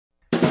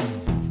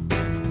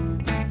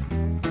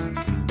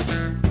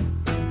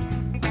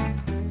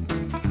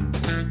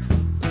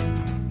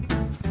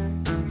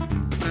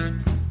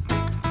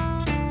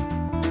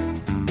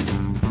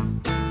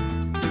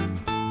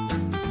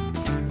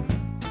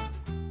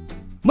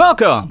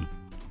Welcome!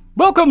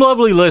 Welcome,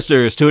 lovely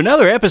listeners, to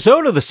another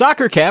episode of the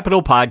Soccer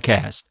Capital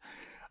Podcast.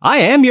 I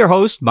am your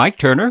host, Mike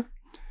Turner,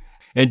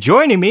 and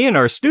joining me in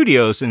our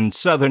studios in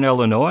Southern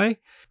Illinois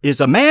is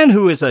a man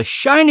who is a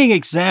shining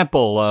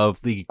example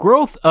of the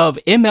growth of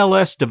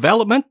MLS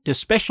development,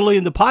 especially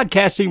in the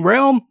podcasting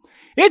realm.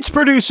 It's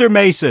producer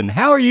Mason.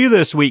 How are you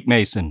this week,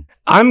 Mason?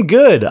 I'm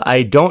good.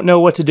 I don't know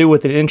what to do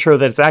with an intro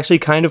that's actually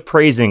kind of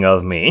praising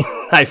of me.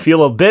 I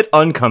feel a bit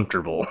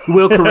uncomfortable.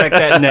 We'll correct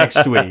that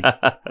next week.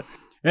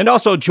 And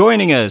also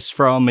joining us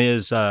from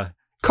his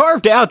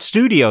carved-out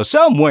studio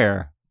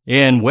somewhere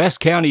in West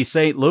County,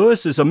 St.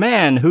 Louis, is a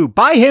man who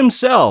by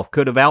himself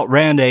could have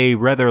outran a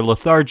rather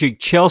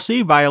lethargic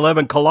Chelsea by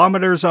 11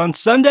 kilometers on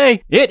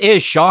Sunday. It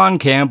is Sean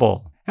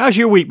Campbell. How's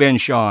your week been,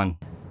 Sean?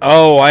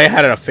 Oh, I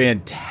had a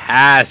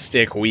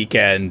fantastic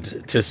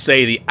weekend, to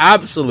say the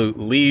absolute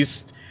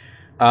least.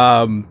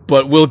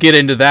 But we'll get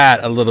into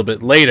that a little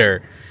bit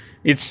later.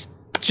 It's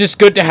just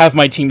good to have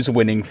my teams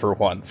winning for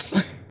once.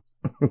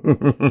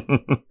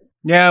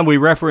 Yeah, we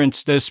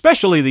referenced,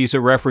 especially these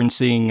are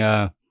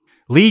referencing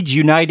Leeds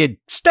United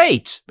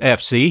States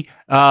FC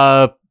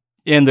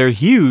in their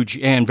huge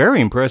and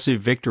very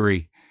impressive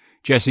victory.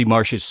 Jesse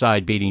Marsch's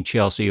side beating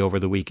Chelsea over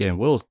the weekend.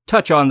 We'll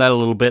touch on that a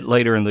little bit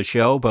later in the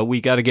show, but we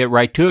got to get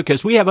right to it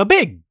because we have a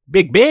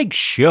big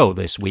show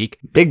this week.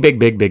 Big.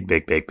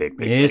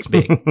 It's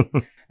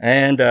big.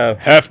 And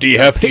Hefty.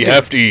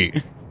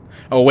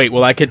 Oh wait,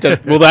 will that get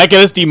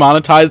us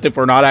demonetized if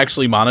we're not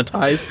actually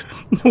monetized?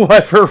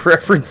 What, for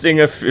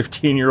referencing a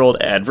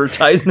 15-year-old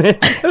advertisement?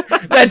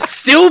 That's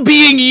still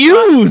being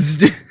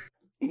used!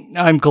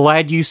 I'm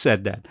glad you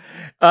said that.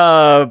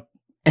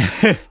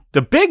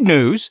 The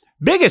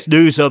biggest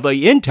news of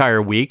the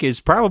entire week is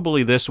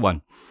probably this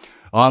one.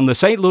 On the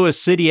St. Louis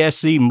City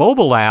SC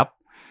mobile app,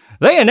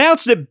 they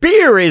announced that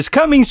beer is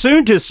coming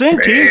soon to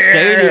Centene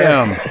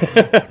Stadium.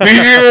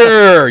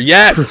 Beer!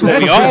 Yes,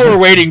 what we all were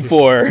waiting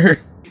for.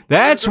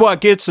 That's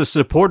what gets the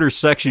supporters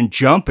section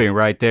jumping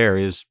right there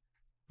is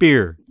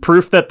beer.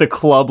 Proof that the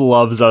club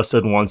loves us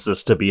and wants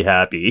us to be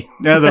happy.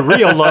 Now, the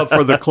real love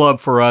for the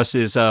club for us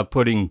is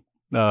putting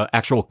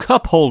actual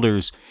cup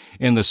holders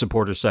in the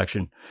supporter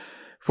section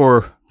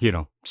for,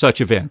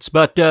 such events.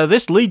 But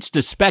this leads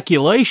to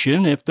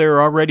speculation. If they're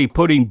already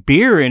putting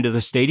beer into the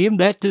stadium,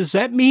 does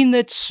that mean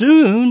that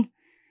soon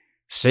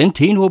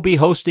Centene will be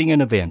hosting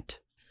an event?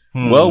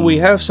 Well, we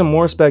have some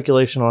more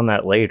speculation on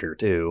that later,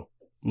 too.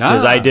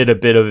 Because I did a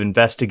bit of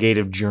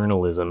investigative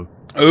journalism.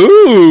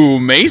 Ooh,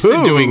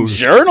 Mason doing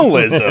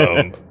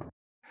journalism.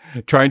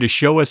 Trying to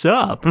show us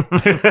up.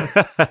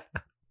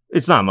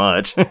 It's not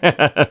much.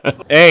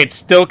 Hey, it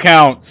still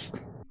counts.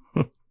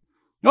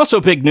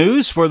 Also big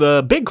news for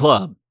the big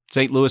club.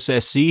 St. Louis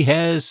SC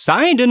has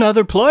signed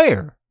another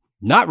player.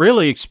 Not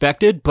really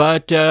expected,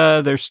 but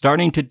they're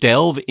starting to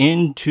delve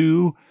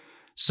into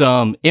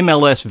some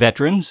MLS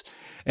veterans.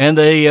 And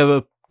they,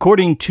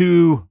 according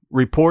to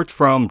report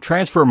from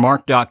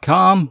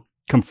transfermarkt.com,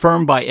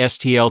 confirmed by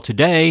STL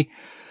today,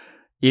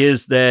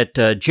 is that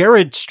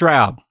Jared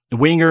Straub,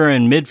 winger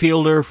and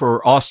midfielder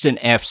for Austin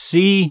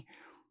FC,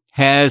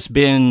 has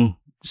been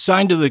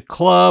signed to the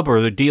club,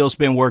 or the deal's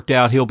been worked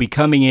out. He'll be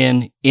coming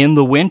in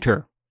the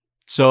winter.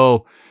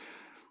 So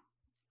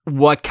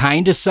what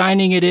kind of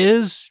signing it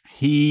is,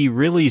 he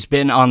really has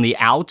been on the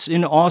outs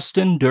in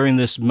Austin during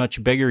this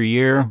much bigger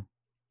year.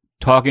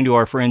 Talking to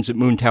our friends at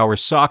Moon Tower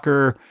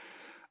Soccer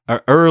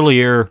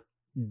earlier,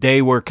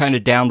 they were kind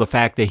of down the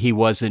fact that he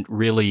wasn't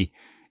really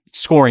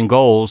scoring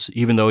goals,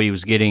 even though he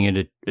was getting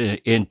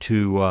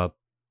into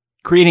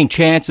creating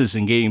chances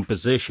and getting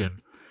position.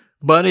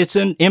 But it's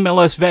an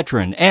MLS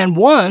veteran, and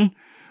one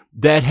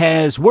that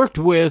has worked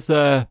with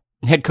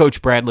head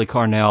coach Bradley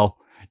Carnell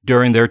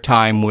during their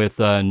time with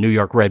New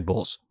York Red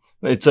Bulls.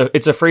 It's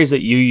a phrase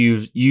that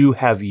you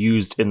have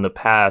used in the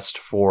past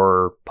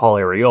for Paul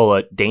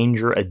Arriola,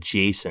 danger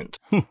adjacent.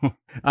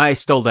 I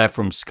stole that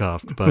from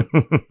Scuffed, but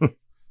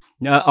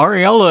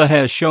Arriola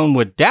has shown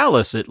with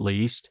Dallas, at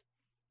least,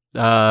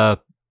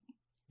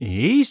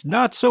 he's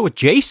not so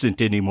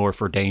adjacent anymore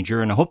for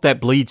danger, and I hope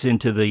that bleeds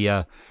into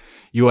the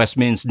U.S.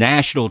 men's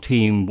national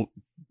team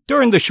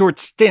during the short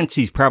stints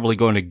he's probably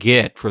going to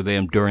get for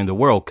them during the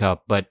World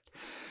Cup. But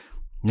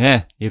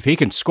yeah, if he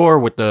can score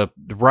with the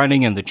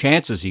running and the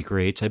chances he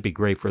creates, that'd be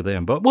great for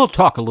them. But we'll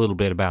talk a little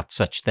bit about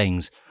such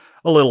things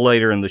a little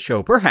later in the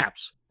show,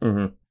 perhaps.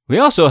 Mm-hmm. We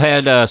also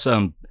had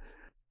some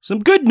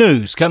good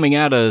news coming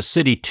out of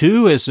City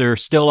 2 as they're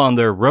still on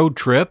their road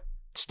trip,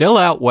 still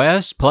out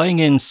west, playing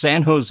in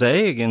San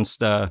Jose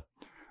against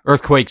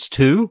Earthquakes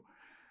 2.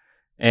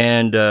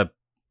 And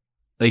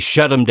they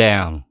shut them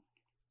down.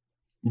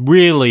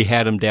 Really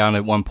had them down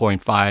at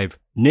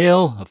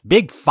 1.5-0. A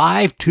big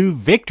 5-2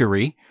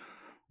 victory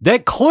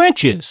that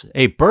clinches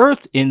a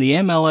berth in the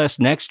MLS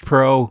Next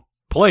Pro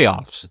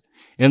playoffs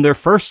in their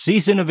first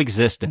season of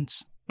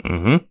existence.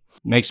 Mm-hmm.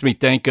 Makes me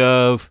think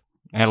of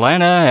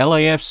Atlanta,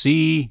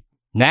 LAFC,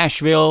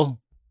 Nashville,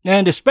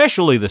 and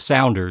especially the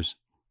Sounders.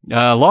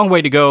 A long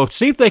way to go.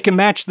 See if they can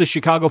match the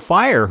Chicago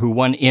Fire, who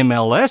won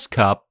MLS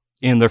Cup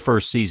in their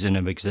first season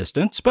of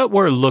existence, but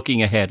we're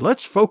looking ahead.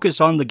 Let's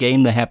focus on the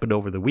game that happened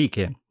over the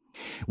weekend.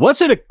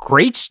 Was it a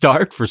great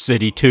start for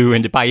City 2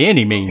 and by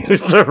any means?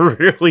 It's a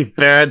really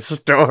bad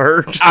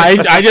start.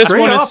 I just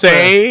want to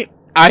say,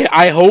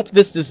 I hope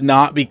this does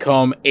not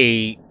become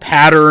a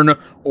pattern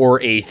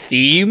or a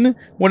theme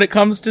when it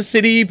comes to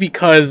City,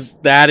 because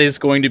that is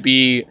going to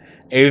be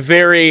a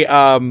very,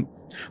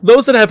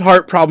 those that have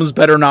heart problems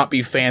better not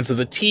be fans of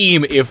the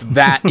team if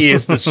that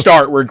is the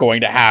start we're going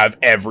to have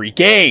every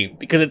game,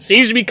 because it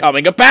seems to be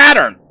becoming a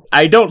pattern.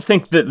 I don't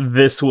think that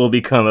this will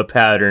become a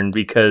pattern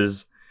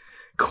because,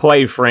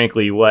 quite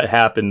frankly, what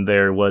happened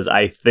there was,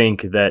 I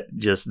think that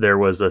just there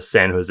was a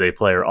San Jose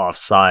player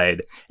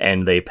offside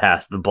and they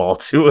passed the ball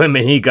to him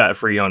and he got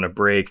free on a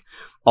break.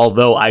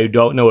 Although I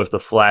don't know if the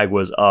flag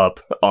was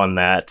up on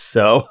that,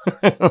 so.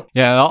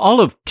 Yeah,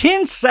 all of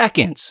 10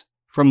 seconds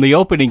from the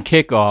opening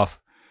kickoff,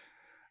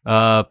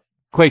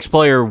 Quakes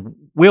player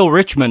Will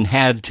Richmond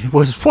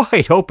was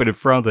wide open in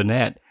front of the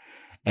net.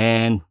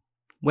 And,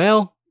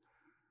 well,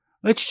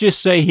 let's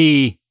just say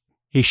he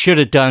should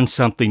have done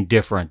something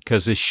different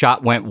because his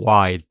shot went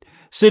wide.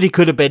 City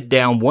could have been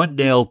down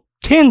 1-0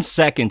 10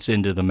 seconds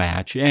into the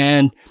match.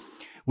 And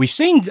we've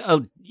seen,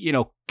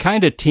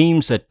 kind of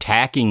teams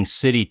attacking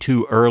City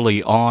too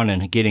early on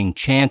and getting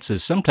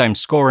chances, sometimes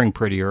scoring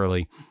pretty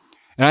early.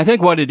 And I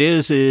think what it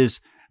is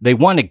they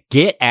want to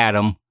get at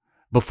them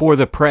before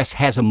the press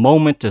has a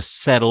moment to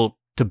settle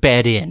to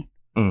bed in.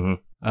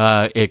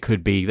 Mm-hmm. It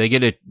could be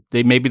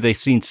maybe they've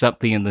seen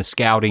something in the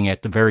scouting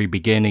at the very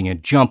beginning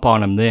and jump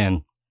on them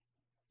then.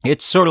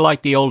 It's sort of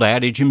like the old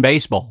adage in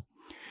baseball.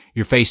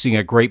 You're facing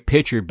a great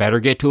pitcher,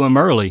 better get to him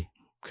early,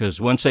 because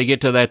once they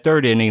get to that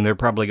third inning, they're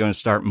probably going to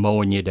start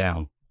mowing you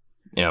down.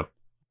 Yeah.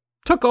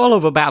 Took all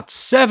of about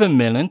 7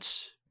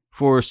 minutes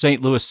for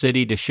St. Louis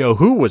City to show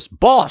who was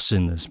boss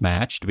in this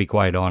match, to be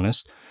quite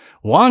honest.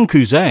 Juan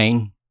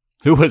Cousin,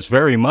 who was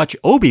very much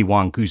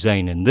Obi-Wan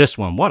Cousin in this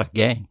one. What a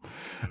game.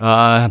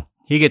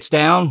 He gets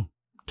down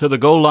to the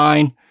goal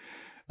line,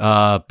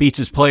 beats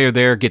his player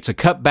there, gets a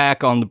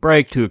cutback on the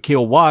break to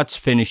Akil Watts,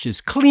 finishes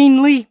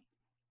cleanly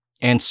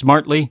and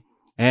smartly,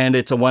 and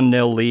it's a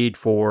 1-0 lead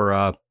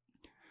for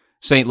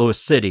St. Louis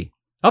City.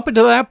 Up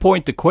until that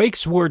point, the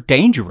Quakes were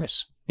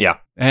dangerous. Yeah.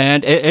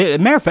 And as a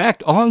matter of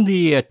fact, on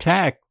the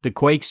attack, the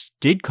Quakes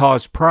did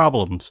cause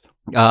problems.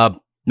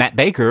 Matt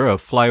Baker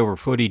of Flyover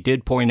Footy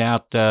did point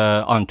out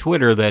on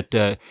Twitter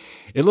that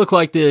it looked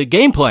like the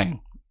game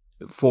plan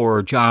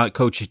for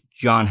Coach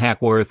John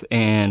Hackworth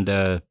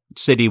and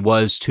City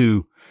was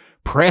to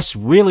press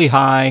really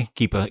high,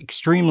 keep an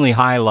extremely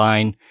high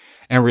line,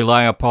 and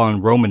rely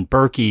upon Roman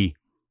Berkey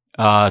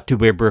to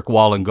be a brick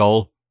wall and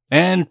goal.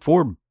 And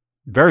for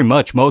very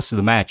much most of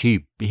the match,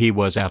 he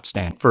was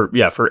outstanding.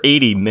 For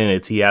 80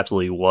 minutes, he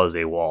absolutely was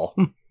a wall.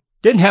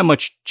 Didn't have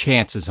much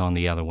chances on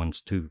the other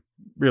ones, to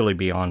really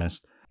be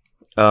honest.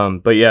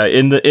 But yeah,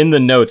 in the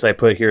notes I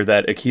put here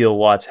that Akil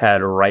Watts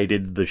had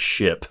righted the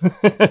ship,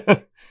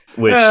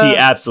 which he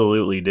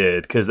absolutely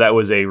did, because that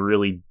was a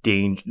really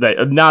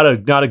not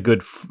a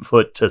good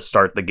foot to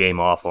start the game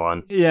off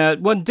on. Yeah,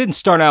 well, it didn't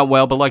start out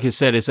well, but like I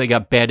said, as they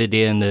got bedded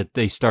in, that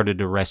they started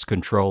to wrest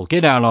control,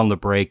 get out on the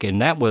break,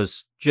 and that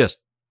was just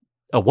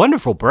a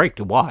wonderful break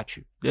to watch.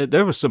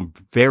 There was some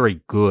very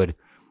good,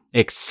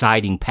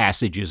 exciting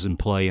passages in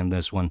play in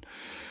this one.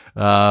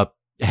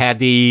 Had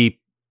the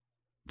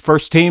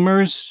first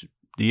teamers,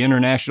 the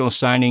international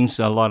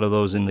signings, a lot of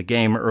those in the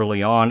game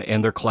early on,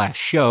 and their class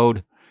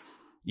showed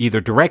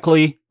either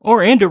directly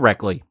or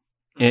indirectly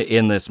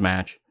in this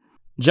match.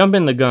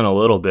 Jumping the gun a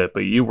little bit,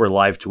 but you were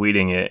live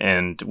tweeting it,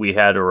 and we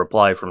had a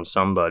reply from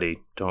somebody,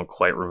 don't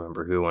quite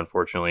remember who,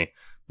 unfortunately,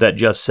 that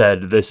just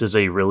said, this is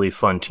a really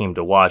fun team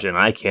to watch, and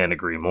I can't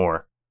agree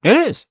more. It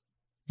is.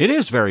 It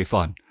is very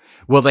fun.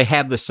 Will they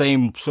have the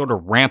same sort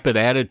of rampant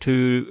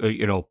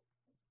attitude,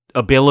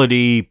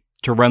 ability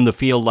to run the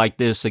field like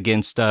this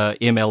against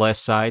MLS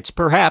sides?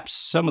 Perhaps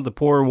some of the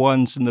poor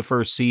ones in the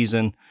first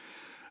season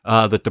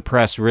that the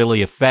press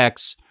really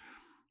affects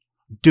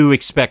do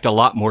expect a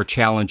lot more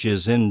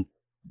challenges in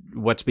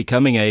what's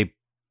becoming a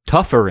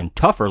tougher and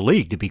tougher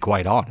league, to be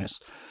quite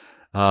honest.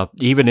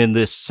 Even in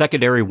this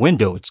secondary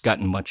window, it's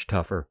gotten much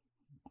tougher.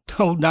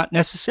 Though not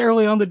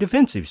necessarily on the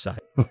defensive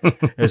side,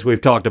 as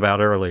we've talked about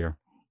earlier.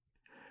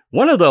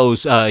 One of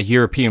those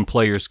European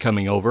players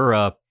coming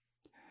over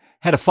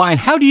had a fine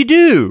 "how do you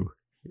do"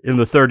 in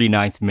the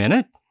 39th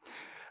minute.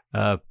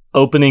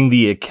 Opening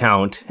the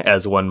account,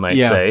 as one might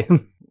say.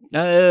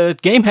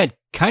 Game had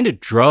kind of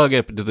drug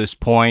up to this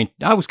point.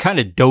 I was kind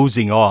of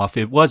dozing off.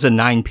 It was a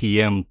 9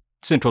 p.m.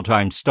 Central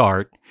Time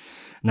start,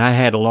 and I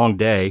had a long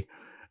day.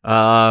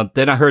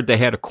 Then I heard they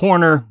had a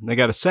corner. They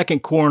got a second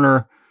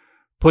corner,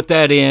 put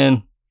that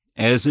in.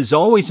 As is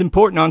always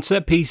important on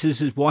set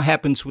pieces is what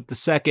happens with the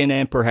second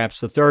and perhaps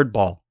the third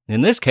ball.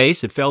 In this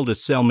case, it fell to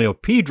Selmio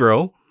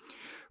Pedro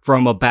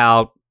from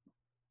about,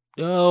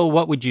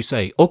 what would you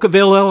say,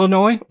 Oakville,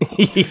 Illinois?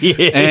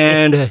 Yeah.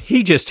 And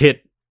he just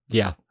hit,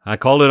 I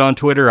called it on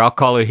Twitter, I'll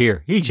call it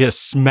here. He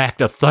just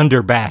smacked a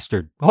thunder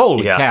bastard.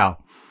 Holy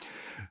cow.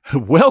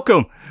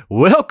 Welcome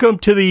Welcome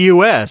to the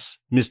U.S.,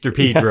 Mr.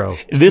 Pedro.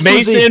 This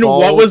Mason,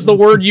 what was the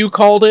word you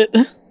called it?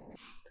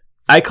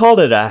 I called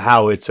it a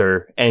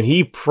howitzer, and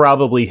he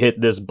probably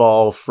hit this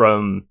ball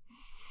from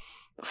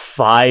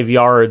 5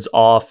 yards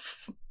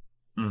off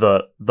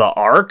the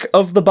arc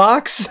of the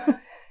box.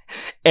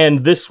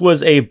 And this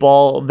was a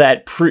ball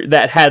that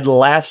had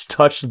last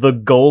touched the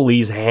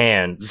goalie's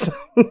hands.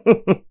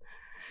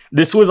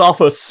 This was off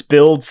a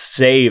spilled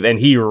save, and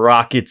he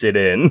rockets it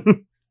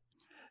in.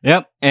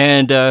 Yep,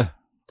 and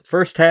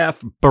first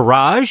half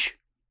barrage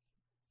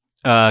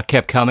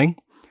kept coming,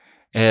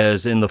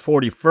 as in the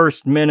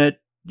 41st minute,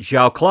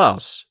 João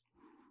Klaus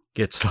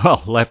gets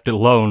left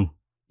alone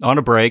on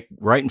a break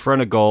right in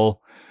front of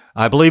goal.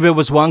 I believe it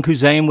was Juan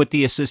Kuzain with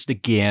the assist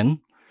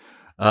again,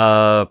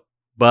 but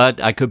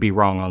I could be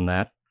wrong on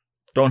that.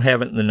 Don't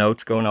have it in the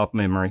notes, going off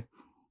memory.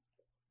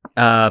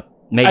 I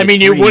mean,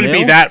 you wouldn't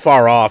be that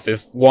far off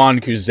if Juan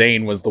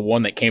Kuzain was the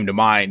one that came to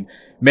mind.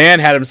 Man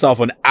had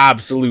himself an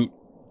absolute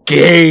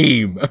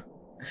game.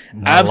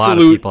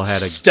 Absolute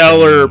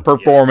stellar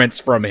performance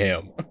from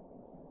him.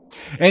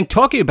 And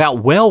talking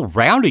about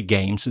well-rounded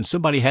games, and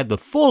somebody had the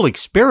full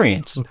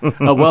experience,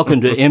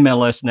 welcome to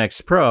MLS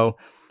Next Pro.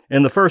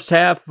 In the first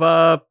half,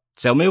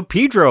 Selmio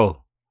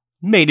Pedro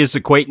made his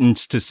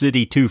acquaintance to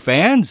City 2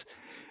 fans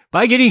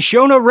by getting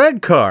shown a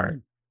red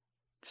card.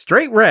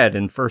 Straight red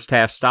in first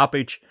half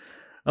stoppage,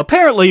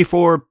 apparently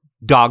for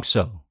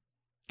Dogso.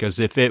 Because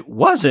if it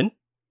wasn't,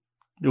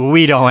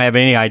 we don't have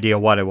any idea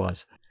what it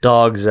was.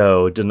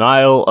 Dogso,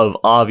 denial of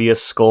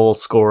obvious goal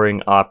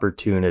scoring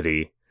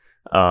opportunity.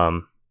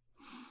 Because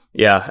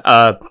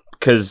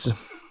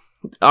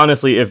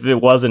honestly, if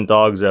it wasn't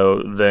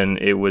Dogso, then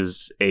it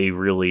was a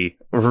really,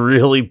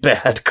 really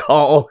bad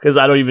call. Because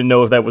I don't even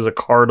know if that was a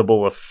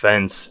cardable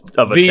offense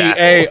of a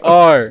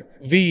tackle.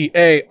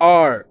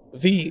 VAR.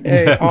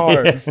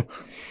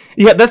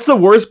 Yeah, that's the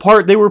worst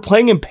part. They were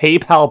playing in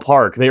PayPal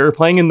Park. They were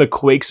playing in the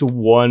Quakes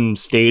 1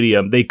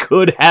 stadium. They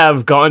could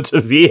have gone to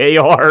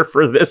VAR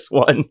for this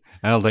one.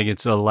 I don't think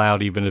it's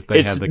allowed, even if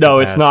they have the No,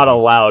 it's not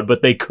allowed,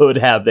 but they could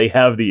have. They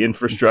have the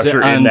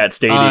infrastructure in that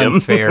stadium.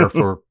 It's unfair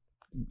for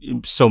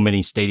so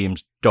many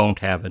stadiums don't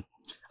have it.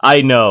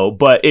 I know,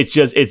 but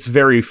it's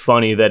very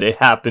funny that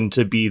it happened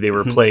to be they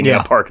were playing in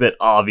a park that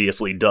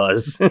obviously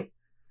does.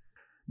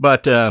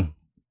 But,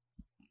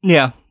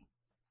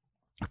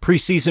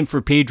 preseason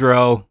for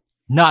Pedro,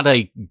 not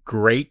a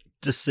great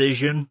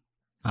decision.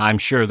 I'm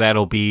sure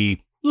that'll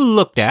be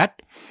looked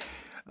at.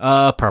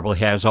 Probably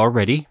has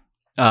already.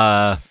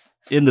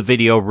 In the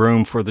video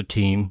room for the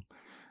team.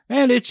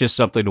 And it's just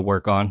something to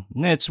work on.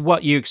 It's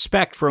what you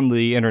expect from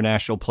the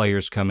international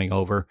players coming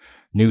over.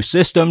 New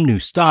system, new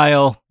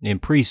style,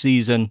 in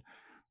preseason.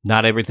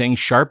 Not everything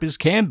sharp as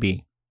can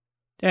be.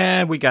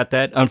 And we got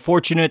that.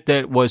 Unfortunate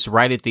that it was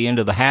right at the end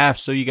of the half,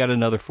 so you got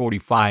another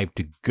 45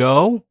 to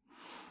go.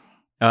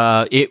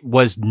 It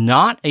was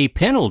not a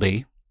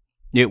penalty.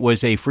 It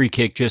was a free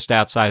kick just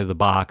outside of the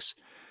box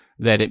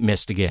that it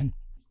missed again.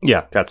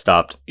 Yeah, got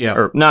stopped. Yeah.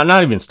 Or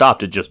not even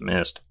stopped, it just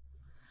missed.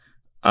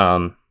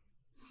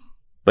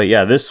 But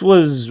yeah, this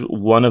was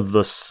one of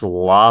the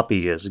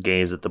sloppiest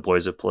games that the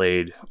boys have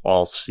played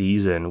all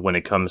season when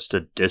it comes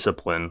to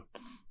discipline.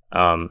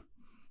 In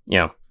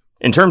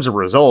terms of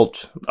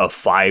result, a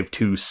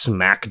 5-2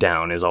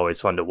 smackdown is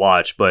always fun to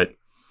watch, but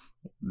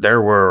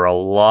there were a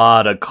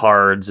lot of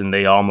cards and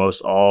they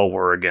almost all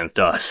were against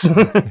us.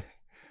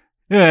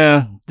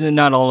 Yeah,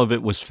 not all of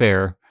it was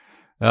fair.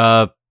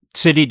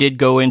 City did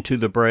go into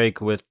the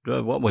break with,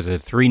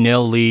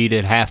 3-0 lead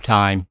at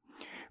halftime.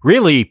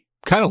 Really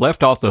kind of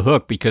left off the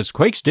hook because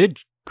Quakes did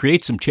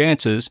create some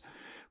chances.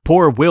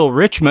 Poor Will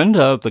Richmond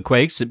of the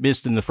Quakes that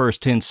missed in the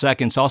first 10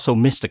 seconds also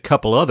missed a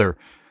couple other.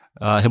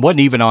 He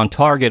wasn't even on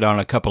target on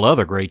a couple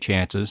other great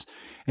chances.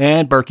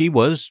 And Berkey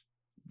was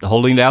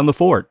holding down the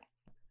fort.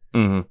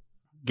 Mm-hmm.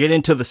 Get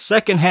into the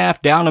second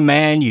half, down a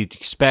man. You'd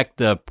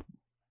expect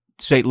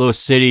St. Louis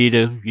City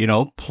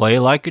to, play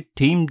like a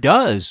team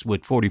does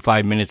with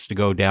 45 minutes to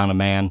go, down a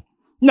man.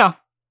 No,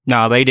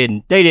 they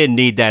didn't. They didn't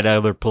need that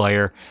other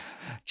player.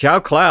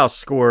 João Klaus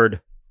scored.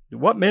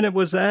 What minute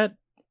was that?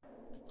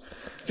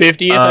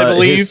 50th, I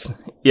believe.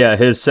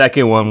 His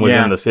second one was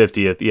in the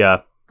 50th,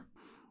 yeah.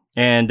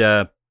 And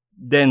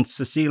then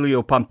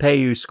Cecilio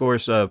Pompeu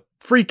scores a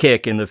free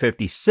kick in the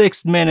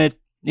 56th minute.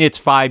 It's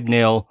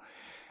 5-0.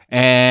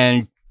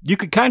 And you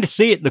could kind of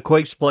see it, the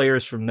Quakes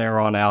players from there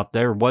on out.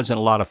 There wasn't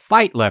a lot of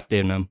fight left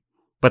in them,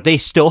 but they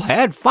still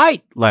had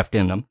fight left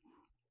in them.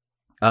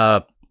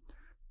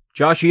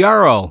 Josh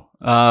Yaro,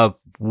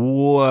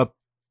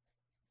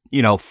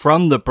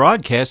 from the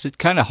broadcast, it's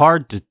kind of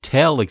hard to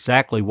tell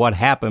exactly what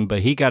happened,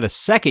 but he got a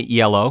second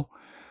yellow.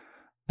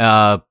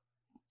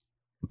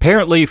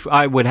 Apparently,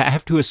 I would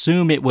have to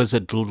assume it was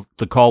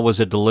the call was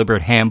a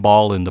deliberate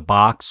handball in the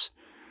box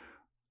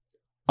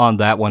on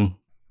that one.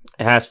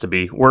 It has to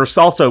be. We're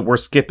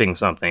skipping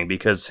something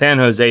because San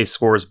Jose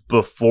scores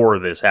before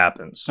this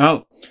happens.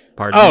 Oh,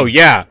 pardon. Oh,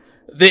 yeah.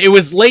 It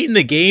was late in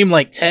the game,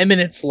 like 10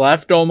 minutes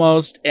left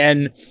almost,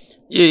 and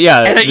you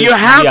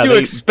have to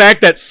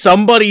expect that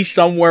somebody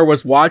somewhere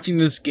was watching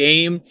this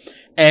game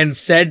and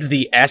said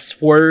the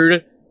S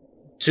word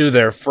to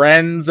their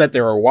friends that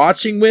they were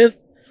watching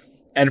with.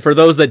 And for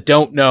those that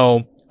don't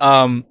know,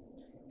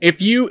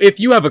 if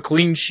you have a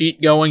clean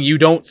sheet going, you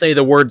don't say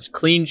the words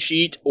clean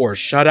sheet or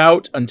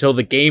shutout until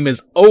the game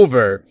is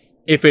over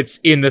if it's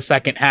in the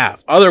second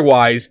half.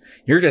 Otherwise,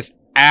 you're just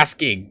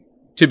asking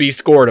to be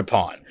scored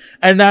upon.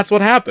 And that's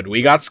what happened.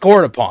 We got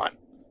scored upon.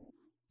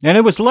 And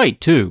it was late,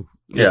 too.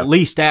 Yeah. At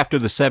least after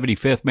the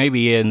 75th,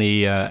 maybe in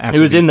the... It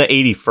was in the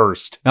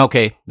 81st.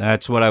 Okay,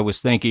 that's what I was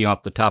thinking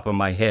off the top of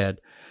my head.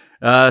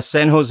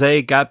 San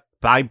Jose got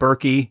by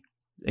Berkey,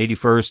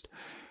 81st,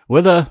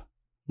 with a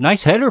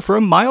nice header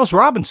from Miles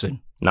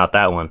Robinson. Not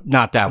that one.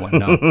 Not that one,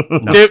 no.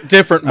 No.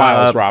 Different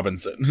Miles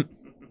Robinson.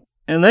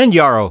 And then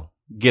Yarrow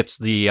gets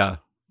the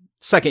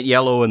second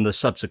yellow and the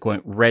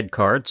subsequent red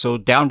card, so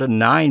down to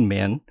 9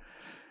 men.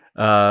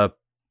 And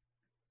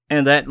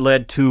that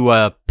led to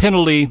a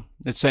penalty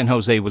that San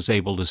Jose was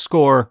able to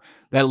score.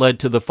 That led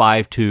to the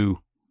 5-2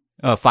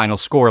 final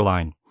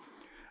scoreline.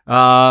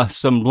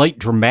 Some late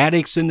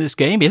dramatics in this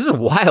game. It's a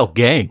wild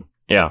game.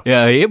 Yeah.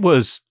 Yeah, it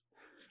was.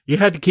 You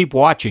had to keep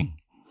watching.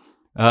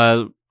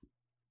 There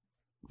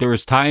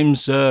was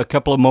times, a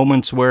couple of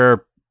moments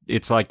where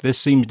it's like this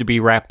seemed to be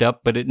wrapped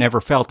up, but it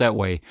never felt that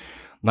way.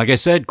 Like I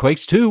said,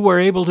 Quakes 2 were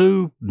able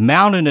to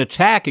mount an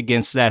attack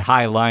against that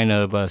high line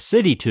of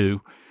City 2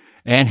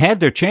 and had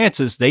their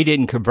chances. They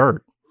didn't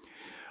convert.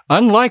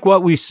 Unlike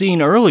what we've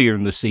seen earlier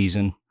in the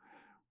season,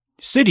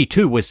 City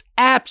 2 was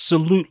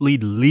absolutely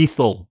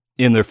lethal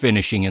in their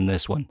finishing in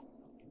this one.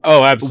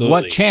 Oh, absolutely.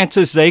 What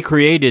chances they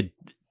created,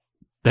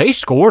 they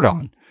scored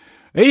on.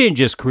 They didn't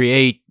just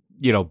create,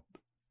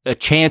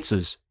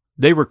 chances.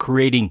 They were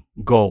creating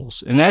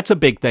goals, and that's a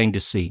big thing to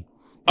see.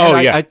 Oh,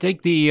 and yeah. I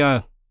think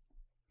the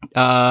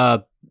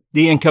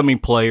incoming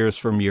players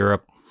from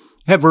Europe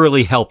have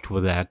really helped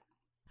with that.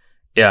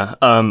 Yeah.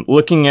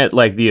 Looking at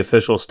like the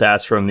official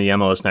stats from the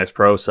MLS Next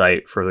Pro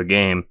site for the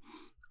game,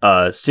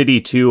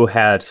 City 2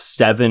 had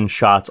 7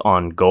 shots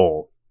on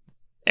goal,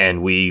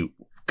 and we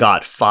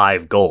got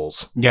 5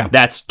 goals. Yeah.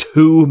 That's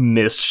 2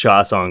 missed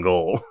shots on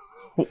goal.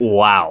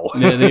 Wow.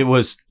 It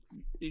was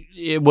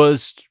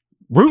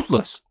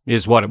ruthless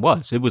is what it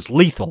was. It was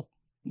lethal.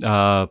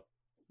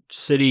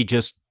 City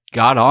just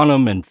got on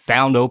them and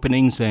found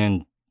openings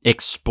and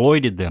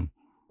exploited them.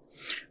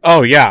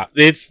 Oh yeah,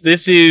 this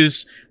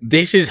is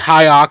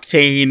high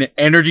octane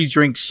energy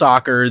drink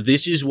soccer.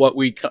 This is what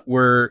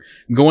we're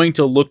going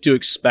to look to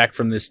expect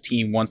from this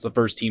team once the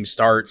first team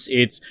starts.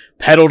 It's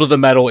pedal to the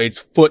metal, it's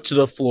foot to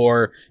the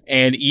floor,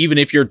 and even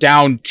if you're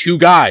down 2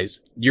 guys,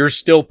 you're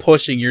still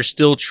pushing, you're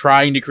still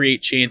trying to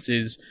create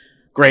chances.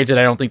 Granted,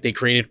 I don't think they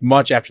created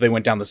much after they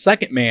went down the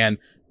second man,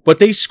 but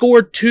they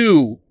scored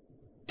 2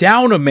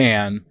 down a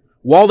man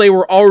while they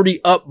were already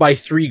up by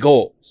 3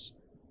 goals.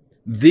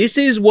 This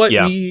is what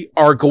we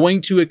are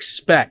going to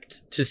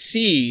expect to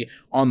see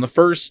on the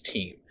first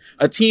team.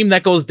 A team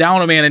that goes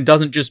down a man and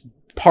doesn't just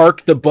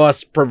park the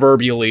bus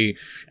proverbially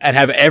and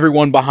have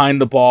everyone behind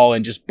the ball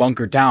and just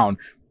bunker down.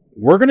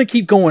 We're going to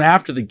keep going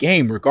after the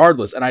game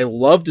regardless. And I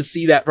love to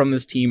see that from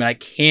this team. And I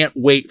can't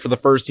wait for the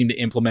first team to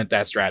implement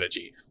that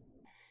strategy.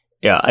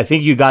 Yeah, I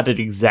think you got it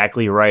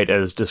exactly right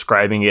as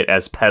describing it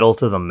as pedal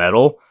to the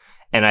metal.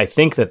 And I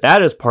think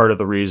that is part of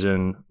the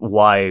reason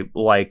why,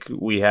 like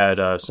we had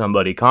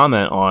somebody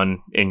comment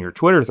on in your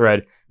Twitter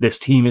thread, this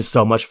team is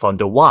so much fun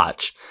to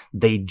watch.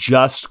 They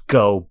just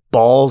go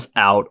balls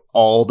out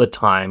all the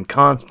time,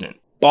 constant.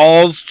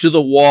 Balls to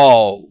the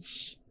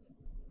walls.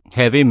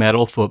 Heavy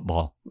metal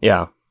football.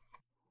 Yeah.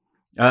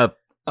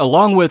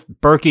 Along with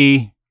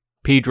Berkey,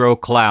 Pedro,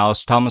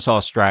 Klaus, Thomas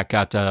Ostrak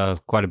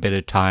got quite a bit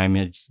of time.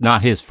 It's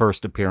not his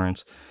first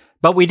appearance.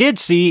 But we did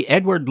see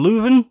Edward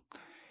Leuven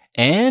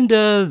and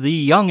the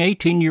young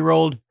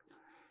 18-year-old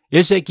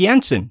Isaac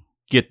Jensen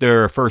get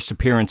their first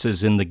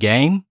appearances in the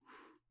game.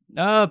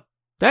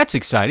 That's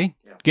exciting.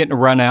 Getting to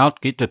run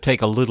out, get to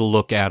take a little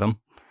look at them.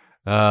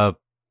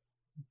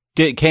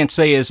 Can't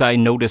say as I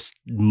noticed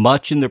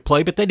much in their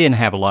play, but they didn't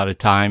have a lot of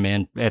time.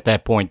 And at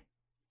that point,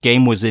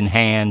 game was in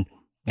hand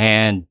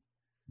and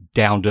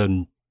down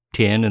to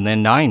 10 and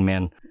then 9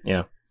 men.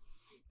 Yeah.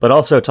 But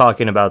also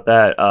talking about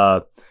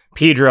that,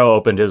 Pedro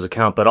opened his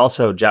account, but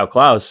also João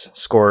Klaus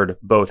scored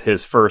both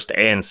his first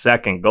and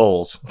second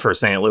goals for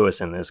St. Louis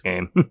in this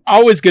game.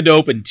 Always good to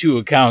open 2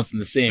 accounts in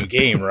the same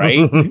game,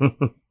 right?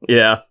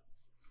 Yeah.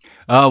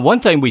 One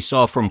thing we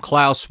saw from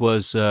Klaus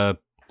was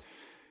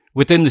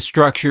within the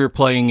structure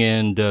playing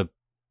in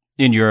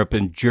Europe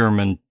and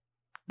German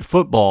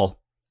football,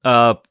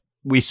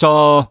 we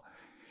saw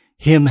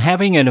him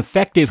having an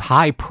effective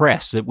high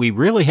press that we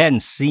really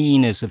hadn't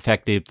seen as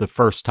effective the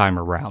first time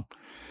around.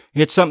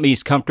 It's something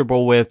he's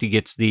comfortable with. He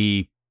gets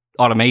the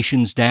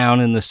automations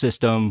down in the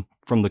system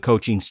from the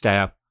coaching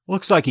staff.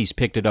 Looks like he's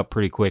picked it up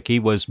pretty quick. He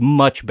was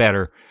much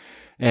better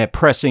at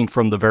pressing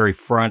from the very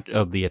front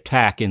of the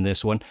attack in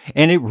this one,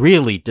 and it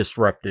really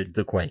disrupted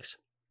the Quakes.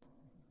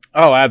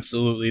 Oh,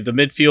 absolutely. The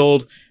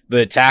midfield,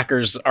 the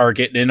attackers are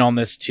getting in on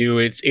this too.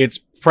 It's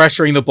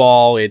pressuring the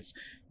ball. It's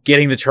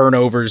getting the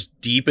turnovers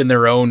deep in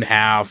their own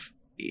half.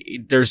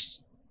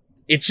 It's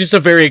it's just a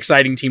very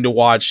exciting team to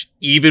watch,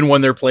 even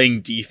when they're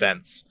playing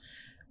defense.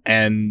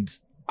 And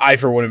I,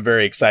 for one, am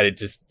very excited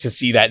to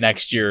see that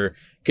next year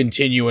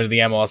continue into the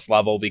MLS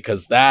level,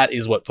 because that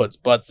is what puts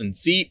butts in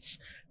seats.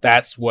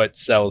 That's what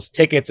sells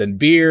tickets and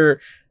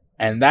beer.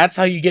 And that's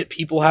how you get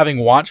people having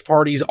watch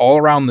parties all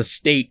around the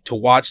state to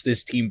watch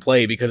this team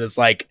play, because it's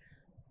like,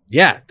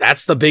 yeah,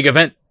 that's the big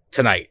event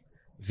tonight.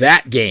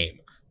 That game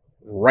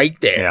right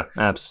there.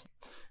 Yeah,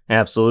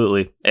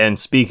 absolutely. And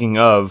speaking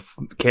of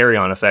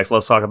carry-on effects,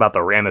 let's talk about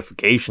the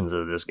ramifications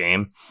of this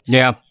game.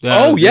 Yeah.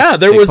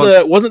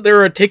 Wasn't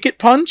there a ticket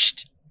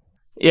punched?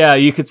 Yeah,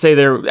 you could say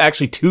there were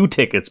actually 2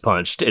 tickets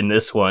punched in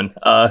this one.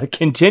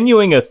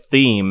 Continuing a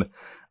theme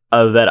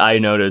that I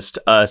noticed,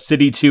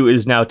 City 2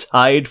 is now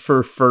tied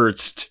for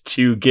first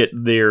to get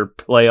their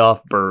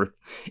playoff berth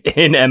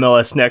in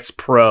MLS Next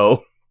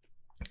Pro,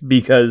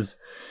 because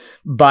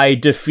by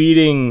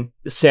defeating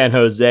San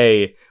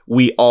Jose,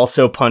 we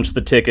also punched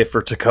the ticket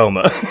for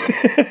Tacoma.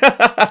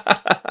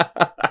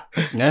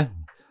 Yeah.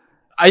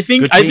 I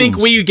think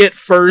we get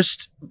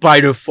first by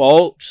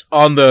default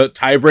on the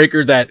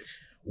tiebreaker that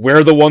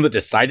we're the one that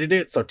decided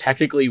it, so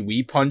technically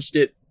we punched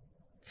it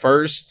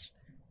first,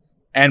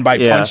 and by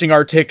punching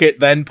our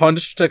ticket, then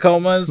punched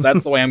Tacoma's.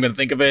 That's the way I'm going to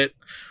think of it.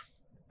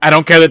 I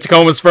don't care that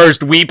Tacoma's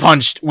first. We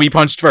punched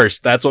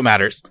first. That's what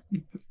matters.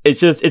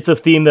 It's a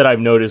theme that I've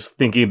noticed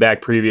thinking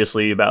back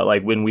previously about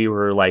like when we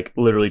were like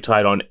literally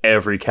tied on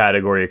every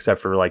category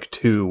except for like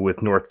 2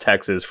 with North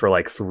Texas for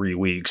like 3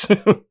 weeks.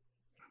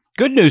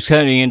 Good news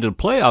heading into the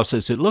playoffs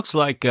is it looks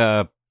like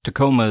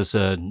Tacoma's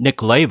Nick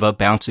Leyva,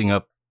 bouncing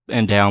up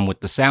and down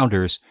with the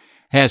Sounders,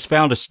 has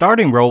found a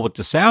starting role with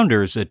the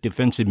Sounders at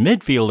defensive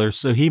midfielder,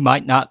 so he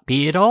might not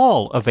be at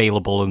all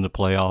available in the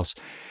playoffs.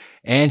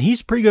 And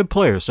he's a pretty good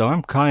player, so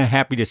I'm kind of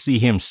happy to see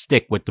him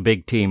stick with the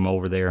big team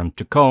over there in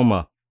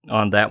Tacoma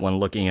on that one,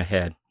 looking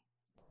ahead.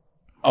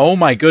 Oh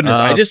my goodness,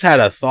 I just had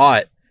a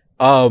thought.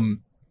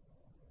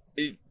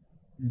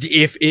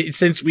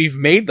 Since we've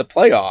made the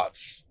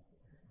playoffs,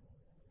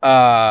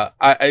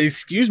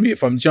 excuse me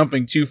if I'm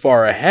jumping too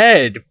far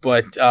ahead,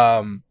 but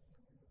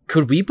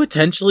could we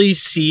potentially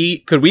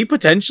see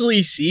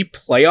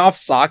playoff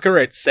soccer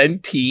at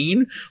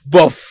Centene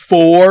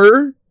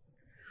before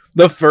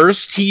the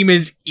first team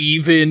is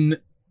even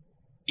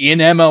in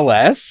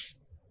MLS?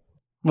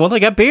 Well, they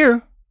got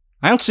beer.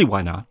 I don't see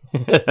why not.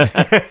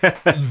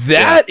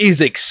 That is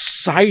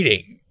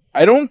exciting.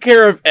 I don't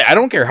care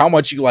how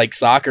much you like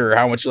soccer or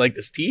how much you like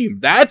this team.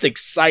 That's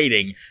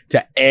exciting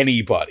to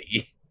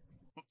anybody.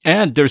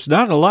 And there's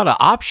not a lot of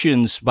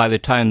options by the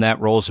time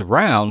that rolls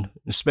around,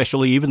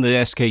 especially even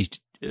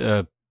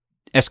the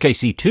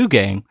SKC2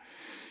 game,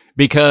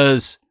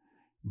 because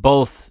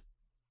both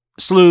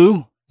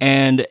SLU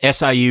and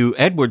SIU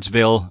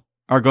Edwardsville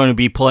are going to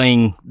be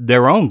playing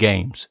their own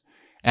games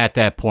at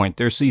that point.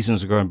 Their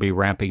seasons are going to be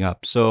ramping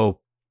up. So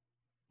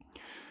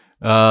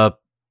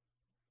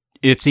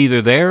it's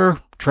either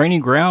their training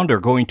ground or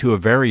going to a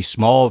very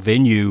small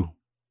venue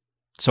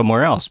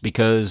somewhere else,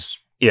 because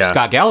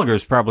Scott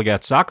Gallagher's probably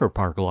got Soccer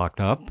Park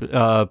locked up.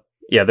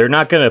 They're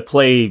not going to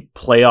play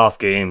playoff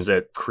games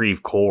at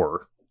Creve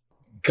Coeur.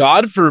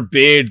 God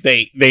forbid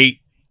they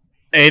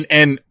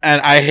and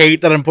I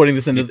hate that I'm putting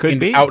this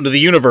out into the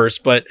universe,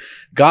 but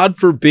God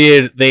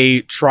forbid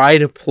they try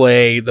to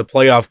play the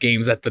playoff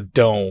games at the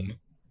Dome.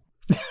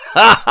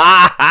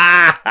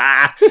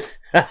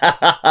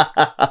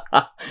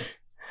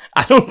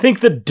 I don't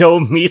think the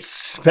Dome meets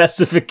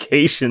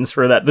specifications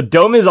for that. The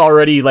Dome is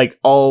already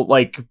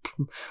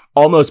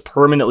almost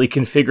permanently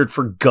configured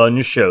for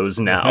gun shows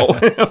now.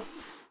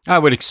 I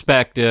would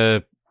expect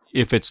if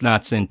it's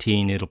not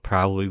Centene, it'll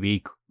probably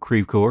be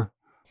Creve Coeur.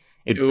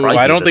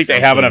 I don't think they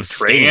have enough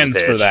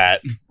stands for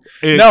that.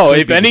 No,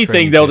 if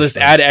anything, they'll just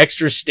add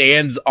extra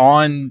stands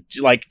on,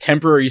 like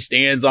temporary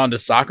stands onto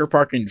Soccer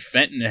Park in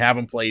Fenton and have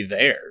them play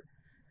there.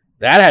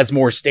 That has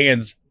more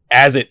stands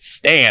as it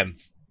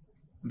stands.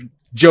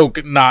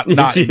 Joke not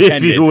intended.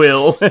 If you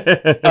will.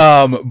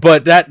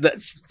 But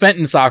that's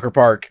Fenton Soccer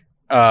Park,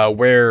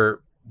 where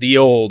the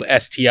old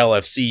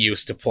STLFC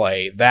used to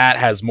play, that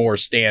has more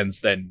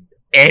stands than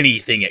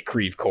anything at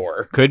Creve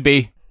Coeur. Could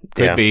be.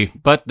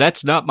 But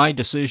that's not my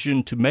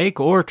decision to make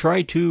or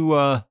try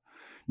to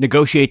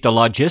negotiate the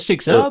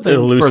logistics of.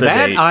 And for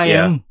that, I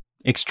am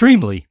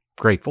extremely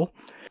grateful.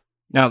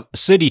 Now,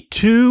 City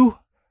 2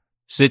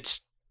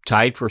 sits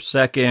tied for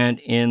second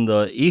in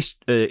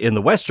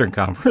the Western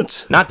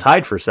Conference. Not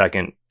tied for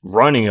second,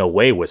 running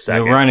away with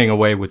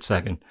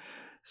second.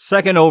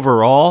 Second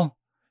overall,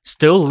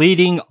 still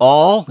leading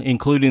all,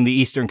 including the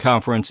Eastern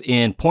Conference,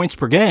 in points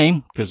per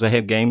game, because they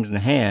have games in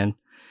hand.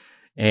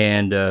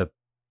 And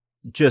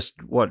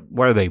just, what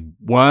are they,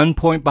 1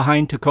 point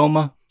behind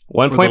Tacoma?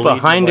 1 point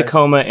behind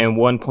Tacoma and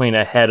 1 point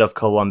ahead of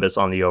Columbus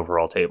on the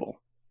overall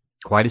table.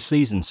 Quite a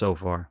season so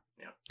far.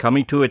 Yeah.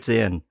 Coming to its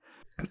end.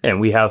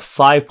 And we have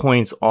 5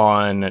 points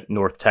on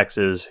North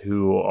Texas,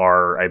 who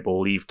are, I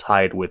believe,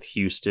 tied with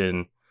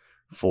Houston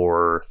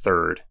for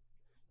third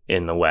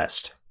in the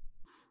West.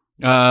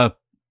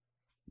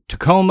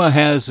 Tacoma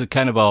has a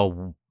kind of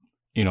a,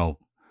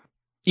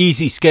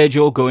 easy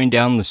schedule going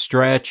down the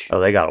stretch. Oh,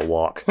 they got to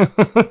walk.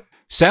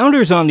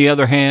 Sounders, on the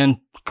other hand,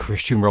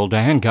 Christian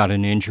Roldan got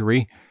an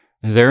injury.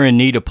 They're in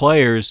need of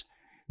players.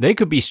 They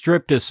could be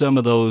stripped of some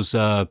of those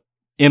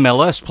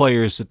MLS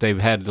players that they've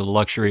had the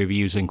luxury of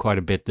using quite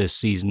a bit this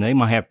season. They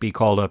might have to be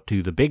called up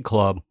to the big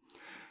club.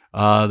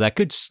 That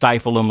could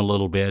stifle them a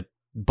little bit,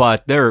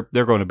 but they're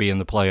going to be in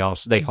the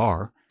playoffs. They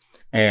are.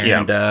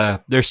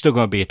 And they're still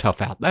going to be a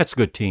tough out. That's a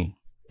good team.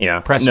 Yeah.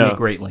 Impressed me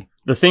greatly.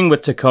 The thing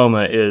with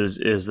Tacoma is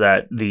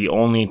that the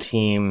only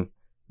team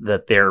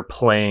that they're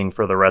playing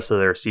for the rest of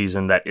their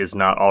season that is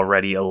not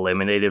already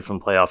eliminated from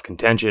playoff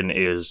contention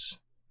is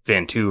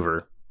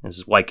Vancouver. This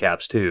is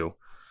Whitecaps too.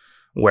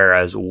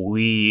 Whereas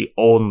we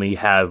only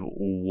have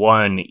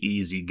one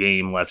easy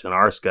game left in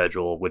our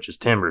schedule, which is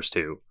Timbers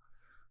 2.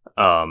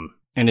 And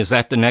is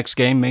that the next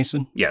game,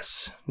 Mason?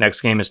 Yes.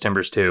 Next game is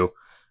Timbers 2.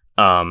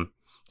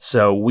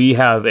 So we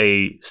have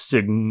a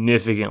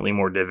significantly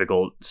more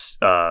difficult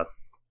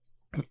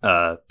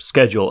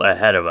schedule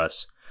ahead of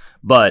us.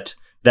 But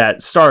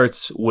that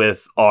starts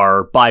with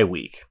our bye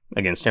week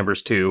against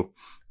Timbers 2.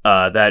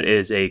 That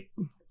is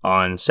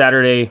on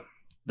Saturday,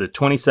 the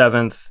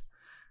 27th.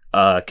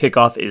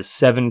 Kickoff is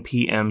 7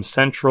 p.m.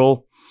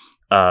 Central.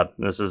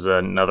 This is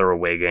another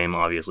away game,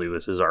 obviously.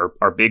 This is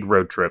our big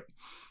road trip.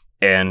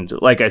 And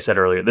like I said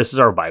earlier, this is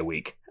our bye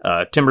week.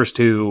 Timbers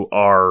 2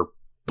 are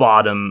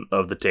bottom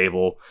of the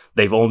table.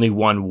 They've only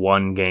won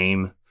one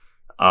game.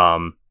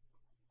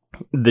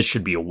 This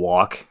should be a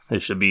walk.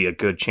 This should be a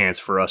good chance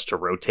for us to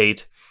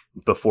rotate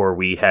before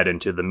we head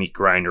into the meat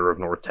grinder of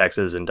North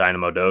Texas and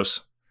Dynamo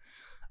Dos.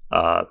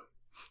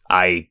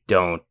 I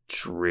don't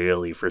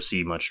really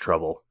foresee much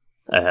trouble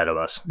ahead of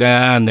us.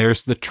 And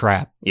there's the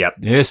trap. Yep.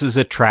 This is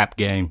a trap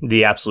game.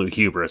 The absolute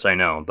hubris, I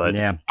know, but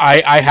yeah.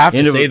 I have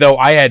to say, though,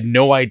 I had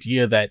no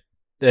idea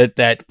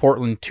that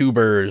Portland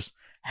Tubers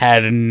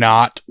had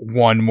not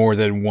won more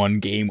than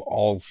one game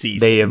all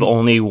season. They have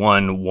only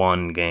won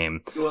one game.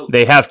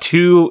 They have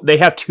two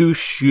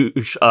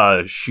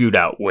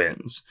shootout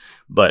wins,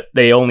 but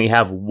they only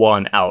have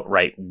one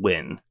outright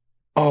win.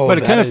 Oh, but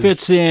it kind of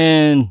fits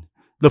in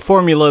the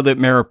formula that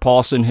Merritt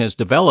Paulson has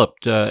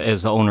developed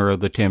as the owner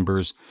of the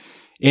Timbers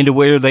into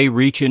where they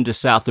reach into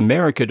South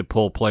America to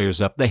pull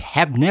players up. They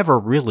have never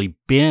really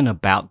been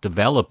about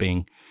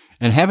developing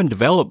and haven't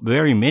developed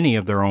very many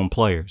of their own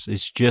players.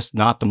 It's just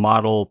not the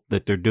model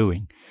that they're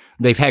doing.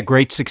 They've had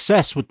great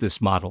success with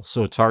this model,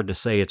 so it's hard to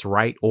say it's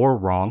right or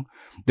wrong.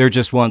 They're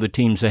just one of the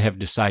teams that have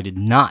decided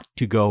not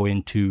to go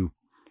into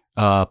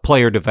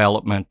player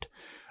development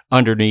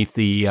underneath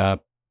the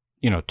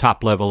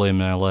top level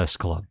MLS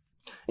club.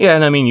 Yeah,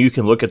 and I mean, you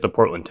can look at the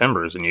Portland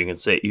Timbers and you can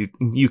say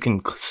you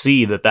can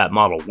see that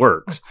model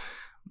works.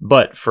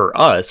 But for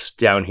us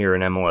down here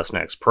in MLS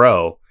Next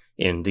Pro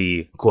in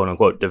the quote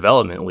unquote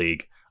development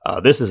league,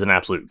 this is an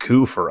absolute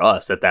coup for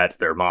us that's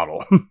their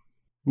model.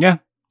 Yeah,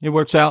 it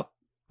works out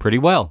pretty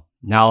well.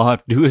 Now all I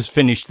have to do is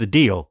finish the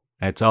deal.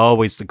 That's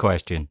always the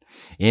question.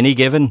 Any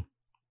given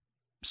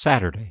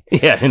Saturday.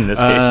 Yeah, in this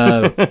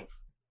case.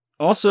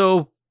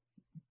 Also,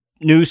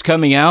 news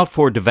coming out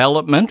for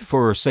development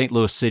for St.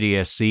 Louis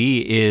City SC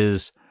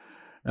is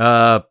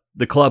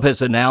the club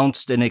has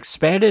announced an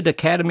expanded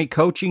academy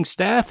coaching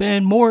staff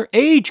and more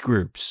age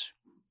groups.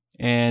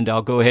 And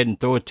I'll go ahead and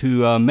throw it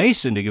to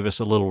Mason to give us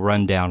a little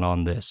rundown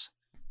on this.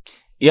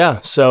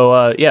 Yeah,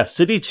 so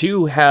City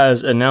 2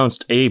 has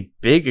announced a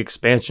big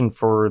expansion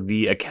for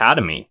the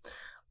academy.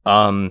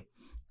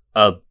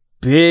 A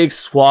big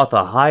swath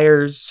of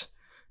hires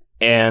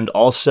and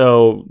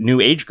also new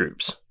age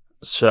groups.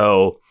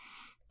 So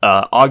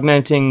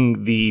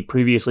augmenting the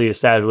previously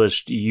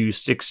established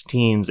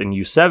U16s and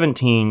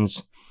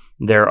U17s,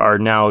 there are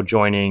now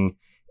joining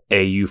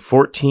a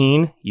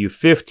U14,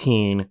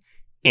 U15,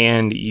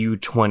 and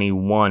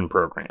U21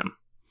 program.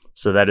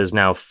 So that is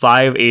now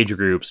 5 age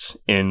groups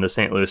in the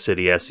St. Louis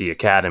City SC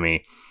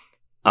Academy.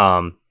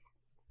 Along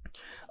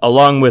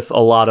with a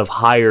lot of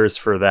hires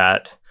for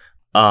that.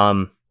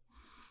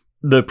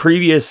 The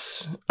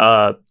previous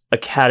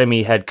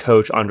Academy head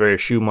coach,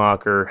 Andreas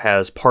Schumacher,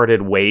 has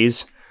parted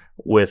ways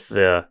with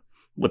the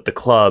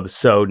club.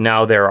 So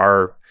now there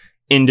are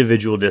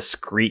individual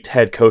discrete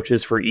head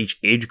coaches for each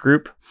age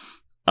group.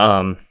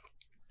 And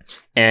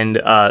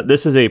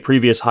this is a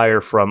previous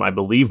hire from, I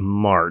believe,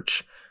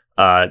 March.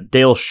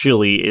 Dale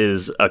Schilly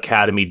is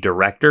Academy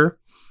Director.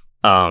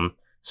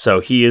 So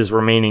he is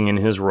remaining in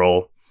his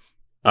role.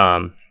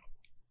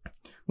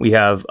 We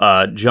have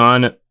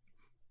John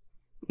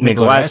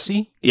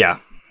Miglassi. Yeah.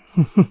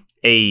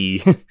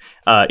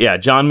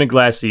 John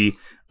Miglassi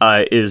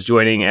is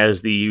joining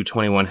as the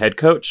U21 head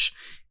coach.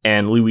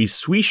 And Louis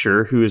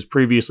Swisher, who has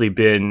previously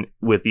been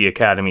with the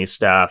Academy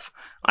staff,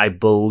 I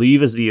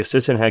believe is the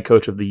assistant head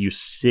coach of the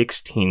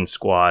U16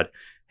 squad,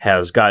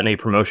 has gotten a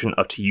promotion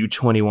up to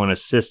U21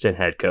 assistant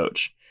head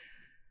coach.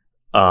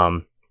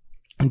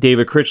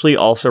 David Critchley,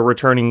 also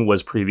returning,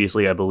 was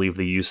previously, I believe,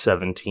 the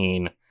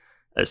U17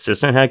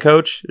 assistant head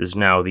coach, is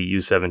now the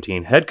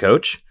U17 head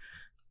coach.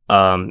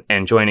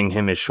 And joining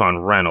him is Sean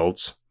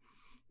Reynolds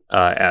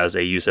as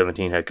a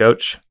U17 head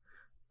coach.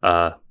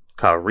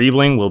 Kyle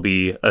Riebling will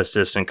be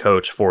assistant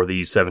coach for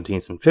the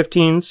U17s and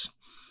 15s.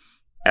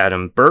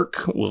 Adam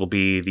Burke will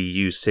be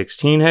the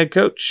U16 head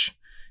coach.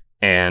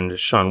 And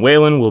Sean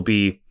Whalen will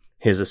be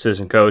his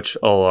assistant coach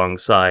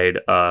alongside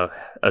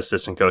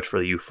assistant coach for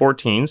the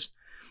U14s.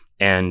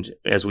 And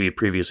as we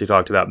previously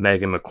talked about,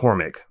 Megan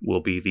McCormick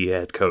will be the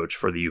head coach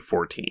for the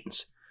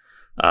U14s.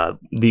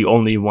 The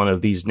only one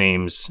of these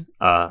names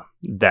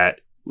that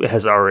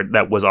was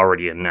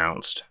already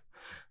announced.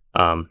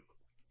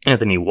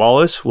 Anthony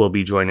Wallace will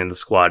be joining the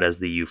squad as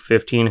the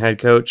U15 head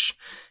coach.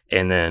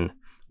 And then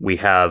we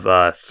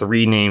have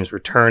 3 names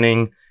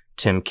returning.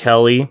 Tim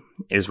Kelly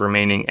is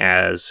remaining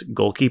as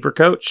goalkeeper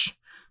coach.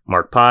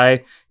 Mark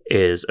Pye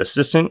is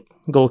assistant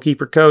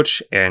goalkeeper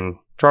coach. And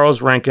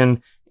Charles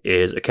Rankin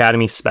is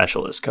academy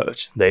specialist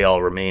coach. They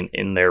all remain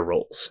in their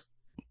roles.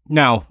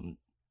 Now,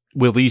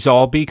 will these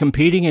all be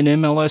competing in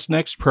MLS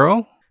Next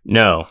Pro?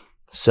 No.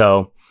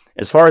 So,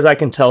 as far as I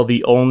can tell,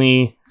 the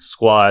only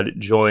squad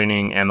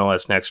joining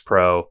MLS Next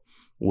Pro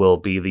will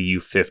be the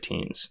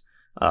U15s.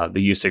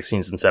 The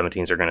U16s and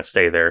 17s are going to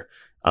stay there.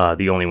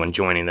 The only one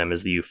joining them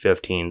is the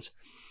U15s.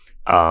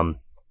 The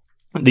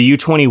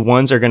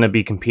U21s are going to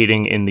be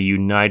competing in the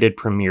United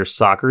Premier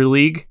Soccer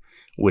League,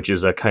 which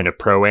is a kind of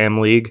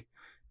pro-am league.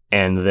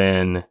 And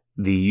then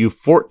the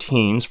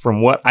U14s,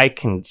 from what I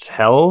can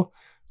tell,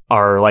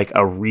 are like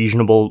a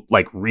regional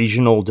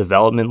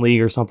development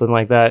league or something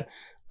like that.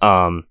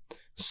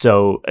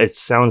 So it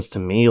sounds to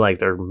me like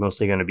they're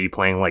mostly going to be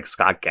playing like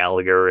Scott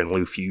Gallagher and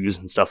Lou Fuse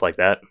and stuff like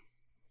that.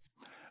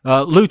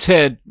 Lutz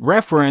had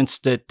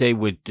referenced that they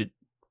would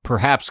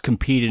perhaps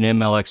compete in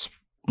MLS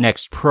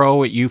Next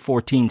Pro at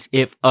U14s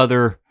if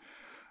other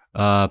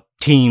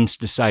teams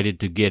decided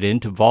to get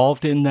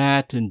involved in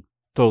that and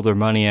throw their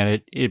money at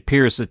it. It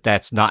appears that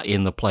that's not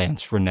in the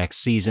plans for next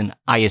season,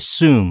 I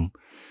assume,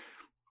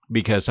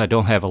 because I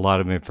don't have a lot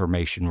of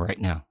information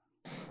right now.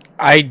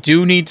 I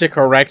do need to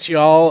correct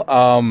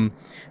y'all,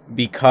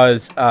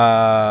 because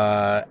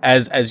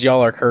as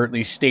y'all are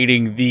currently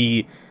stating,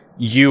 the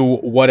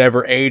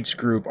whatever age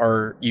group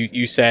are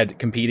you said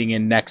competing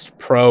in Next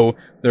Pro,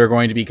 they're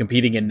going to be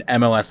competing in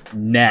MLS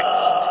Next.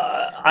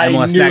 I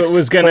MLS knew Next it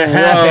was going to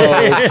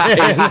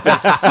happen. is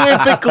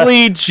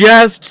specifically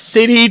just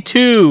City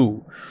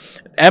 2.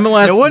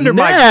 MLS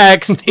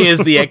Next is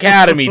the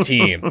academy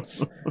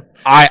teams.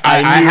 I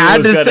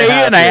had to say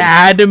it, and I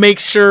had to make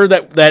sure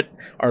that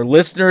our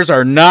listeners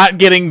are not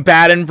getting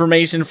bad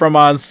information from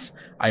us.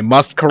 I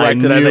must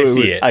correct it as I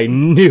see it. I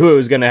knew it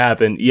was going to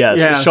happen. Yes,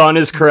 yeah. Sean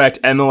is correct.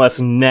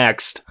 MLS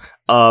Next.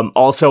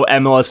 Also,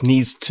 MLS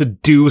needs to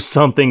do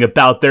something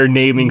about their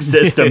naming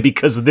system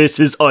because this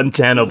is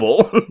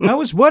untenable. I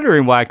was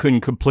wondering why I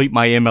couldn't complete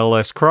my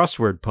MLS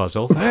crossword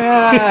puzzle.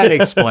 That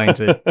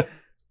explains it.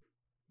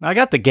 I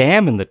got the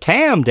GAM and the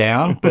TAM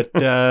down, but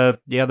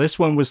this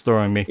one was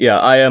throwing me. Yeah,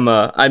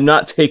 I'm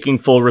not taking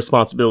full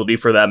responsibility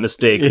for that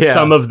mistake. Yeah.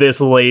 Some of this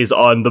lays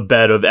on the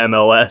bed of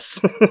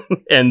MLS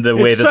and the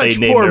way that they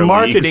name their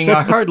leagues. It's such poor marketing,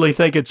 I hardly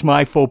think it's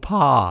my faux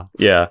pas.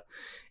 Yeah.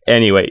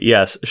 Anyway,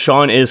 yes,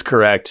 Sean is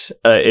correct.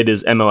 It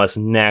is MLS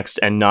Next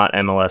and not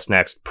MLS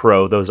Next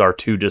Pro. Those are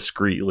 2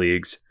 discrete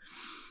leagues.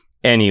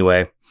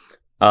 Anyway,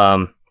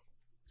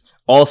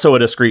 also a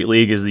discrete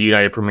league is the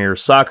United Premier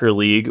Soccer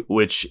League,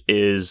 which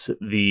is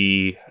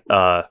the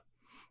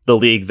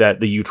league that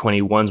the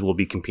U21s will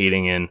be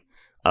competing in.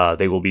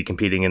 They will be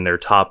competing in their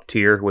top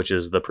tier, which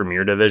is the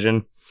Premier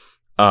Division.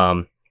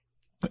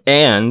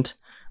 And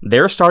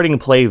they're starting to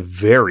play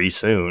very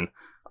soon.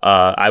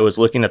 I was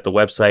looking at the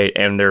website,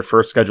 and their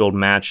first scheduled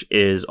match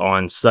is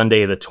on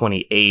Sunday the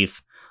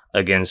 28th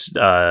against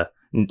Deportivo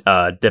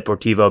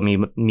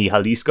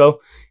Mijalisco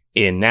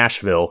in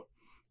Nashville.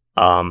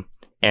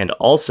 And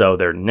also,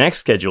 their next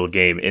scheduled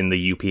game in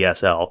the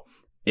UPSL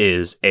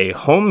is a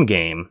home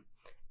game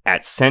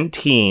at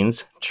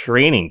Centene's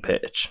training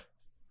pitch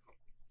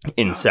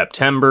in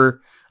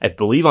September, I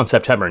believe on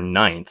September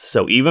 9th.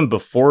 So even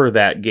before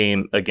that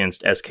game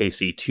against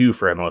SKC2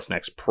 for MLS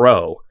Next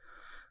Pro.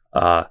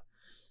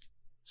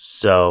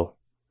 So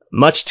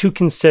much to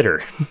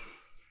consider.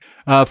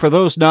 For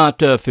those not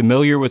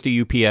familiar with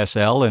the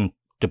UPSL, and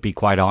to be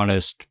quite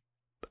honest,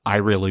 I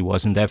really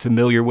wasn't that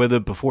familiar with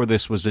it before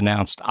this was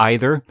announced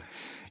either.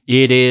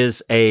 It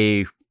is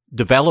a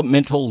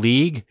developmental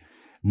league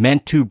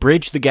meant to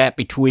bridge the gap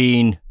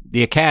between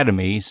the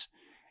academies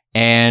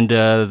and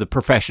the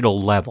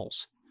professional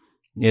levels,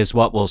 is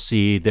what we'll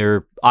see. They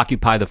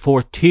occupy the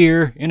 4th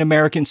tier in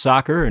American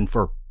soccer, and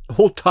for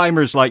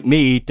old-timers like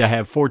me to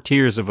have 4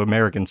 tiers of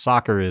American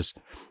soccer is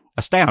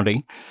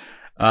astounding.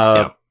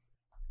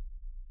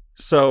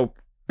 So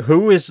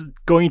who is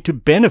going to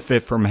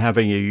benefit from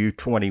having a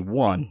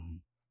U21?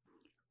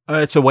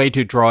 It's a way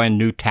to draw in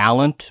new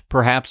talent,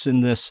 perhaps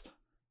in this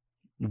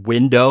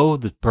window,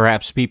 that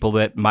perhaps people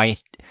that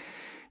might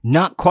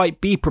not quite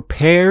be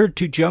prepared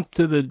to jump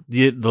to the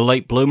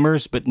late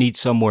bloomers, but need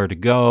somewhere to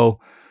go.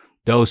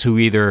 Those who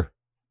either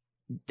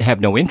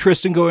have no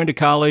interest in going to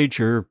college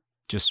or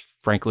just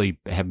frankly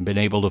haven't been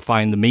able to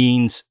find the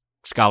means,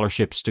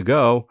 scholarships to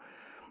go.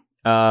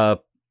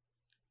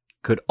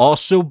 Could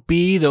also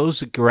be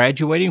those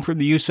graduating from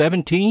the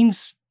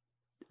U17s,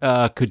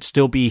 could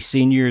still be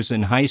seniors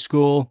in high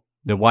school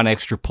that want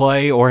extra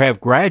play or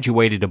have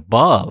graduated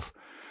above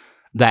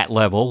that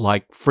level,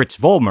 like Fritz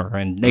Vollmer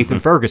and Nathan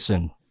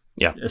Ferguson.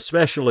 Yeah.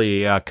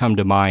 Especially come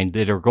to mind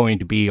that are going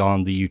to be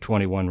on the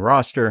U21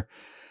 roster.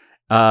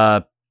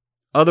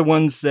 Other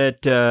ones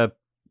that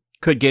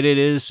could get it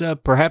is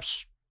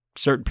perhaps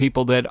certain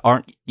people that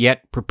aren't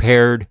yet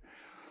prepared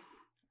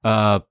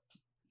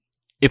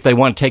if they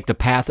want to take the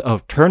path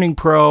of turning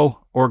pro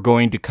or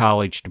going to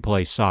college to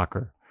play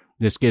soccer.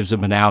 This gives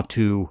them an out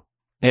to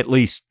at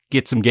least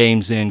get some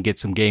games in, get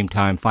some game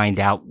time, find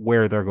out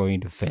where they're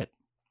going to fit.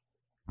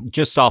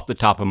 Just off the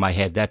top of my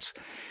head, that's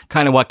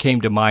kind of what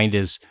came to mind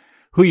is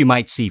who you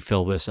might see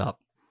fill this up.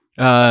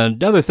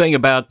 Another thing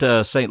about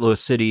St. Louis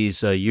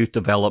City's youth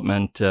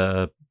development,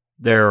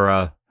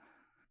 their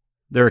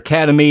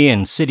academy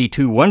and City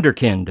 2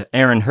 wonderkind,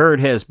 Aaron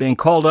Hurd, has been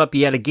called up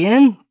yet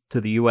again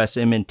to the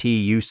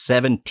USMNT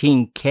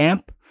U17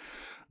 camp.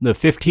 The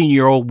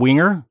 15-year-old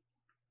winger,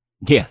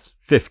 yes,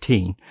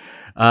 15,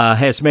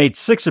 has made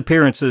 6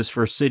 appearances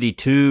for City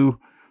 2.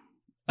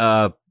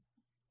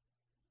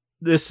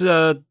 It's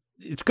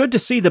good to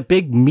see the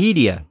big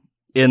media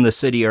in the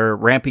city are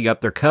ramping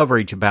up their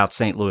coverage about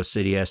St. Louis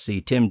City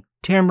SC. Tim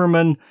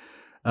Timmerman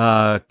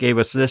gave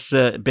us this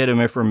bit of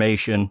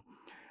information,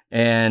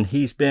 and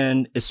he's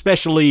been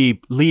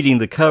especially leading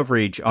the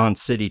coverage on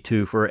City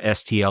 2 for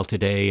STL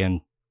Today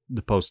and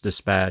the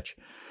Post-Dispatch.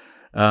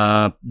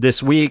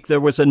 This week, there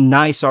was a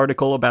nice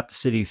article about the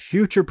City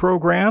Future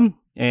program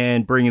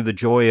and bringing the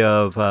joy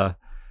of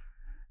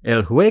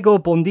El Juego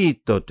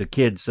Bonito to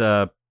kids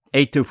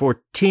 8 to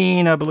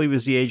 14, I believe,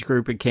 is the age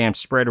group in camps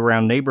spread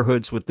around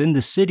neighborhoods within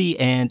the city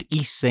and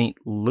East St.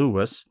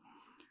 Louis,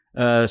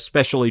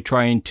 especially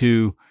trying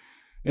to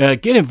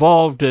get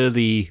involved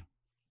the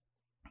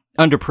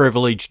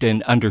underprivileged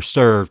and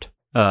underserved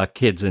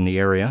kids in the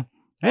area.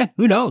 And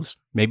who knows?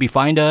 Maybe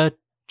find a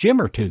gym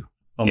or two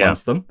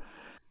amongst them.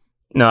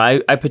 No,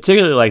 I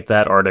particularly like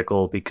that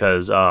article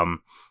because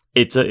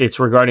it's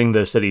regarding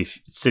the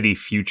City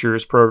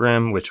Futures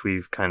program, which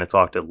we've kind of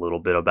talked a little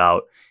bit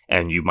about,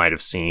 and you might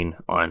have seen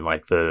on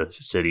like the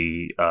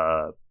city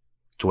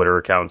Twitter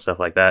account and stuff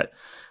like that.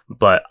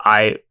 But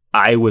I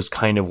was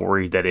kind of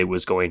worried that it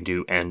was going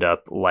to end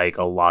up like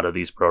a lot of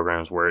these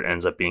programs where it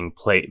ends up being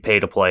pay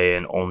to play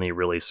and only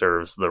really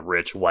serves the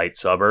rich white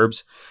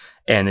suburbs.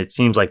 And it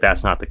seems like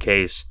that's not the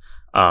case.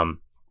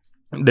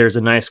 There's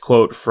a nice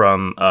quote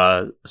from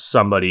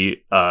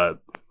somebody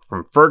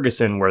from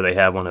Ferguson where they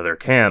have one of their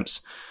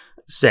camps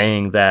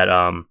saying that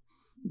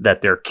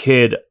that their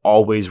kid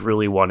always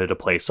really wanted to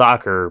play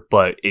soccer,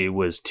 but it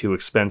was too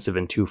expensive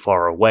and too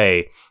far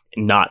away,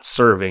 not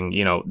serving,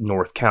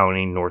 North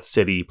County, North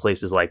City,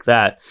 places like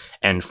that.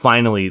 And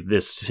finally,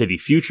 this City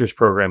Futures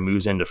program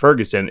moves into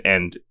Ferguson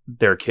and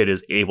their kid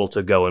is able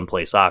to go and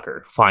play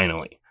soccer.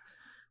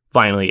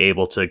 Finally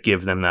able to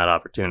give them that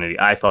opportunity.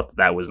 I thought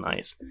that was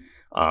nice.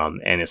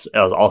 And it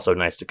was also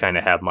nice to kind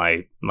of have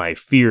my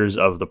fears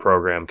of the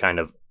program kind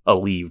of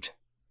alleviated.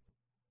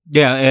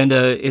 Yeah, and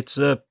it's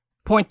a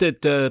point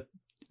that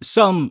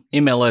some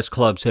MLS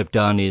clubs have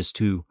done is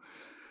to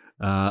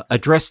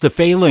address the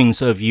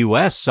failings of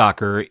U.S.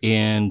 soccer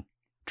in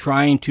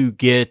trying to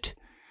get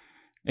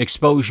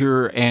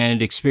exposure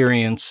and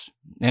experience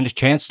and a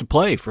chance to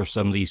play for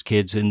some of these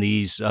kids in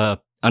these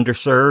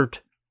underserved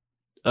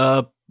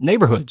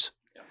neighborhoods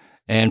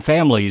and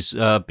families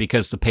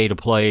because the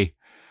pay-to-play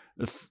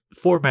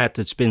format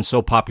that's been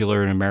so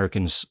popular in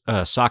American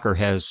soccer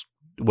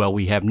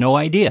we have no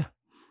idea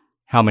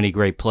how many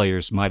great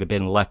players might have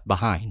been left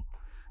behind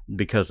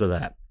because of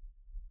that.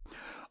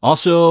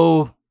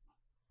 Also,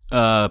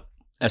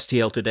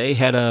 STL Today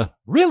had a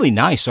really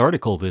nice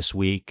article this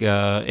week,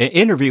 an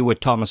interview with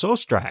Thomas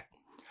Ostrak,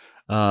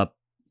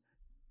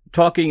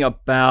 talking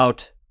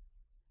about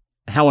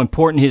how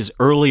important his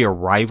early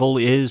arrival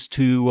is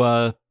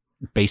to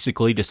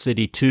basically to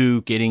City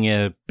 2, getting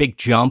a big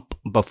jump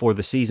before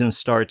the season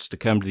starts to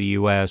come to the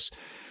U.S.,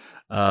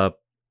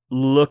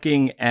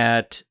 looking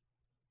at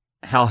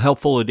how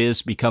helpful it is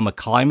to become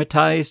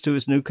acclimatized to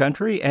his new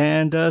country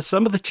and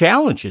some of the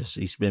challenges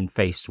he's been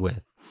faced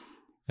with.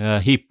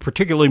 He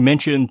particularly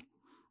mentioned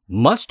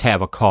must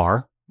have a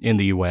car in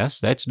the U.S.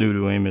 That's new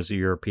to him as a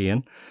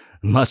European.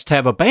 Must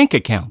have a bank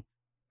account.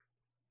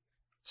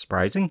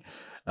 Surprising.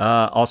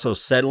 Also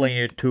settling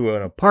into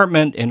an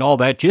apartment and all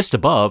that just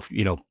above,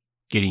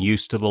 getting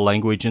used to the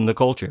language and the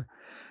culture.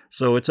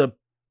 So it's a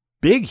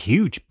big,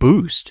 huge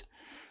boost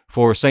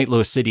for St.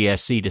 Louis City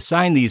SC to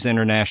sign these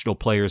international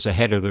players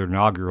ahead of their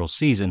inaugural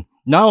season.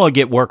 Not only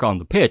get work on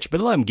the pitch, but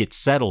let them get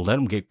settled, let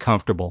them get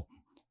comfortable.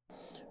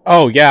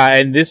 Oh, yeah,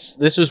 and this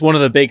was one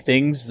of the big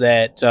things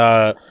that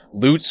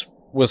Lutz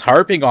was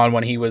harping on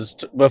when he was,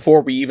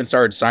 before we even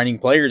started signing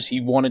players. He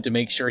wanted to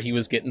make sure he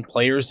was getting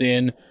players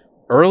in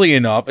early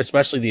enough,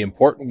 especially the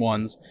important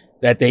ones,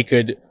 that they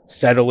could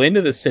settle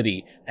into the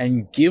city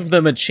and give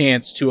them a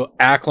chance to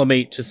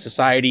acclimate to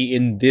society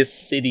in this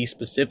city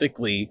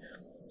specifically,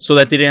 so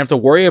that they didn't have to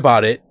worry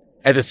about it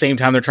At the same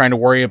time, they're trying to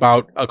worry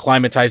about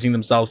acclimatizing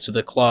themselves to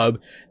the club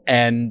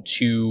and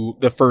to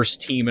the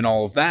first team and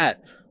all of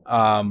that.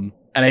 And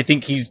I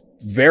think he's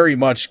very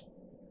much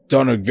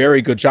done a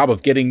very good job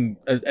of getting,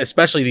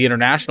 especially the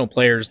international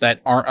players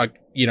that aren't,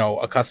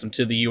 accustomed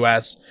to the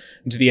US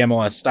and to the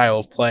MLS style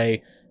of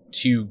play,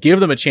 to give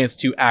them a chance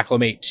to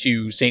acclimate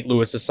to St.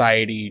 Louis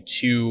society,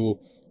 to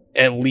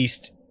at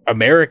least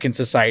American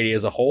society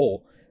as a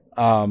whole.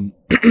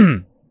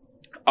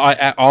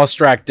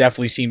 Ostrak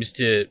definitely seems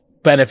to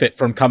benefit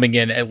from coming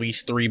in at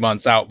least 3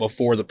 months out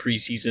before the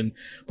preseason,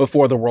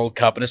 before the World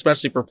Cup, and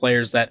especially for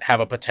players that have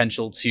a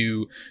potential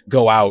to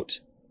go out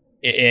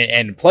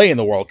and play in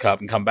the World Cup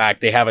and come back,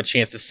 they have a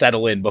chance to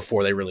settle in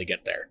before they really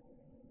get there.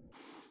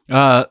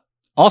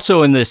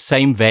 Also in this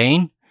same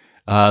vein,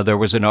 there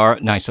was a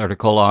nice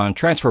article on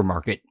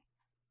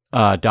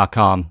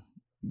transfermarket.com,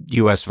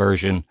 US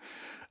version.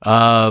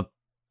 There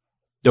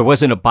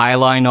wasn't a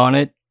byline on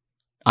it.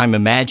 I'm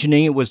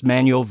imagining it was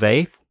Manuel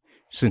Vaith,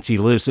 since he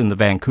lives in the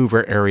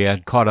Vancouver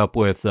area, caught up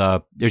with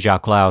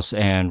Jacques Klaus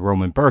and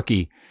Roman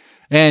Berkey,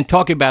 and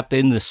talking about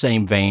in the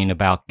same vein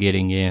about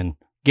getting in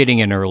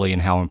early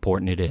and how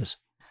important it is.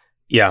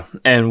 Yeah,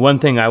 and one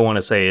thing I want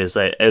to say is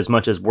that as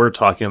much as we're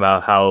talking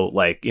about how,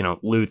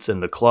 Lutz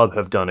and the club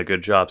have done a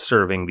good job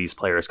serving these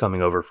players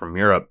coming over from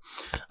Europe,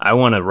 I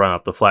want to run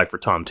up the flag for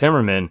Tom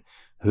Timmerman,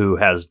 who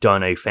has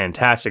done a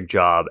fantastic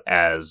job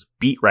as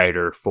beat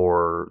writer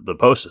for the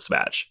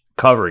Post-Dispatch,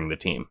 covering the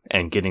team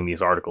and getting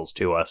these articles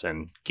to us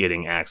and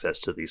getting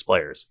access to these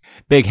players.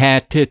 Big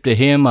hat tip to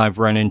him. I've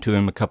run into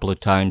him a couple of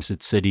times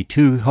at City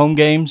 2 home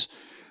games.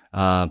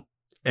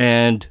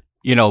 And,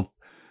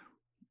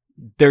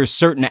 there's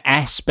certain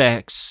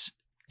aspects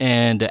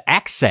and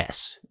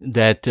access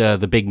that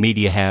the big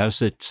media has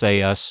that,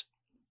 say, us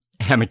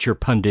amateur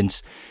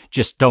pundits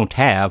just don't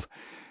have.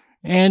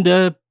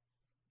 And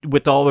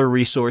with all their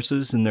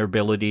resources and their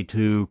ability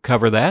to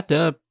cover that,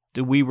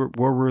 we're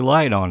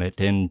relying on it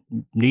and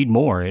need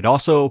more. It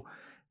also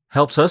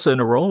helps us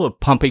in a role of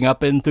pumping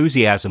up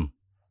enthusiasm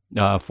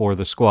for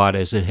the squad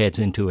as it heads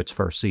into its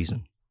first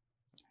season.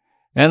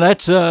 And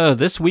that's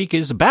this week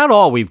is about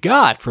all we've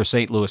got for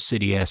St. Louis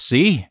City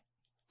SC.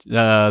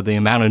 The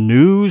amount of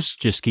news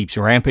just keeps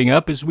ramping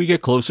up as we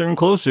get closer and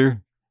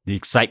closer. The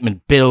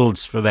excitement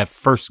builds for that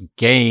first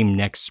game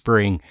next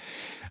spring.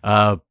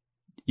 You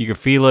can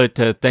feel it,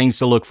 things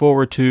to look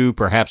forward to,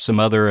 perhaps some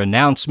other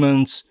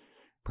announcements,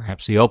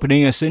 perhaps the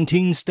opening of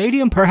Centene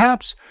Stadium,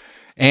 perhaps.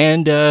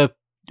 And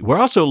we're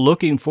also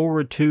looking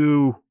forward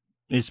to,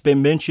 it's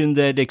been mentioned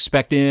that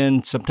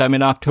expecting sometime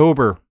in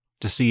October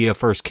to see a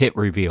first kit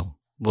reveal.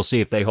 We'll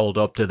see if they hold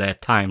up to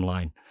that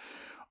timeline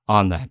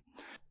on that.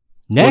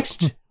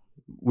 Next,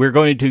 we're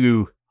going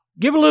to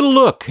give a little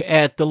look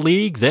at the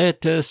league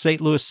that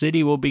St. Louis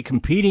City will be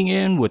competing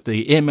in with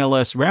the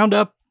MLS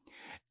Roundup.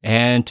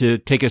 And to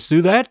take us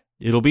through that,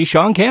 it'll be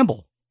Sean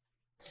Campbell.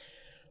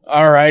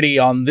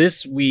 Alrighty, on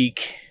this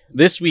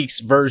week's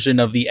version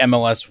of the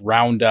MLS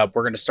Roundup,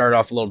 we're going to start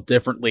off a little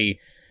differently.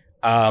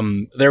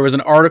 There was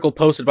an article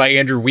posted by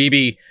Andrew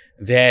Wiebe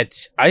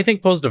that I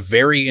think posed a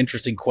very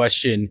interesting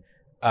question.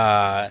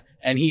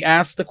 And he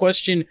asked the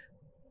question,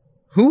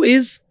 who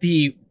is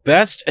the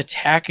best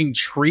attacking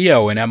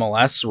trio in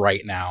MLS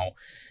right now?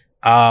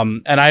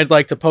 And I'd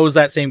like to pose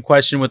that same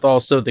question with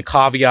also the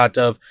caveat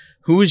of,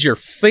 who is your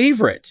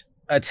favorite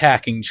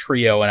attacking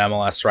trio in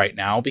MLS right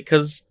now?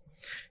 Because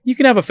you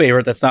can have a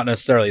favorite that's not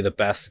necessarily the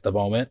best at the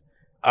moment.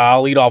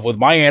 I'll lead off with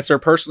my answer.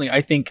 Personally,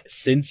 I think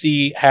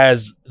Cincy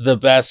has the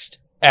best,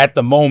 at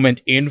the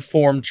moment,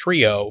 informed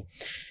trio,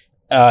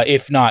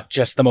 if not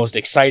just the most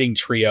exciting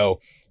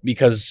trio,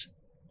 because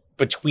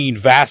between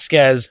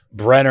Vasquez,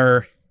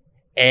 Brenner,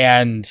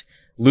 and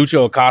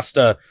Lucho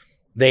Acosta,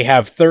 they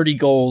have 30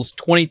 goals,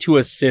 22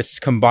 assists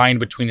combined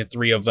between the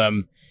three of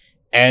them.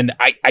 And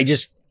I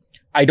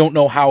don't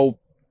know how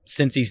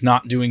Cincy's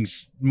not doing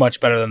much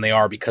better than they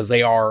are, because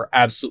they are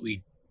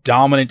absolutely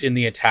dominant in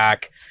the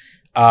attack.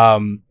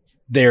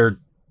 They're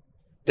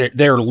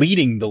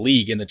leading the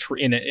league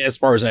in as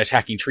far as an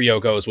attacking trio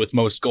goes, with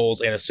most goals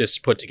and assists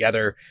put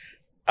together.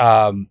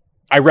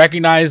 I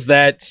recognize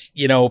that,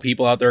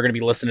 people out there are going to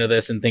be listening to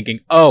this and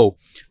thinking, oh,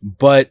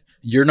 but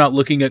you're not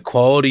looking at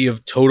quality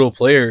of total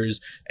players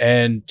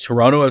and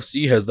Toronto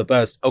FC has the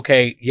best.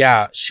 Okay,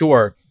 yeah,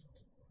 sure.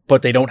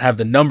 But they don't have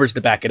the numbers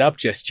to back it up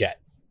just yet.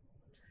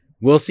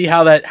 We'll see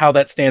how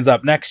that stands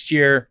up next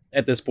year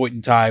at this point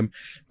in time.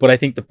 But I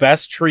think the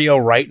best trio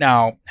right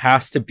now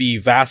has to be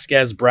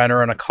Vasquez,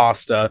 Brenner, and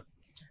Acosta.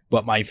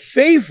 But my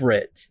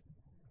favorite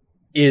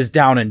is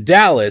down in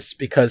Dallas,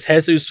 because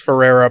Jesus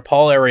Ferreira,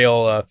 Paul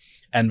Arriola,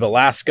 and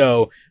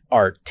Velasco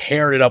are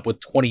tearing it up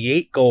with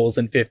 28 goals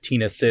and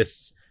 15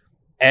 assists.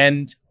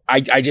 And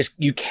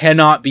you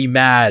cannot be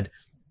mad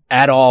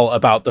at all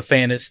about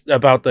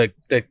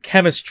the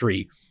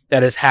chemistry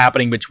that is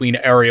happening between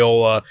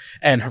Arriola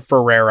and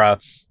Ferreira.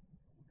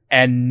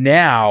 And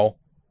now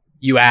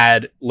you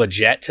add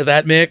Lletget to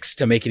that mix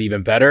to make it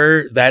even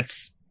better.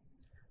 That's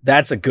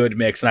a good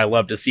mix, and I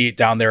love to see it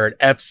down there at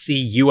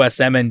FC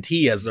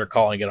USMNT, as they're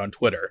calling it on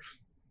Twitter.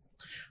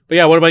 But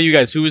yeah, what about you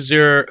guys? Who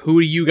do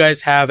you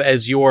guys have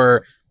as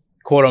your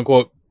quote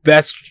unquote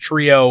best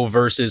trio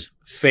versus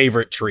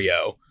favorite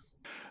trio?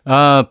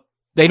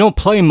 They don't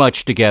play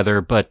much together,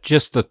 but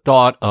just the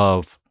thought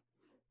of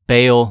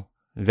Bale,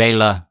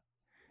 Vela,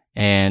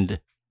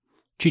 and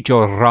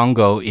Chicho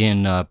Arango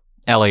in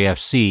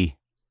LAFC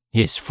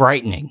is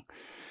frightening.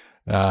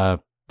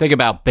 Think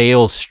about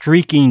Bale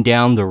streaking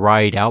down the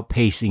right,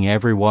 outpacing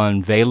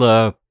everyone.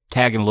 Vela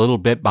tagging a little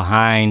bit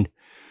behind,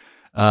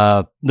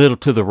 little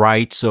to the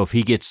right. So if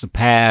he gets the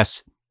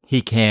pass,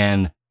 he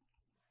can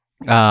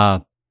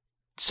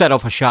set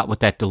off a shot with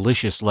that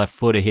delicious left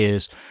foot of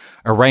his.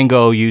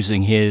 Arango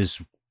using his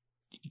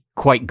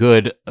quite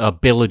good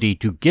ability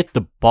to get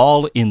the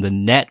ball in the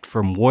net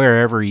from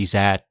wherever he's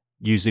at,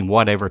 using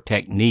whatever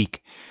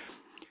technique.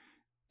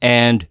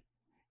 And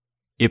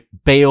if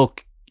Bale,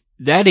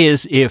 that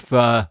is, if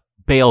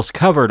Bale's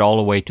covered all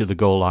the way to the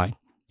goal line.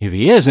 If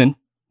he isn't,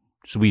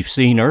 as we've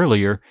seen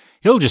earlier,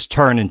 he'll just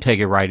turn and take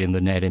it right in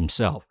the net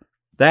himself.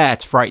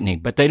 That's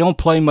frightening, but they don't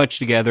play much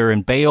together,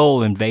 and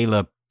Bale and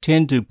Vela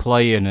tend to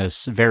play in a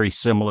very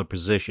similar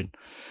position.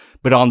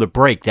 But on the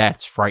break,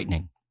 that's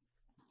frightening.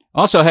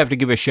 Also have to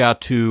give a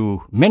shout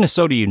to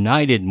Minnesota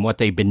United and what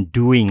they've been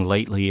doing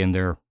lately in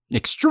their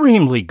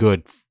extremely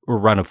good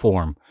run of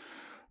form.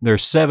 They're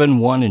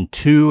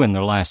 7-1-2 in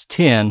their last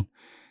 10,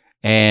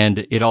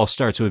 and it all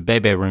starts with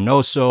Bebe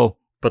Reynoso,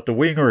 but the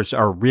wingers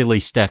are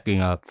really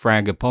stacking up.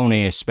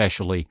 Frangipane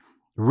especially,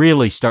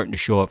 really starting to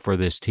show up for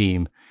this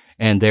team,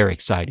 and they're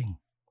exciting.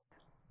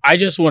 I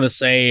just want to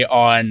say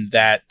on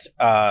that,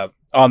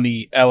 on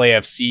the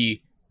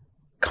LAFC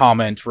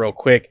comment real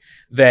quick,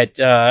 that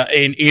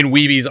in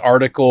Weeby's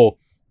article,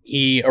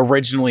 he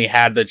originally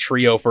had the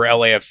trio for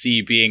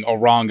LAFC being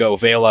Arango,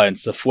 Vela, and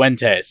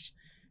Cifuentes,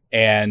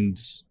 and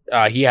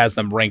he has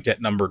them ranked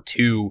at number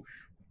 2,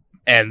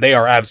 and they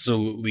are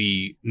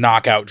absolutely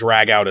knockout,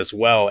 drag out as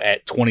well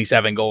at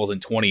 27 goals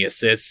and 20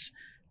 assists.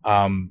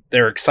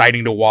 They're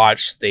exciting to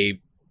watch.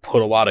 They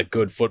put a lot of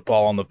good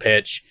football on the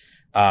pitch,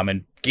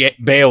 and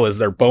Bale is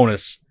their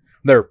bonus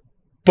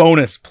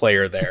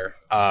player there.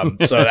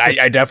 So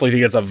I definitely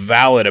think it's a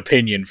valid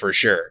opinion for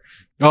sure.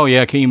 Oh,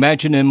 yeah. Can you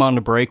imagine him on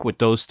the break with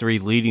those three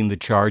leading the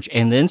charge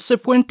and then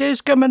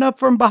Cifuentes coming up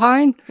from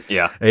behind?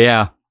 Yeah.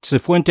 Yeah.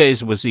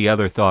 Cifuentes was the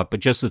other thought,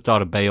 but just the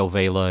thought of Bale,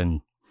 Vela,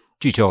 and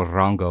Chicho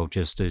Arango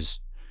just is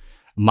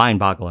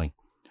mind-boggling.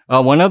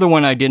 One other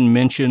one I didn't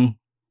mention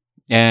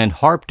and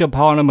harped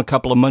upon them a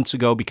couple of months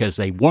ago because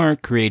they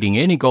weren't creating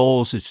any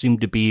goals. It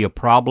seemed to be a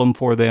problem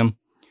for them.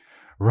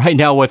 Right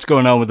now, what's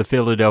going on with the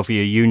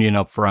Philadelphia Union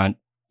up front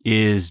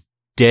is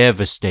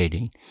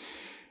devastating.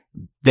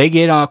 They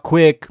get out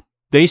quick.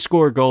 They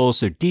score goals.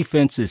 Their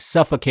defense is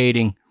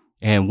suffocating.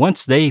 And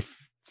once they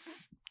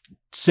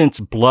sense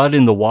blood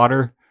in the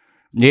water,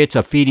 it's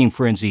a feeding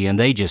frenzy, and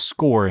they just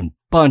score in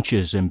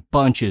bunches and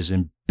bunches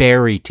and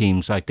bury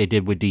teams like they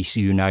did with DC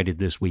United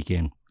this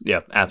weekend.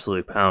 Yeah,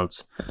 absolutely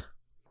pounce.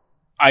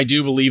 I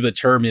do believe the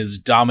term is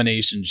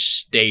domination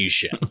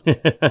station.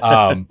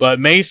 But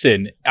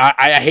Mason,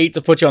 I hate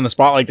to put you on the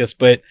spot like this,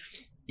 but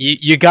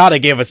you got to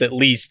give us at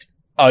least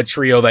a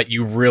trio that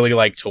you really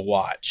like to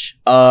watch.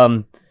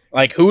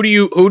 Like who do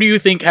you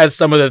think has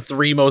some of the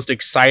 3 most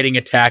exciting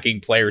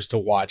attacking players to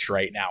watch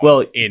right now?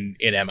 Well, in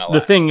MLS.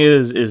 The thing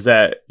is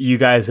that you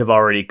guys have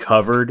already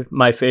covered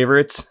my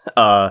favorites.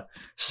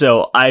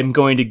 So I'm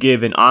going to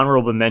give an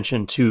honorable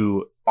mention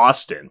to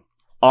Austin.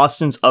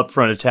 Austin's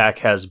upfront attack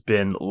has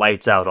been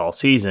lights out all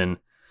season.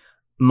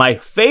 My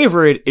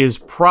favorite is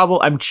probably,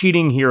 I'm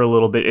cheating here a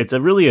little bit, it's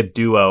really a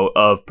duo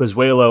of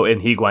Pozuelo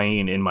and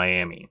Higuain in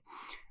Miami.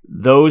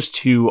 Those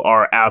two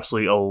are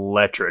absolutely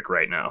electric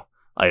right now.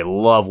 I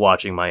love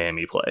watching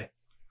Miami play.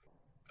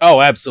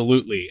 Oh,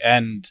 absolutely.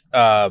 And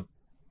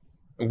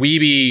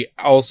Weeby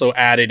also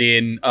added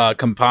in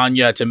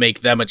Campagna to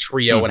make them a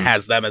trio and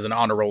has them as an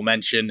honorable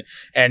mention.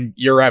 And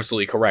you're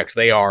absolutely correct.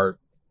 They are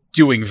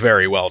doing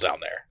very well down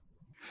there.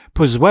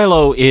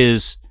 Pozuelo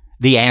is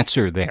the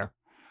answer there.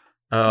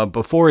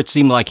 Before it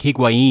seemed like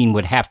Higuain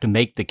would have to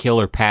make the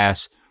killer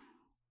pass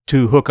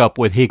to hook up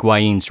with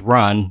Higuain's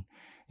run,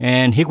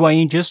 and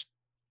Higuain just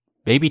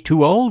maybe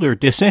too old or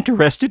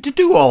disinterested to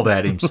do all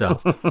that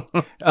himself.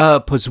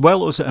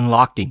 Pozuelo's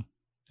unlocked him.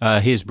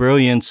 His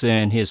brilliance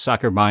and his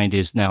soccer mind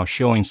is now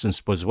showing since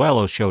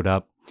Pozuelo showed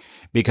up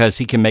because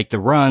he can make the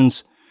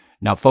runs,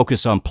 now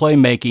focus on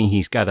playmaking.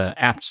 He's got an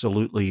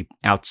absolutely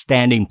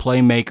outstanding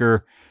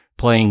playmaker,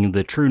 playing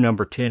the true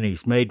number 10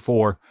 he's made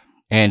for,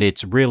 and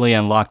it's really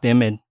unlocked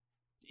them. And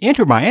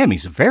Inter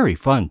Miami's a very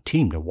fun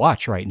team to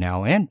watch right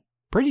now, and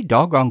pretty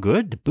doggone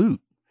good to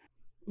boot.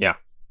 Yeah.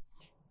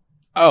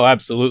 Oh,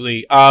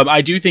 absolutely.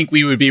 I do think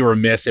we would be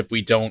remiss if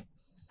we don't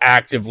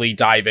actively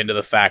dive into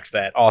the fact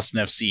that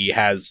Austin FC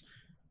has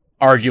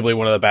arguably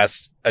one of the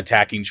best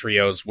attacking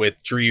trios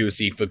with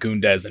Driussi,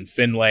 Fagundes, and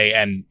Finlay,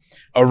 and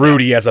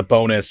Arudi as a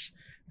bonus,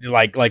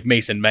 like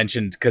Mason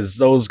mentioned, because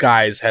those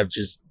guys have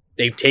just,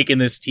 they've taken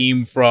this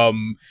team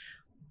from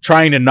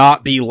trying to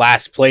not be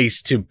last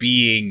place to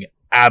being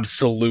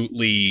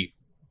absolutely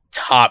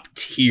top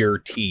tier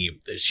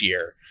team this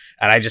year.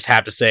 And I just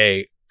have to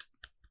say,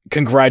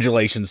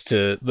 congratulations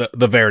to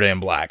the Verde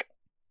and Black.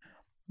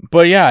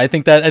 But yeah, I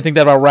think that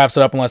about wraps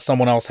it up unless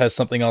someone else has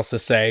something else to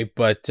say.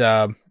 But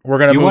we're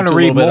going to move to you want to a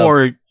read little bit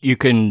more, you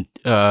can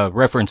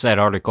reference that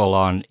article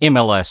on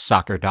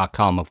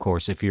MLSsoccer.com, of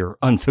course, if you're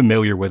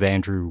unfamiliar with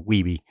Andrew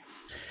Wiebe.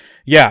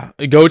 Yeah,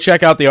 go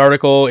check out the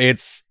article.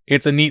 It's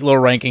a neat little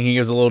ranking. He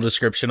gives a little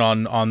description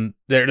on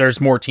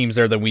there's more teams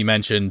there than we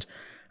mentioned.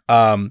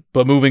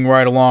 But moving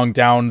right along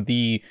down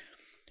the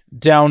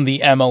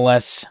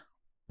MLS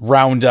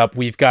roundup,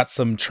 we've got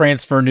some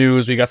transfer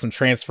news. We got some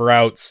transfer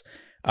outs.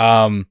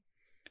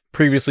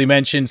 Previously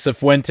mentioned,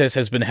 Cifuentes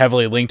has been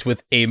heavily linked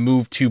with a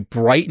move to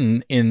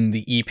Brighton in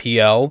the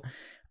EPL.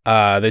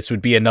 This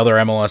would be another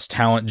MLS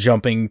talent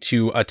jumping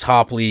to a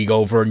top league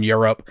over in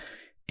Europe.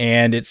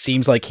 And it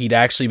seems like he'd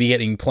actually be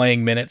getting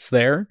playing minutes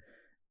there.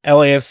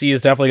 LAFC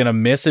is definitely going to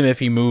miss him if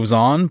he moves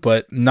on,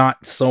 but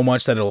not so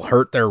much that it'll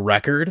hurt their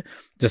record,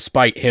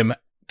 despite him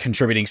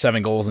contributing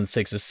 7 goals and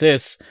 6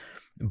 assists.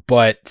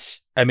 But,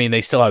 I mean, they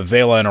still have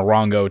Vela and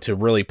Arango to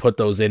really put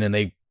those in, and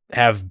they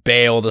have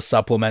Bale to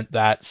supplement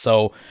that.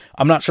 So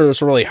I'm not sure this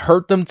will really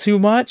hurt them too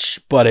much,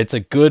 but it's a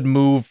good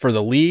move for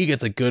the league.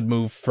 It's a good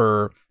move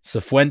for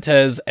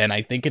Cifuentes, and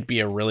I think it'd be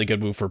a really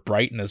good move for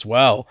Brighton as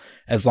well,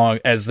 as long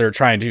as they're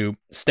trying to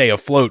stay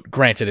afloat.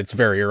 Granted, it's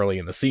very early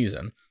in the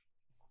season.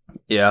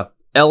 Yeah,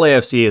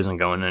 LAFC isn't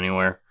going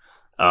anywhere.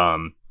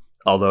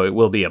 Although it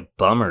will be a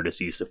bummer to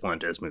see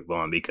Cifuentes move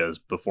on, because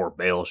before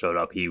Bale showed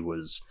up, he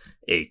was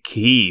a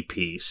key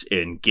piece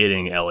in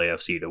getting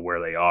LAFC to where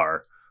they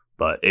are.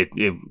 But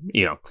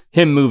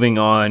him moving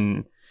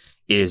on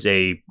is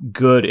a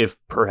good, if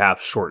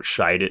perhaps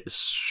short-sighted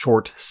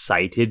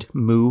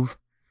move.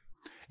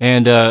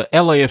 And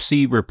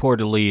LAFC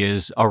reportedly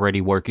is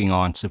already working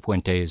on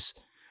Cifuentes'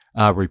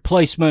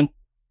 replacement.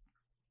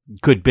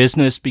 Good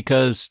business,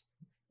 because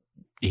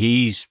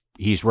he's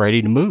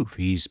ready to move.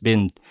 He's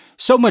been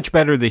so much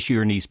better this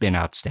year, and he's been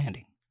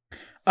outstanding.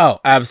 Oh,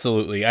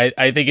 absolutely.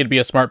 I think it'd be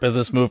a smart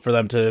business move for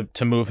them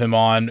to move him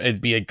on.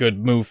 It'd be a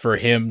good move for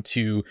him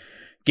to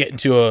get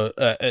into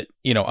a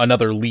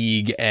another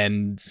league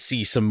and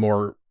see some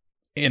more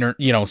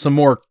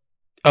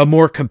a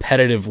more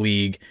competitive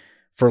league,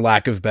 for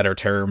lack of a better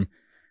term.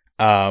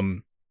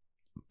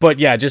 But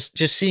yeah, just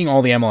seeing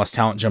all the MLS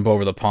talent jump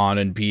over the pond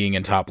and being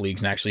in top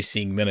leagues and actually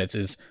seeing minutes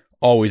is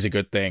always a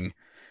good thing.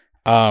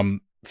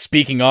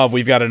 Speaking of,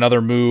 we've got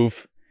another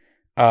move.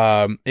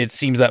 It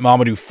seems that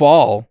Mamadou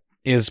Fall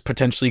is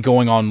potentially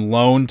going on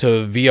loan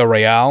to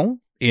Villarreal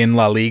in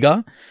La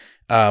Liga.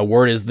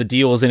 Word is the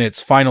deal is in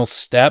its final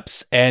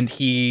steps, and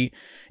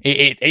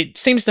it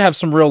seems to have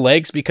some real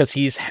legs, because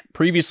he's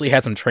previously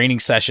had some training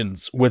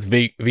sessions with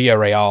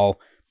Villarreal,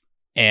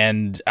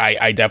 and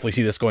I definitely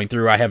see this going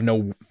through. I have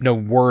no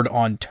word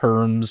on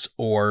terms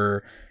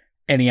or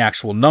any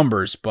actual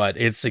numbers, but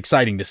it's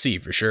exciting to see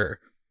for sure.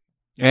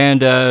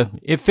 And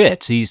it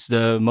fits. He's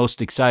the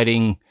most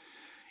exciting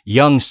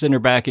young center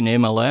back in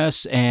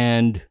MLS,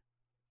 and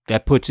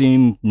that puts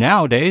him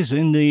nowadays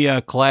in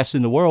the class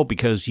in the world,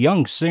 because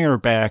young center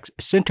backs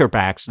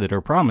that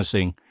are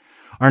promising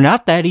are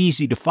not that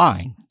easy to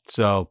find.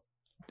 So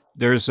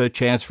there's a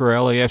chance for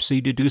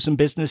LAFC to do some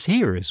business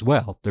here as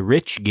well. The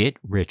rich get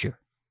richer.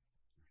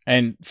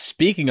 And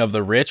speaking of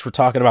the rich, we're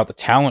talking about the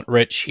talent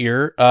rich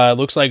here.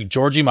 Looks like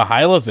Djordje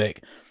Mihailovic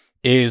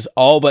is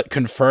all but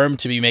confirmed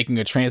to be making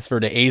a transfer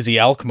to AZ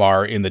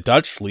Alkmaar in the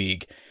Dutch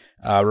league.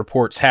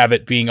 Reports have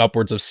it being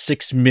upwards of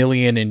 6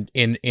 million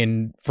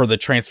in for the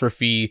transfer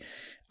fee.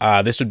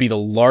 This would be the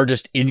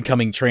largest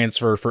incoming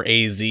transfer for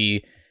AZ.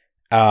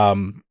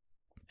 And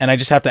I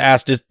just have to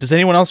ask, does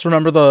anyone else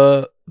remember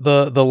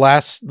the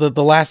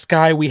last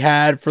guy we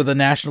had for the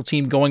national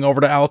team going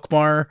over to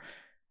Alkmaar?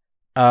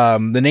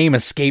 The name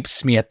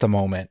escapes me at the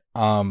moment.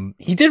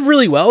 He did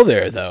really well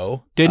there,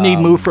 though. Didn't he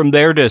move from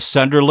there to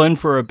Sunderland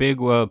for a big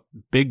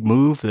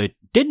move that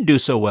didn't do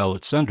so well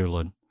at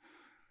Sunderland?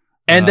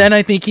 And then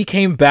I think he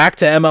came back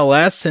to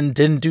MLS and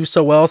didn't do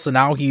so well, so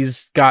now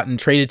he's gotten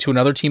traded to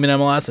another team in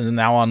MLS and is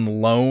now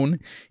on loan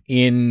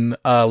in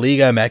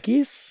Liga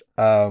MX.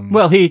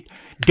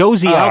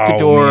 Dozy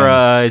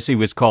Alcador, as he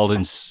was called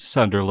in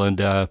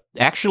Sunderland,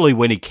 actually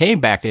when he came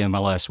back to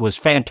MLS was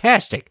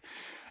fantastic,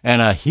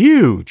 and a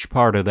huge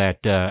part of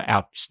that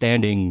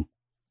outstanding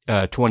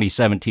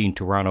 2017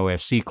 Toronto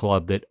FC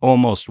club that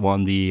almost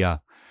won the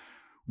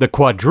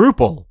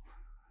quadruple,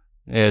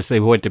 as they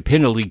went to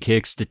penalty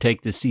kicks to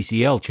take the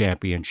CCL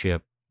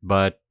championship.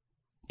 But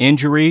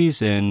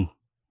injuries and,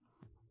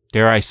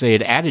 dare I say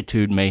it,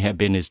 attitude may have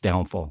been his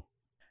downfall.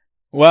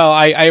 Well,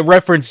 I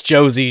referenced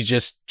Josie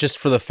just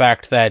for the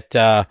fact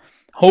that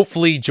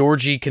hopefully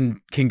Djordje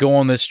can go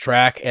on this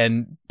track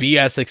and be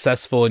as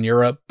successful in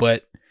Europe,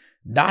 but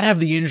not have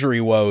the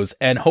injury woes,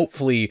 and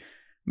hopefully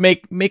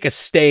make a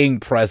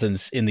staying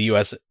presence in the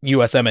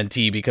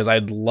USMNT, because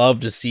I'd love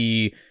to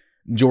see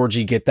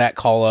Djordje get that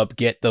call up,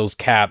 get those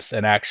caps,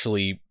 and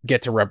actually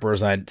get to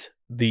represent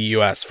the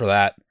US for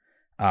that.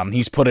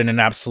 He's put in an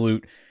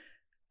absolute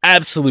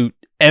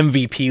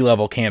MVP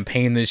level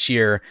campaign this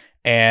year,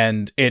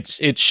 and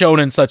it's shown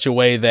in such a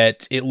way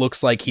that it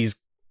looks like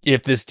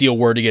if this deal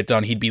were to get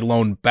done, he'd be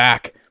loaned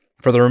back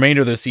for the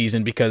remainder of the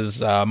season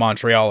because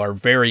Montreal are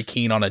very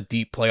keen on a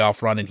deep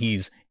playoff run, and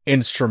he's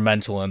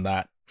instrumental in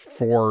that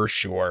for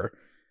sure.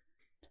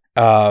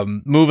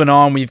 Moving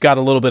on, we've got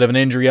a little bit of an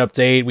injury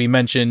update. We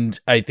mentioned,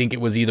 I think it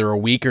was either a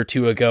week or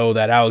two ago,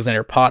 that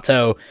Alexander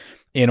Pato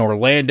in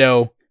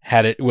Orlando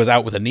was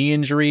out with a knee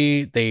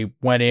injury. They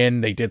went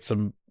in, they did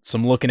some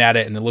looking at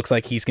it, and it looks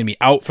like he's going to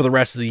be out for the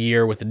rest of the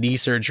year with the knee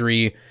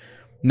surgery.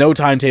 No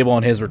timetable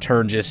on his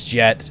return just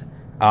yet.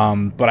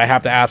 But I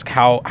have to ask,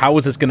 how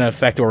is this going to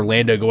affect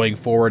Orlando going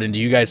forward? And do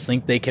you guys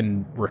think they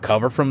can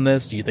recover from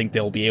this? Do you think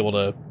they'll be able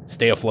to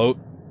stay afloat?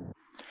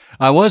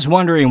 I was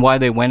wondering why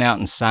they went out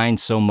and signed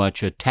so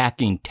much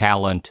attacking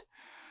talent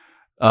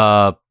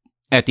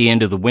at the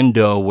end of the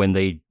window when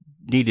they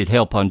needed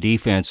help on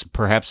defense.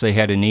 Perhaps they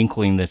had an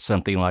inkling that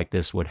something like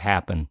this would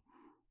happen.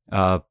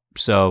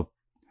 So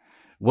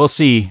we'll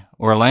see.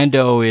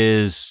 Orlando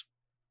is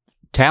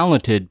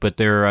talented, but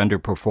they're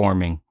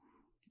underperforming.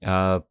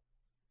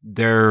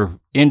 Their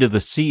end of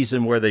the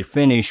season where they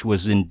finish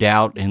was in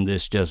doubt, and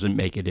this doesn't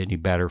make it any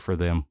better for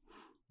them.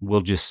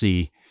 We'll just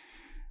see.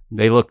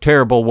 They look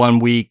terrible one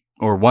week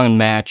or one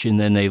match, and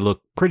then they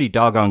look pretty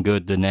doggone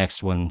good the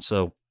next one.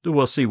 So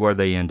we'll see where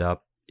they end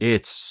up.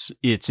 It's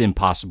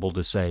impossible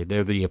to say.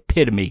 They're the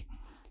epitome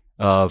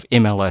of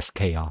MLS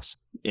chaos.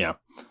 Yeah.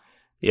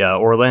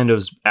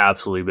 Orlando's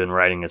absolutely been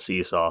riding a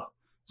seesaw.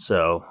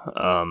 So,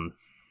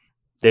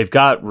 they've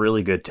got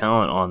really good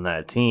talent on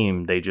that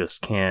team. They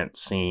just can't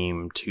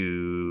seem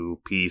to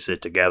piece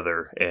it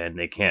together, and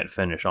they can't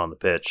finish on the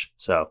pitch.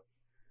 So,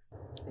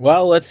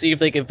 well, let's see if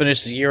they can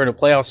finish the year in a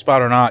playoff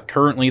spot or not.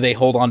 Currently, they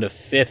hold on to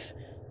 5th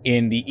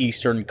in the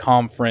Eastern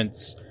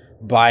Conference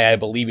by, I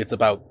believe it's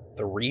about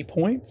 3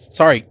 points.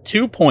 Sorry,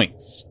 2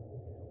 points.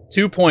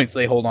 2 points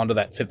they hold on to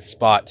that 5th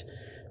spot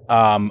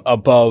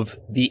above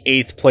the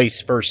 8th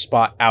place first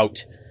spot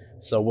out.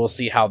 So we'll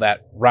see how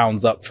that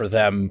rounds up for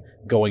them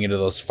going into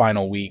those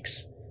final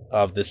weeks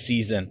of the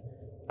season.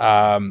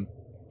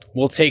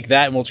 We'll take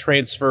that and we'll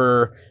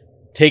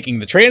taking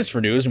the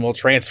transfer news, and we'll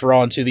transfer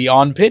on to the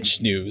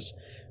on-pitch news.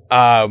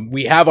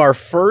 We have our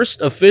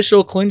first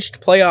official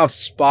clinched playoff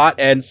spot,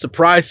 and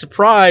surprise,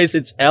 surprise,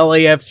 it's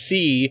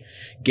LAFC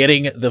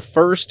getting the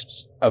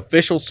first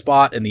official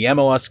spot in the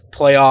MLS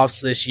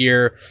playoffs this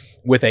year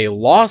with a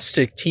loss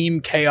to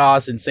Team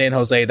Chaos in San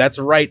Jose. That's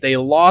right, they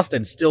lost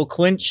and still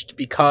clinched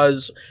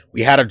because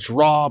we had a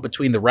draw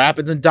between the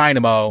Rapids and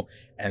Dynamo,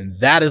 and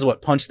that is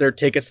what punched their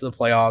tickets to the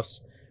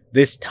playoffs.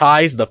 This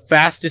ties the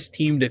fastest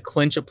team to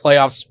clinch a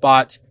playoff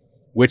spot,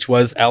 which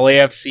was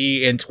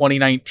LAFC in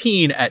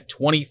 2019 at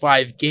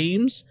 25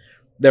 games.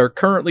 They're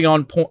currently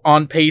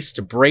on pace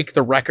to break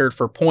the record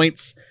for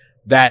points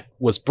that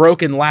was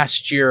broken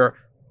last year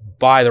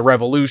by the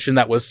Revolution,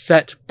 that was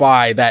set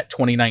by that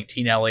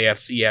 2019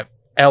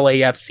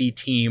 LAFC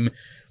team,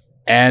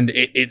 and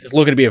it's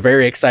looking to be a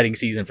very exciting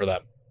season for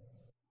them.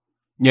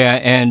 Yeah,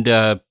 and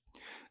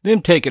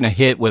them taking a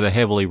hit with a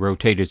heavily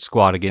rotated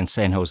squad against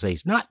San Jose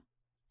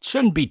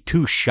shouldn't be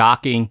too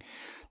shocking,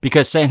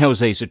 because San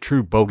Jose is a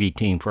true bogey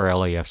team for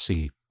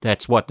LAFC.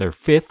 That's their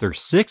 5th or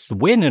 6th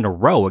win in a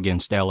row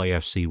against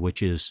LAFC,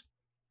 which is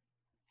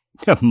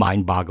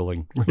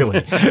mind-boggling,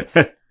 really.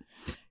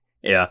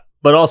 Yeah,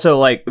 but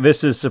also,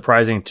 this is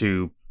surprising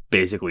to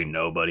basically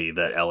nobody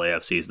that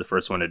LAFC is the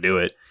first one to do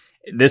it.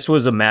 This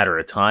was a matter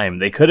of time.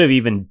 They could have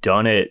even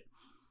done it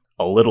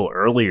a little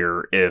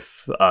earlier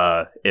if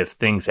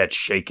things had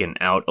shaken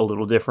out a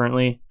little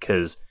differently,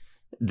 because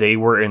they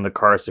were in the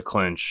cars to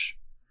clinch,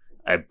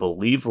 I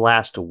believe,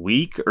 last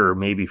week or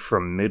maybe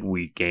from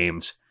midweek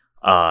games.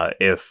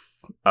 If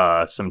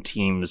some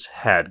teams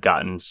had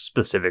gotten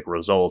specific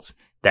results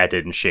that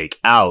didn't shake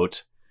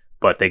out,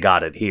 but they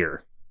got it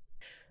here.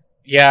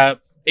 Yeah,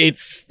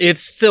 it's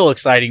still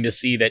exciting to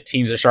see that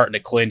teams are starting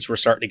to clinch. We're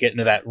starting to get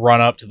into that run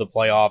up to the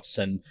playoffs,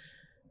 and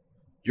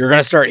you're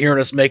going to start hearing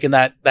us making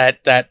that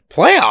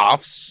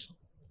playoffs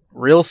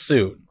real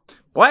soon.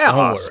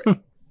 Playoffs.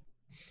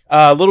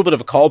 A little bit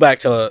of a callback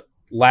to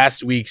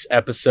last week's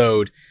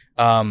episode.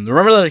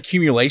 Remember that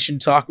accumulation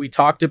talk we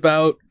talked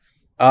about?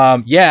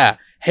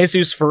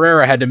 Jesus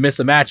Ferreira had to miss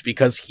a match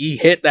because he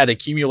hit that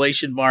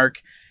accumulation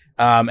mark,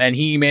 and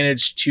he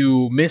managed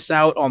to miss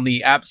out on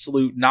the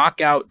absolute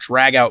knockout,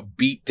 drag-out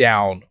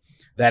beatdown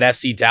that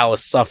FC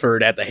Dallas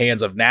suffered at the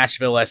hands of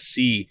Nashville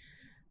SC.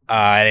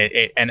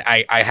 And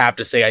I have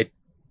to say,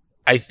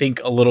 I think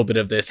a little bit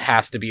of this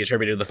has to be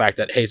attributed to the fact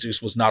that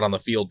Jesus was not on the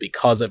field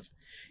because of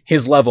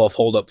his level of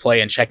hold-up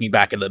play and checking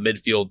back into the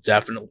midfield.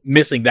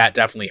 Missing that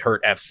definitely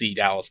hurt FC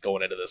Dallas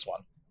going into this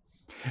one.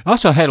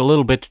 Also had a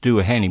little bit to do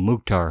with Hani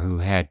Mukhtar, who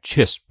had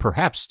just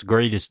perhaps the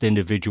greatest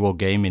individual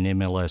game in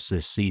MLS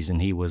this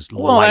season. He was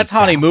that's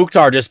Hani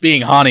Mukhtar just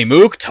being Hani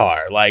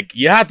Mukhtar.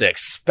 You have to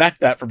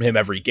expect that from him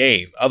every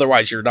game.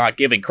 Otherwise, you're not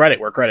giving credit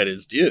where credit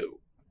is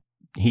due.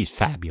 He's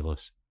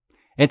fabulous.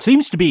 And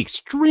seems to be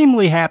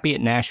extremely happy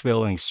at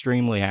Nashville and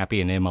extremely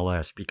happy in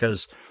MLS,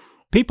 because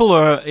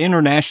people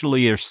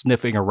internationally are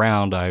sniffing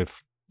around,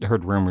 I've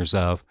heard rumors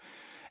of,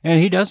 and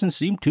he doesn't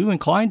seem too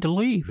inclined to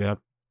leave.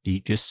 He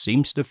just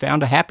seems to have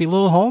found a happy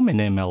little home in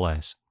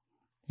MLS.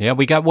 Yeah,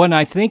 we got one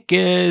I think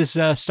is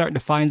starting to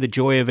find the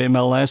joy of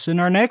MLS in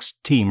our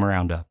next team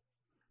roundup.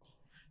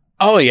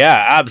 Oh,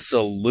 yeah,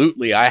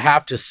 absolutely. I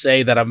have to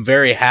say that I'm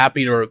very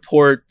happy to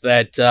report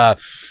that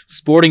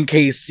Sporting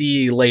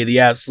KC lay the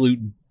absolute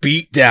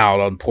beat down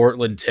on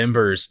Portland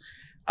Timbers.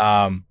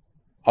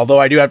 Although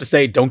I do have to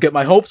say, don't get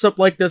my hopes up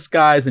like this,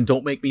 guys, and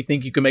don't make me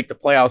think you can make the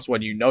playoffs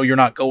when you know you're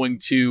not going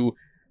to.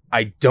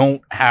 I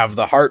don't have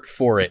the heart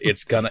for it.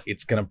 It's gonna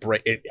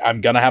break.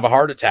 I'm gonna have a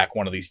heart attack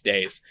one of these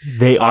days.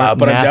 They aren't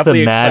but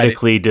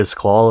mathematically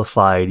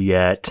disqualified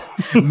yet.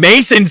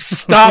 Mason,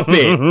 stop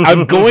it!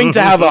 I'm going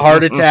to have a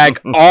heart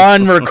attack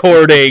on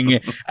recording,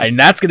 and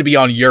that's gonna be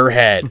on your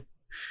head.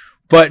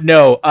 But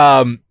no,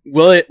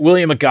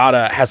 William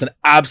Agata has an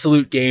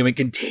absolute game and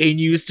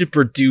continues to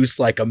produce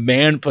like a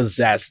man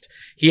possessed.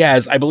 He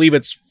has, I believe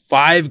it's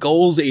 5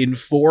 goals in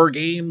 4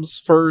 games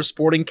for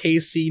Sporting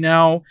KC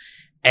now.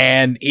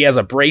 And he has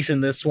a brace in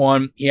this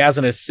one. He has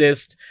an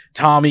assist.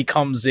 Tommy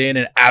comes in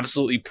and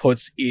absolutely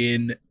puts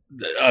in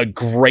a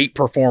great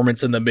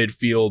performance in the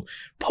midfield.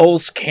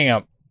 Pulse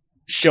Camp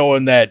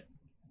showing that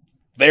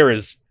there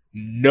is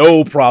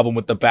no problem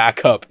with the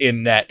backup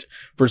in net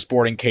for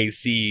Sporting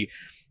KC.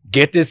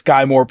 Get this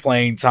guy more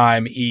playing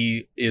time.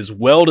 He is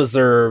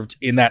well-deserved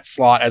in that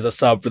slot as a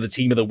sub for the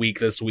team of the week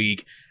this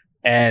week.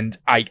 And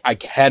I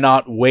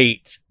cannot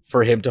wait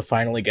for him to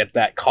finally get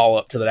that call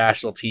up to the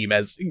national team,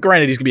 as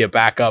granted he's going to be a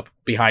backup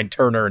behind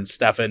Turner and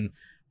Stefan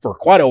for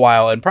quite a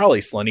while, and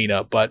probably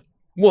Slanina, but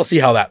we'll see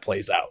how that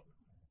plays out.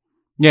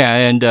 Yeah,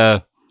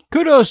 and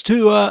kudos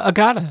to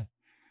Agata.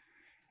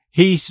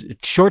 He's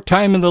short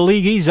time in the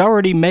league. He's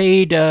already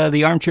made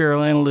the armchair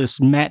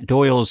analyst Matt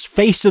Doyle's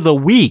face of the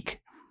week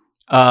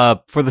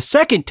for the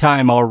second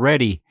time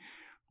already.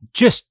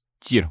 Just,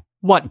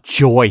 what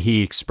joy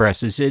he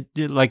expresses. It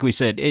like we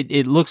said,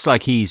 it looks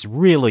like he's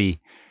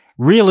really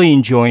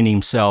enjoying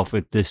himself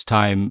at this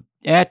time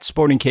at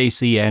Sporting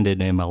KC and in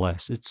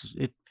MLS.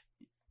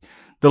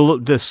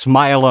 The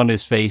smile on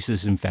his face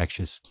is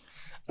infectious.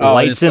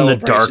 Lights in the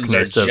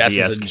darkness of the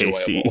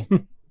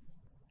SKC.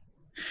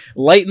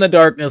 Light in the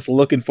darkness,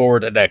 looking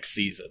forward to next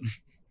season.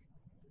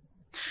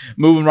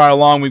 Moving right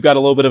along, we've got a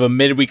little bit of a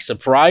midweek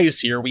surprise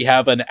here. We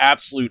have an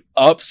absolute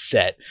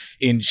upset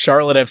in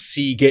Charlotte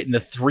FC getting the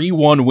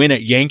 3-1 win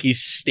at Yankee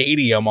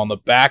Stadium on the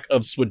back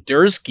of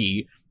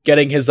Swiderski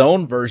getting his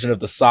own version of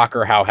the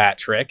Soccer How hat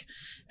trick.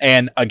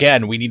 And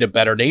again, we need a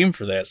better name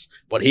for this,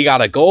 but he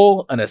got a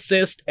goal, an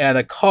assist, and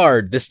a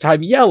card, this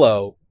time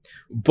yellow.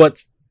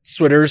 But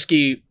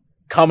Swiderski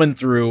coming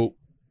through,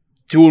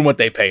 doing what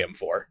they pay him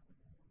for.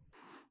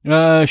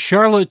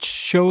 Charlotte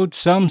showed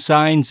some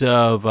signs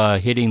of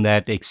hitting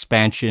that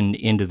expansion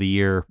into the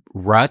year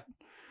rut.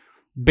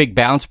 Big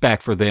bounce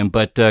back for them,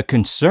 but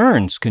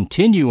concerns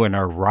continue and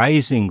are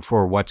rising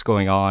for what's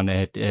going on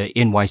at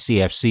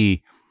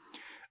NYCFC.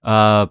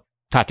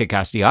 Tati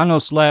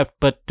Castellanos left,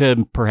 but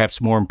perhaps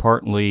more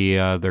importantly,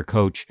 their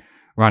coach,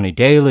 Ronnie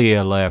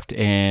Delia, left,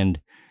 and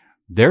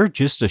they're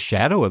just a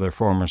shadow of their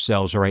former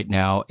selves right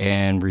now,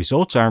 and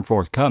results aren't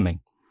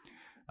forthcoming.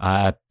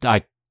 I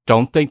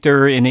don't think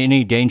they're in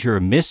any danger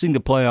of missing the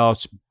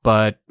playoffs,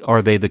 but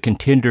are they the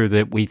contender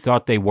that we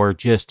thought they were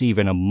just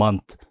even a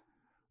month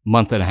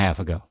and a half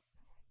ago?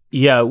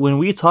 Yeah, when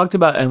we talked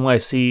about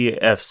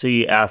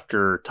NYCFC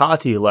after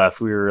Tati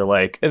left, we were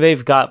like,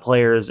 they've got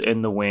players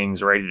in the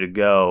wings ready to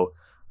go.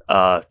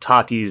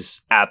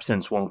 Tati's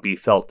absence won't be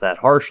felt that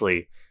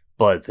harshly,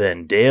 but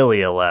then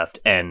Delia left,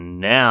 and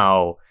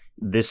now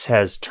this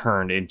has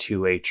turned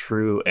into a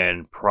true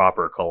and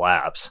proper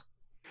collapse.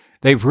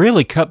 They've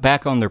really cut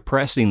back on their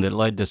pressing that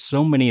led to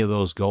so many of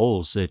those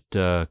goals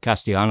that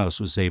Castellanos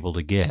was able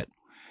to get.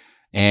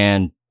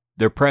 And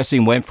their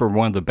pressing went from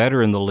one of the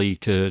better in the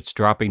league to it's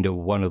dropping to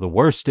one of the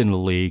worst in the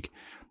league,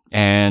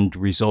 and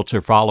results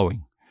are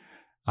following.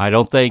 I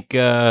don't think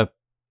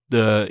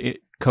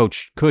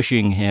Coach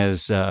Cushing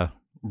has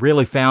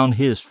really found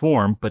his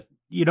form, but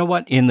you know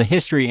what? In the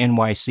history of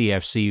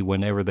NYCFC,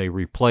 whenever they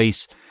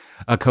replace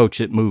a coach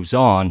that moves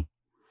on,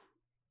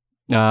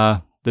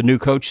 the new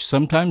coach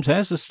sometimes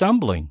has a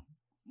stumbling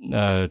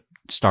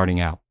starting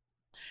out.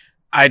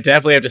 I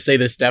definitely have to say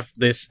this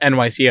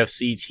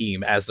NYCFC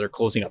team, as they're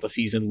closing out the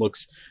season,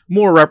 looks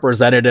more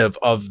representative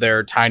of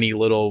their tiny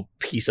little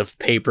piece of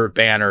paper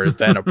banner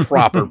than a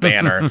proper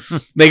banner.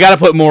 They got to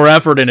put more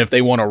effort in if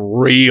they want a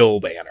real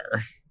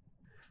banner.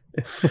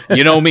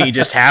 You know me,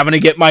 just having to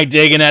get my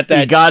digging at that.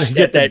 You got to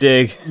get that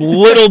dig.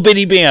 Little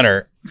bitty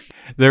banner.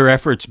 Their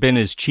effort's been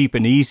as cheap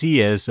and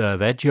easy as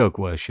that joke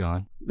was,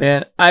 Sean.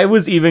 Man, I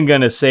was even going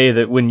to say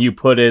that when you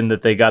put in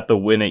that they got the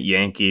win at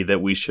Yankee,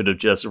 that we should have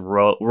just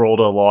rolled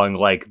along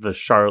like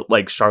Charlotte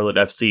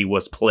FC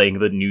was playing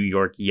the New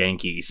York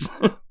Yankees.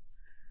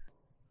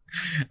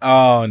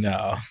 Oh,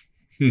 no.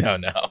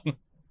 No.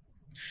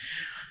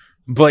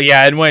 But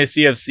yeah,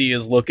 NYCFC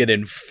is looking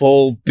in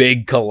full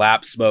big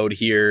collapse mode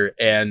here,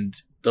 and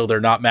though they're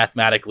not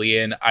mathematically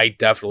in, I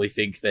definitely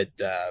think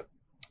that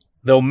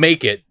they'll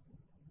make it,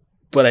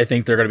 but I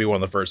think they're going to be one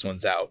of the first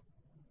ones out.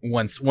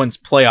 once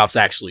playoffs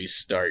actually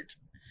start.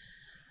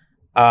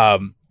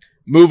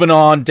 Moving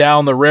on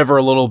down the river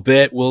a little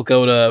bit, we'll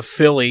go to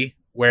Philly,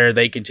 where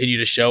they continue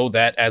to show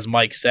that, as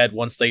Mike said,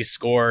 once they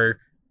score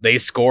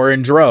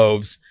in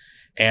droves,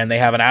 and they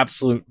have an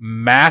absolute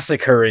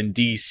massacre in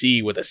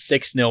DC with a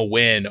 6-0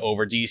 win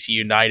over DC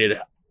United.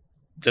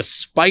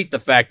 Despite the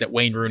fact that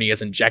Wayne Rooney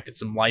has injected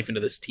some life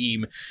into this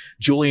team,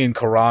 Julian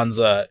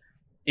Carranza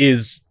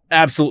is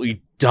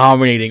absolutely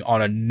dominating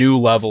on a new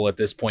level at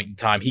this point in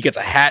time. He gets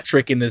a hat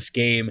trick in this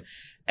game,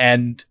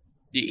 and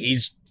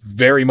he's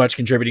very much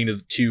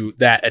contributing to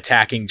that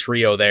attacking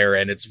trio there,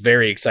 and it's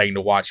very exciting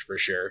to watch for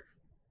sure.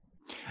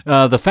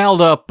 The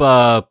fouled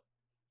up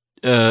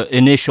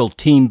initial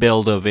team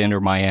build of Inter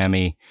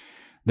Miami,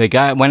 they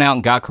went out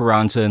and got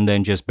Carranza and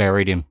then just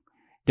buried him.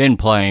 Didn't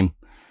play him.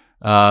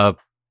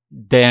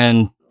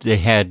 Then they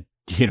had,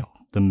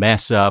 the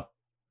mess up.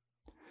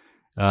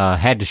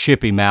 Had to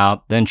ship him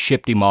out, then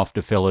shipped him off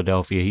to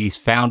Philadelphia. He's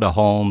found a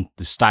home.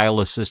 The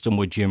stylist system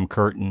with Jim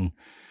Curtin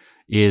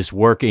is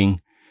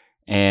working,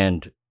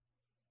 and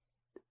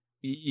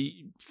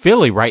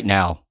Philly right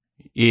now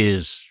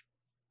is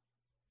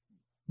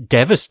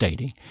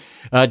devastating.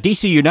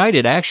 DC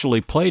United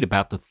actually played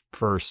about the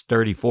first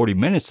 30, 40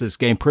 minutes of this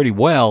game pretty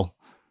well,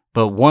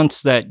 but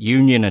once that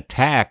Union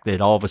attack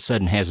that all of a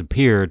sudden has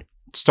appeared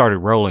started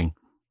rolling,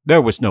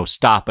 there was no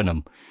stopping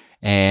them,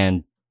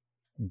 and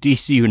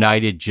DC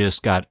United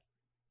just got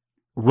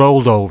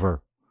rolled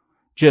over.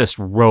 Just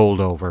rolled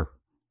over.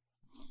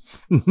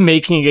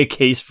 Making a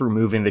case for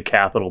moving the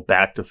capital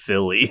back to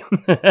Philly.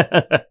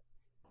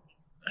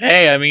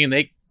 Hey, I mean,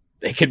 they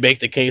could make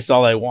the case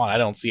all they want. I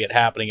don't see it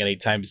happening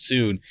anytime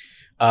soon.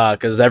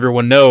 Because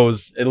everyone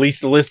knows, at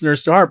least the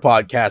listeners to our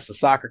podcast, the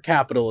soccer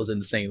capital is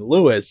in St.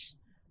 Louis.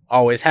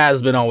 Always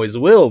has been, always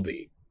will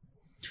be.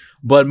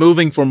 But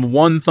moving from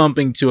one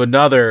thumping to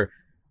another,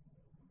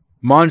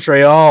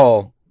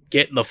 Montreal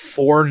getting the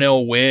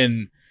 4-0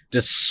 win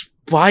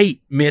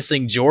despite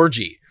missing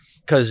Georgie.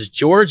 Because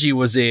Georgie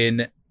was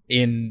over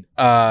in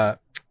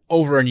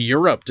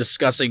Europe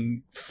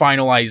discussing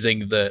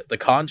finalizing the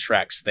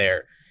contracts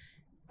there.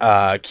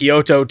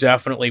 Kyoto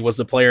definitely was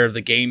the player of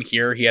the game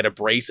here. He had a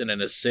brace and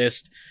an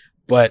assist,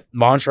 but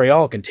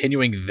Montreal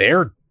continuing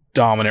their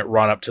dominant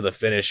run up to the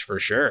finish for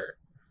sure.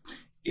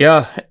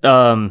 Yeah,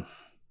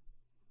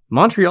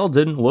 Montreal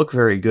didn't look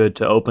very good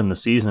to open the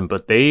season,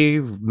 but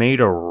they've made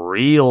a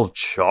real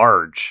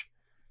charge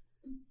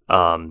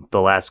the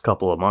last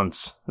couple of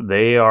months.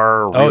 They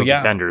are real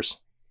contenders.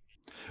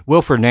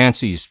 Wilfred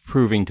Nancy's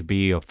proving to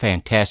be a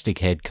fantastic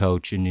head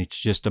coach, and it's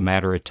just a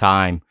matter of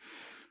time,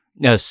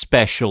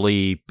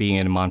 especially being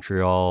in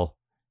Montreal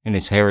and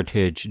his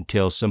heritage,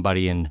 until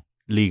somebody in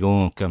Ligue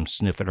 1 comes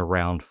sniffing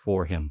around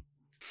for him.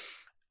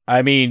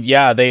 I mean,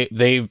 yeah,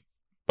 they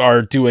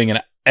are doing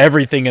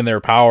everything in their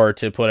power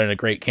to put in a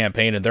great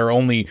campaign, and they're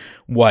only,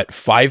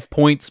 5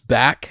 points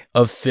back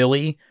of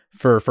Philly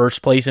for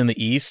first place in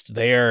the East.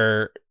 They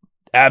are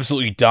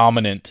absolutely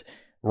dominant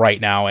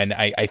right now, and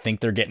I think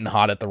they're getting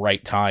hot at the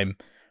right time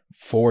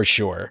for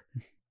sure.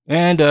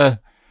 And a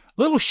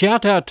little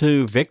shout out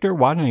to Victor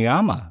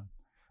Wanyama.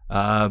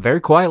 Very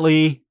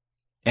quietly,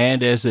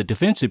 and as a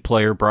defensive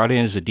player brought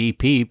in as a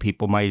DP,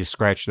 people might have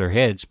scratched their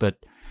heads, but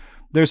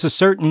there's a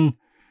certain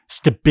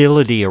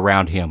stability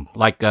around him,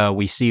 like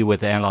we see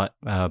with Ali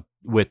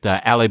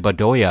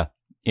Badoya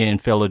in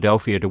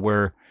Philadelphia, to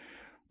where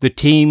the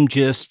team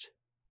just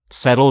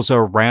settles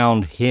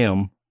around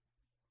him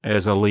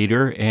as a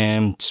leader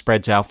and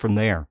spreads out from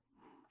there.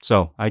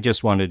 So I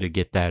just wanted to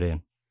get that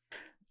in.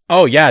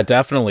 Oh yeah,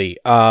 definitely.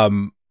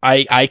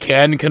 I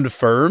can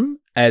confirm,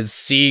 as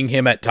seeing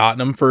him at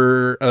Tottenham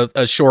for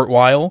a short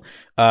while,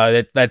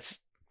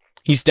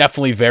 he's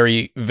definitely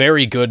very,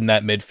 very good in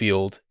that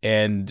midfield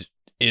and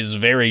is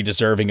very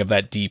deserving of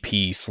that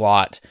DP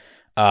slot.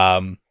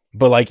 But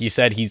like you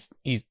said, he's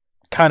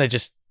kind of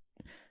just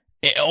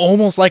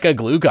almost like a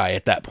glue guy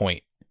at that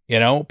point,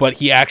 but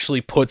he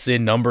actually puts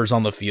in numbers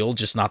on the field,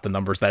 just not the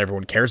numbers that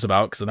everyone cares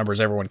about, because the numbers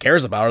everyone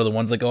cares about are the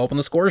ones that go up on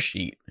the score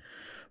sheet.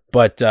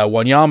 But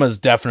Wanyama is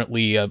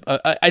definitely,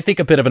 I think,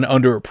 a bit of an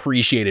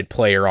underappreciated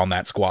player on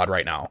that squad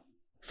right now,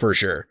 for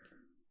sure.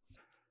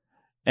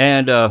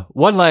 And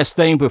one last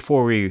thing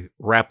before we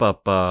wrap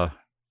up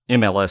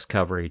MLS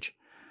coverage.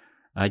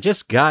 I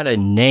just got a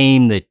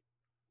name that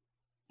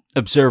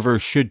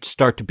observers should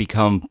start to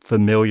become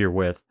familiar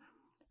with,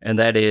 and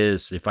that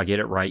is, if I get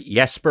it right,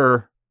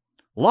 Jesper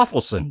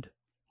Löffelsend.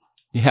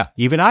 Yeah,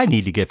 even I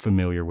need to get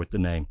familiar with the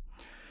name.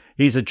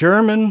 He's a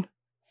German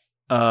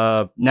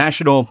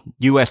national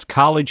U.S.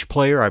 college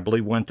player. I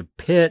believe went to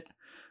Pitt,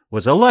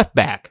 was a left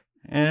back,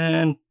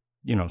 and,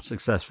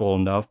 successful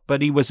enough.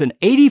 But he was an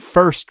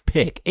 81st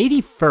pick,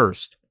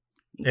 81st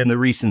in the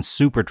recent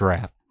Super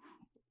Draft.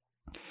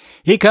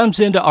 He comes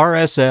into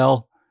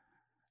RSL.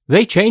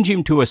 They change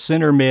him to a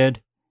center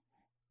mid,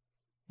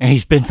 and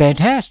he's been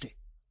fantastic.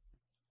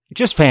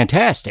 Just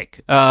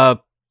fantastic.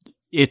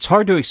 It's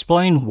hard to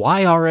explain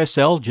why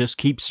RSL just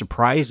keeps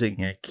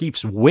surprising and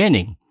keeps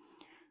winning,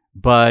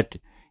 but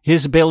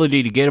his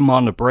ability to get them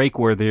on the break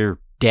where they're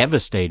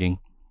devastating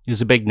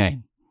is a big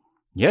name.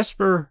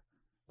 Jesper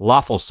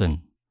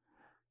Loffelson.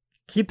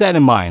 Keep that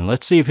in mind.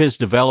 Let's see if his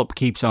develop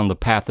keeps on the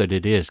path that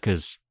it is,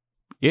 because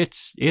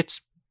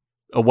it's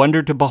a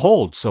wonder to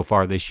behold so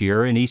far this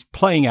year, and he's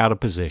playing out of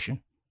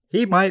position.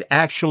 He might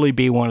actually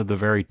be one of the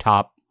very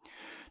top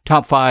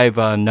 5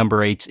 number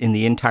 8s in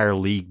the entire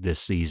league this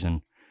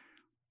season.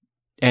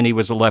 And he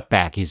was a left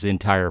back his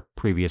entire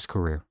previous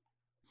career.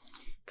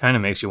 Kind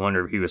of makes you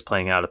wonder if he was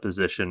playing out of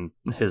position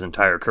his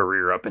entire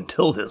career up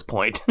until this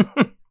point.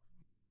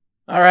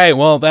 All right,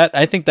 well,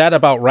 I think that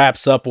about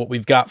wraps up what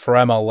we've got for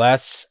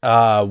MLS.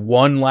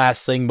 One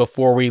last thing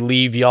before we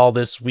leave y'all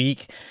this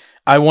week.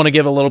 I want to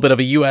give a little bit of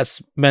a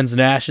U.S. men's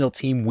national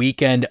team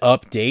weekend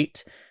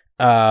update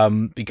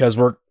because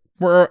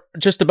we're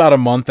just about a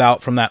month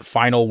out from that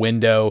final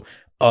window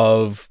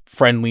of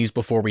friendlies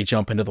before we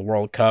jump into the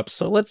World Cup.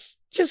 So let's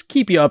just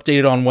keep you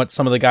updated on what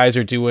some of the guys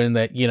are doing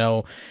that,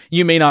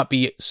 you may not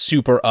be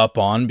super up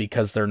on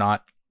because they're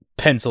not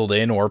penciled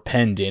in or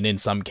penned in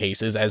some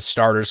cases as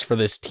starters for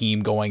this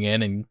team going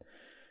in and,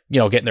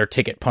 getting their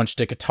ticket punched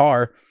to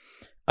Qatar.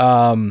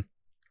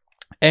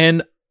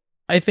 And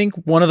I think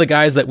one of the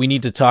guys that we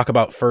need to talk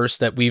about first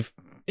that we've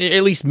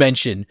at least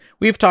mentioned,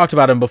 we've talked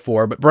about him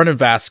before, but Brennan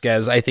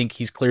Vasquez, I think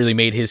he's clearly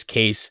made his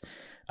case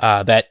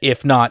that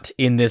if not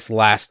in this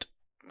last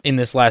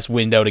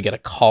window to get a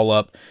call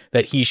up,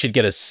 that he should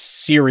get a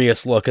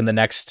serious look in the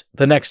next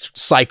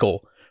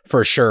cycle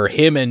for sure.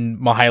 Him and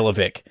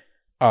Mihailovic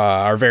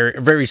are very,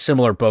 very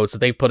similar boats that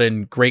they've put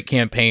in great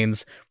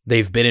campaigns.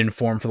 They've been in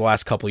form for the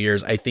last couple of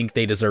years. I think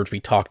they deserve to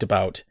be talked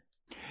about.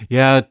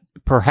 Yeah,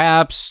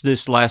 perhaps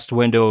this last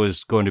window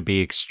is going to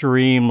be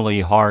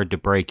extremely hard to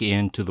break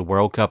into the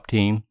World Cup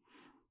team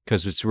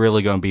because it's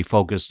really going to be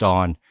focused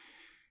on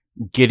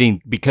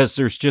because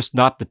there's just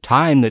not the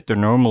time that there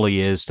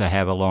normally is to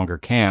have a longer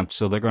camp.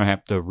 So they're going to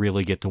have to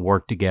really get to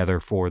work together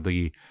for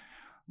the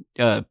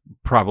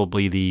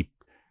probably the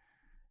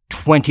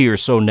 20 or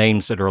so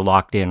names that are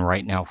locked in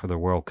right now for the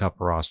World Cup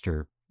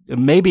roster. It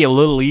may be a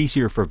little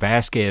easier for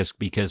Vasquez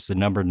because the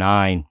number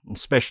 9,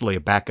 especially a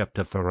backup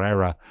to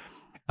Ferreira,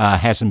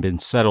 hasn't been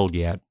settled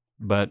yet.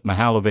 But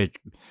Mihailovic,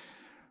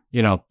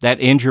 that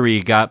injury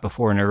he got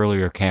before an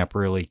earlier camp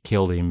really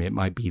killed him. It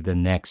might be the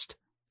next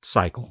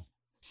cycle.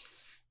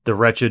 The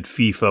wretched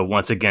FIFA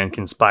once again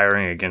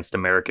conspiring against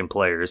American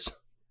players.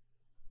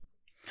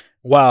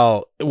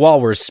 Well, while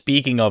we're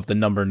speaking of the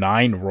number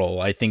 9 role,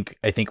 I think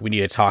we need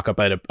to talk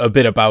about a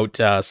bit about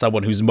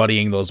someone who's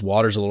muddying those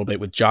waters a little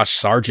bit with Josh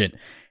Sargent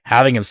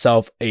having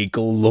himself a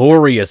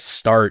glorious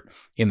start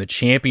in the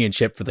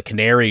championship for the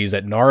Canaries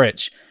at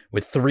Norwich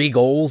with 3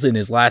 goals in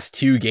his last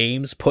 2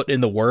 games, put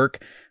in the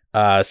work,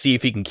 see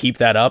if he can keep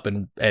that up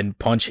and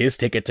punch his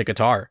ticket to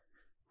Qatar.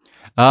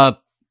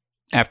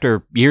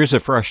 After years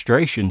of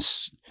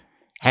frustrations,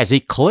 has he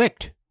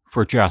clicked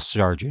for Josh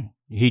Sargent?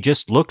 He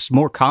just looks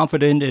more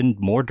confident and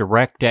more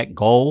direct at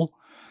goal,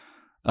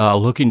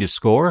 looking to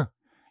score.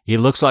 He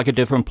looks like a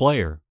different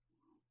player.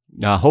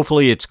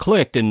 Hopefully it's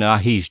clicked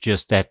and he's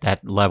just at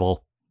that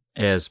level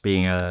as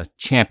being a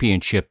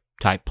championship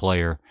type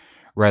player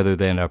rather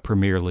than a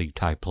Premier League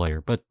type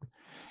player. But,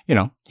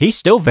 he's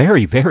still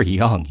very, very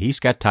young. He's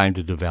got time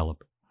to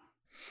develop.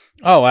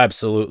 Oh,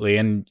 absolutely.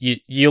 And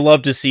you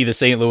love to see the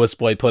St. Louis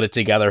boy put it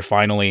together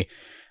finally.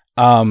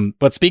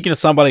 But speaking of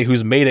somebody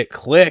who's made it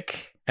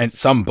click, and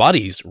some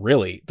buddies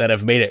really that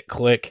have made it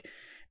click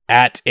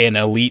at an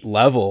elite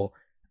level,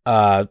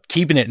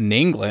 keeping it in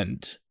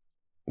England,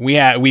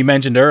 we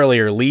mentioned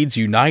earlier Leeds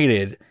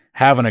United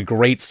having a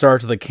great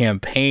start to the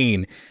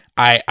campaign.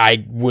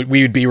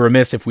 We would be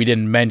remiss if we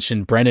didn't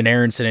mention Brendan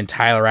Aronson and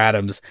Tyler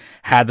Adams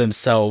had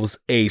themselves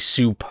a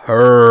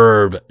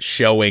superb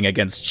showing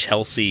against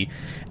Chelsea.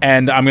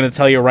 And I'm going to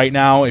tell you right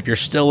now, if you're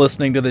still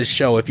listening to this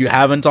show, if you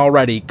haven't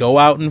already, go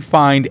out and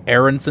find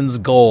Aronson's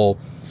goal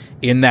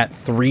in that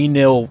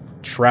 3-0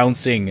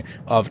 trouncing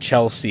of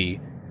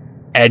Chelsea.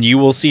 And you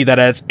will see that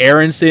it's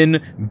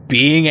Aronson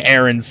being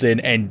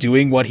Aronson and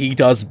doing what he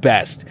does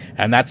best.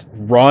 And that's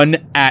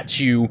run at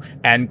you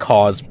and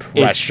cause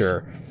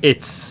pressure.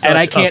 And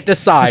I can't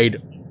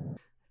decide.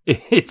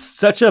 It's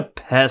such a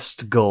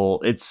pest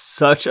goal. It's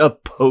such a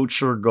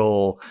poacher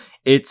goal.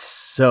 It's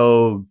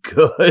so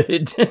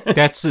good.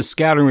 That's the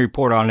scouting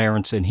report on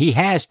Aronson. He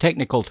has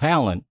technical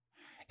talent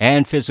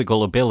and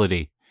physical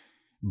ability,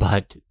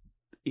 but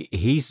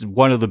he's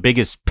one of the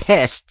biggest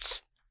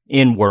pests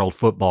in world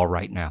football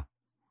right now.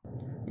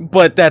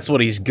 But that's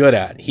what he's good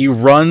at. He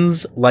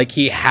runs like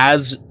he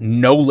has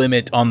no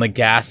limit on the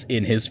gas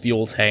in his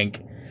fuel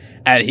tank,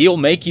 and he'll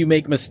make you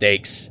make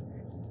mistakes.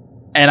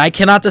 And I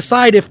cannot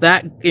decide if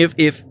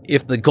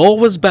the goal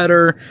was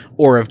better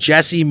or if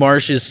Jesse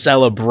Marsh's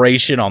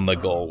celebration on the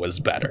goal was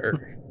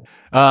better.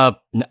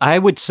 I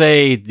would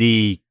say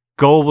the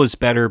goal was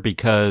better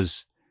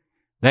because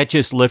that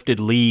just lifted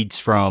Leeds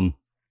from,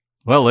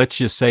 well, let's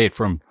just say it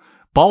from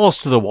balls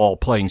to the wall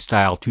playing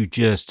style to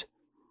just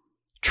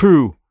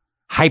true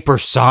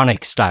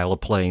hypersonic style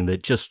of playing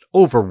that just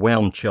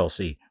overwhelmed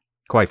Chelsea,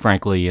 quite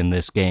frankly, in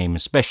this game,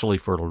 especially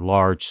for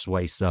large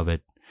swathes of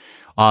it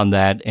on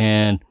that.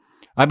 And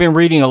I've been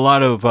reading a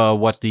lot of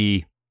what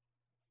the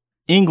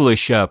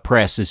English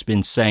press has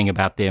been saying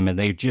about them, and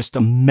they're just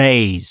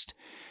amazed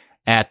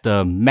at the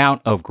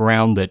amount of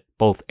ground that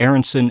both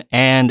Aronson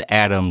and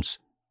Adams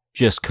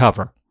just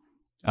cover.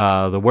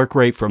 The work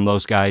rate from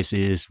those guys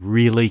is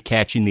really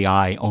catching the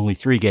eye only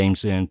 3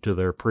 games into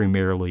their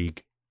Premier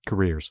League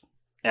careers.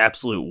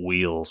 Absolute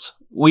wheels.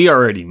 We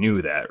already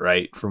knew that,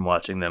 right, from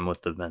watching them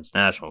with the men's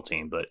national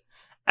team, but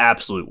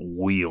absolute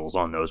wheels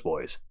on those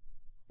boys.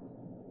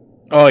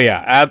 Oh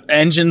yeah,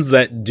 engines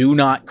that do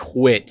not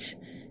quit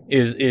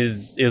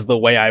is the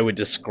way I would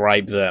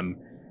describe them.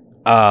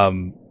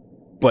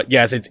 But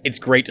yes, it's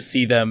great to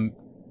see them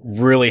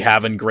really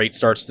having great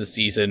starts to the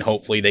season.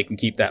 Hopefully they can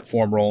keep that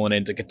form rolling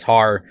into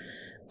Qatar.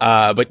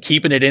 But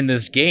keeping it in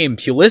this game,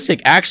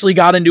 Pulisic actually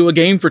got into a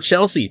game for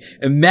Chelsea.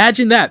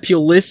 Imagine that.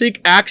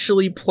 Pulisic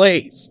actually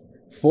plays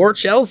for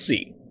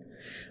Chelsea.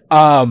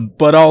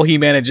 But all he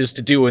manages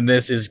to do in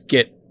this is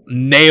get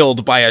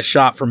nailed by a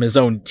shot from his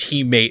own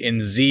teammate in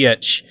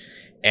Ziyech.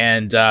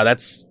 And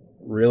that's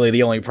really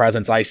the only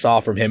presence I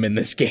saw from him in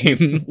this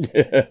game.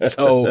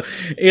 So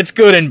it's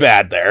good and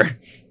bad there.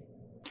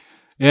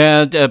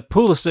 And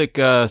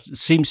Pulisic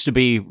seems to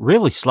be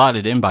really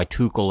slotted in by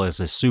Tuchel as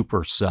a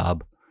super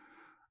sub.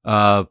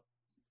 And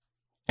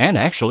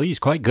actually, he's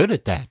quite good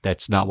at that.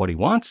 That's not what he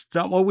wants. It's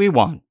not what we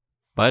want.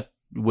 But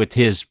with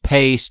his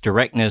pace,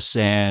 directness,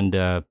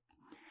 and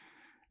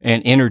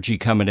energy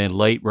coming in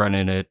late,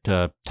 running at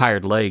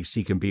tired legs,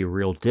 he can be a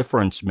real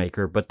difference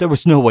maker. But there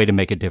was no way to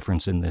make a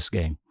difference in this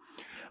game.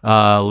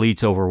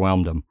 Leeds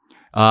overwhelmed them.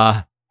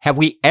 Have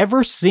we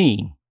ever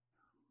seen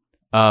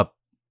a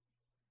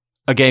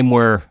game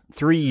where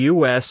 3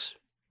 U.S.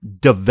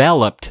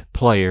 developed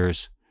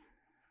players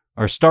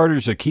are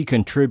starters or key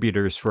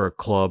contributors for a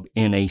club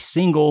in a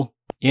single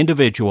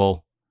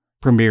individual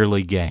Premier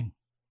League game?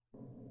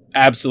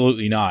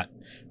 Absolutely not.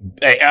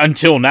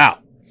 Until now.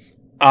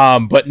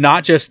 But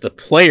not just the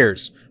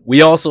players.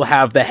 We also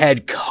have the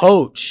head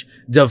coach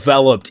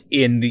developed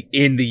in the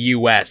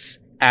U.S.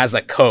 as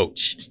a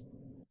coach.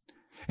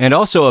 And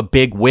also a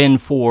big win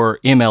for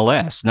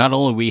MLS. Not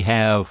only we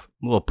have,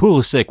 well,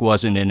 Pulisic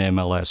wasn't in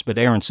MLS, but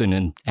Aronson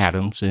and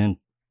Adams and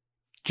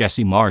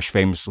Jesse Marsch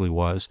famously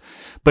was.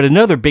 But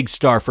another big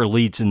star for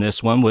Leeds in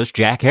this one was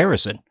Jack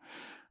Harrison.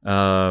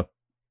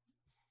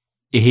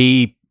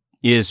 He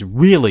is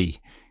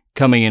really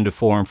coming into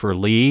form for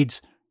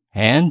Leeds,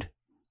 and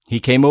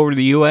he came over to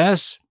the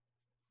U.S.,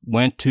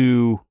 went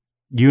to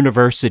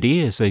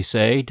university, as they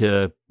say,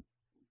 to,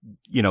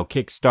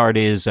 kickstart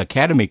his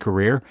academy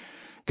career.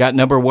 Got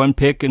number 1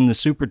 pick in the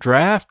Super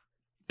Draft,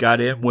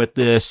 got in with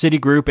the City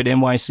Group at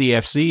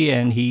NYCFC,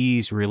 and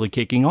he's really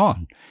kicking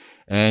on.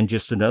 And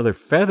just another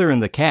feather in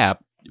the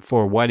cap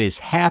for what is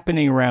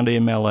happening around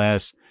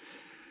MLS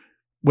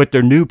with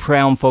their new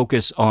profound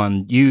focus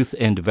on youth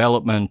and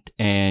development,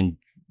 and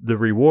the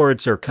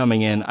rewards are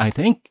coming in, I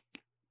think,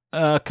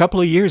 a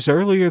couple of years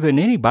earlier than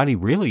anybody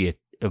really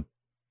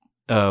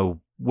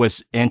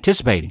was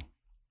anticipating.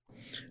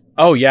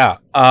 Oh, yeah.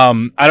 I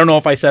don't know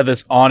if I said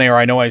this on air.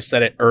 I know I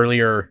said it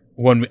earlier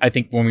when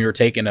we were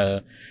taking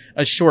a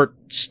short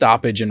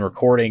stoppage in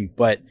recording,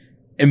 but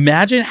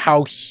imagine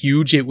how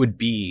huge it would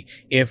be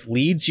if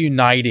Leeds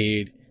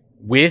United,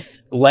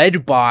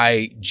 led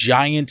by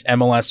giant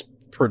MLS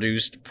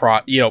produced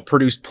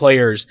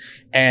players,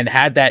 and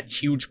had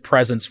that huge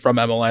presence from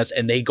MLS,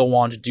 and they go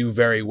on to do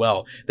very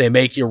well. They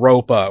make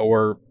Europa,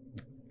 or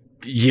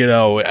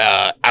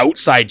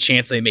outside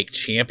chance they make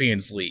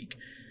Champions League.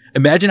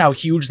 Imagine how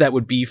huge that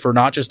would be for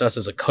not just us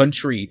as a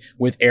country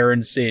with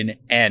Aronson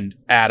and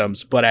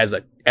Adams, but as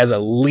a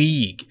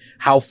league,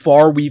 how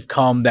far we've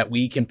come that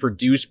we can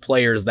produce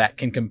players that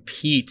can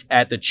compete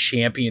at the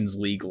Champions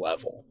League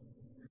level.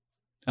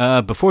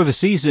 Before the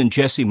season,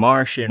 Jesse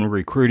Marsch and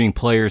recruiting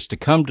players to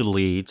come to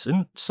Leeds,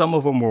 and some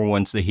of them were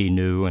ones that he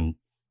knew and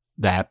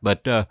that,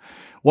 but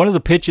one of the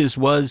pitches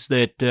was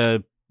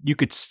that you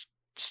could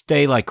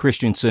stay like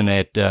Christensen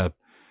at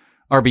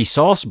RB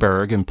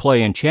Salzburg and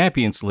play in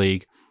Champions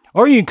League,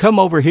 or you can come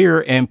over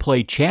here and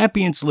play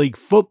Champions League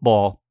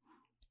football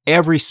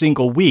every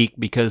single week,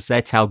 because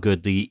that's how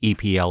good the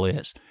EPL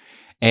is.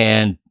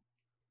 And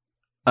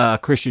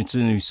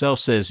Christensen himself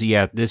says,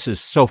 yeah, this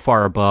is so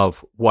far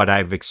above what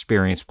I've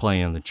experienced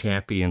playing in the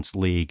Champions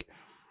League.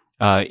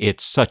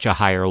 It's such a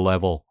higher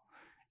level.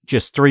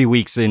 Just 3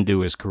 weeks into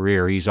his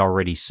career, he's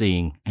already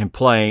seeing and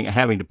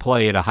having to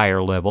play at a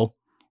higher level,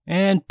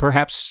 and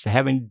perhaps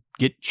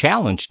get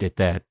challenged at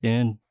that.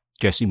 And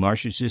Jesse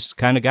Marsch is just the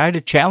kind of guy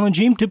to challenge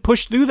him to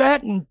push through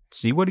that and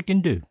see what he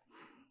can do.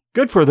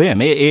 Good for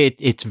them.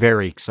 It's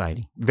very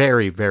exciting.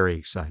 Very, very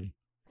exciting.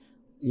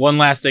 One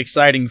last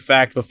exciting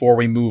fact before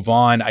we move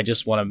on. I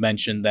just want to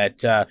mention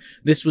that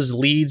this was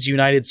Leeds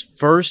United's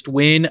first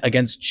win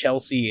against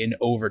Chelsea in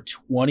over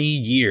 20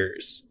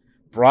 years.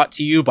 Brought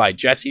to you by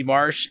Jesse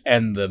Marsch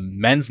and the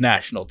men's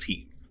national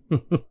team.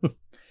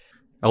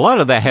 A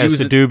lot of that has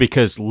to do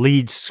because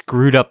Leeds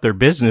screwed up their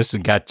business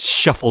and got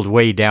shuffled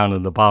way down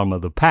in the bottom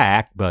of the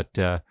pack, but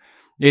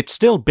it's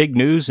still big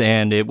news,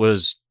 and it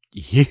was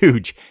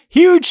huge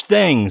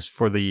things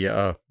for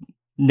the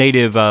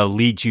native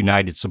Leeds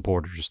United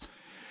supporters.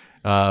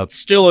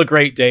 Still a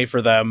great day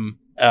for them.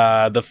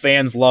 The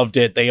fans loved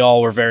it. They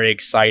all were very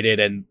excited,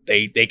 and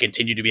they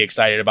continue to be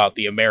excited about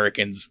the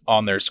Americans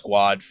on their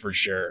squad for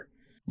sure.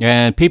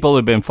 And people who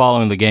have been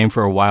following the game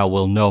for a while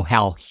will know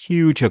how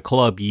huge a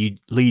club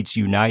Leeds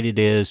United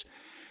is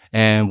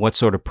and what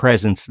sort of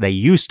presence they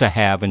used to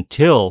have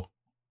until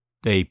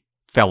they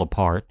fell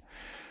apart.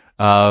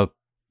 And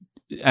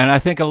I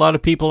think a lot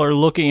of people are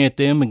looking at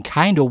them and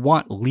kind of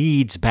want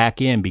Leeds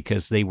back in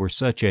because they were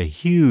such a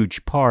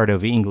huge part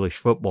of English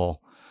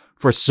football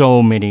for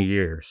so many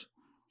years.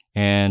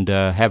 And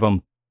have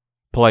them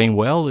playing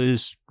well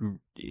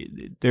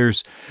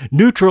there's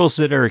neutrals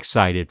that are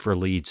excited for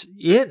Leeds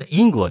in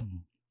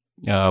England,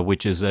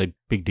 which is a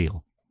big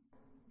deal.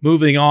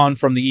 Moving on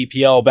from the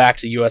EPL back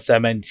to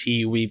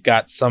USMNT, we've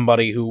got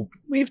somebody who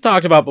we've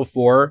talked about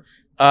before.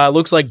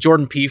 Looks like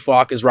Jordan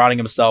Pefok is routing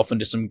himself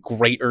into some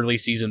great early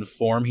season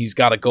form. He's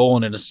got a goal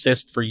and an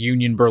assist for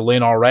Union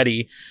Berlin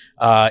already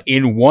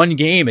in one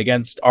game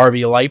against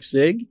RB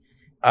Leipzig.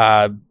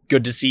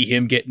 Good to see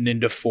him getting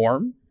into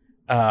form.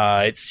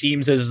 It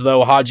seems as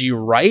though Haji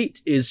Wright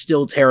is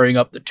still tearing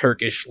up the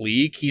Turkish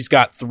league. He's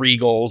got 3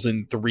 goals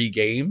in 3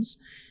 games.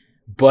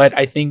 But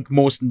I think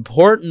most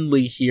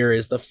importantly here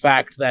is the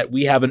fact that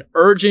we have an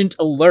urgent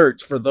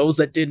alert for those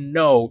that didn't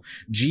know.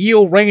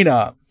 Gio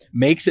Reyna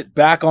makes it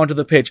back onto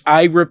the pitch.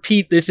 I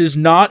repeat, this is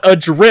not a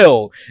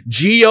drill.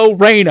 Gio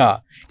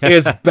Reyna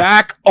is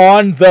back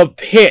on the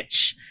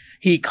pitch.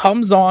 He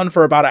comes on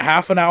for about a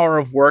half an hour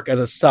of work as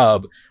a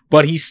sub,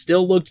 but he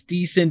still looked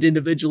decent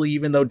individually,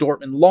 even though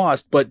Dortmund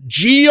lost. But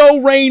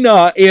Gio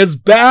Reyna is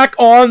back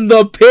on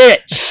the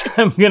pitch.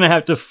 I'm going to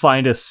have to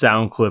find a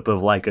sound clip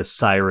of like a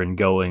siren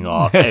going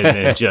off and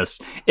then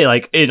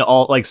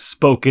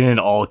spoken in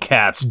all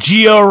caps.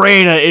 Gio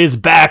Reyna is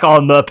back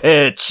on the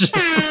pitch.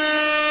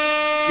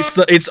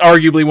 It's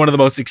arguably one of the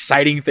most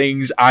exciting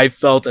things I've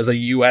felt as a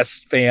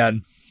US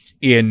fan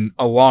in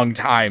a long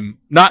time.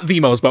 Not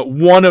the most, but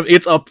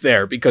it's up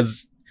there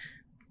because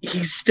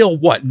he's still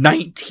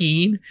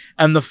 19,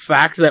 and the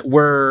fact that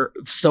we're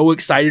so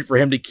excited for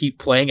him to keep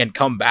playing and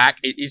come back,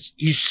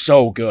 he's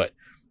so good.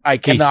 I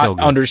cannot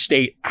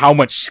understate how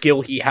much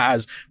skill he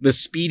has, the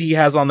speed he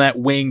has on that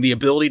wing, the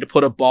ability to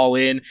put a ball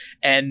in,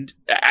 and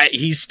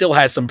he still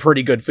has some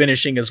pretty good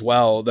finishing as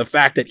well. The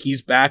fact that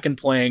he's back and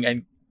playing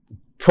and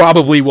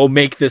probably will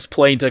make this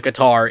plane to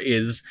Qatar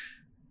is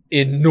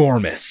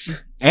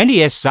enormous. And he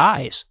has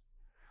size.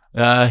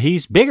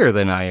 He's bigger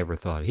than I ever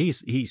thought.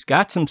 He's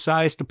got some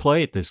size to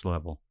play at this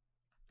level.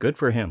 Good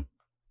for him.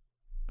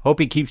 Hope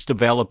he keeps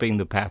developing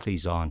the path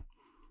he's on.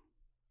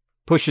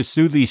 Pushes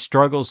through these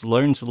struggles,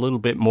 learns a little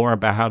bit more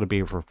about how to be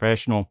a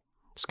professional.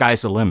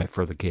 Sky's the limit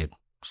for the kid.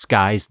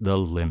 Sky's the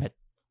limit.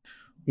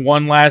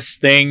 One last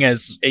thing,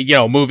 as you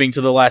know, moving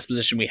to the last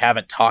position we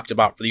haven't talked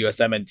about for the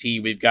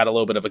USMNT, we've got a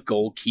little bit of a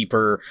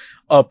goalkeeper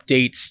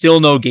update.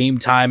 Still no game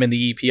time in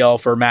the EPL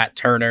for Matt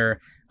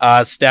Turner.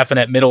 Stefan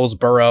at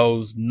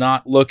Middlesbrough's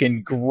not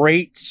looking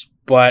great,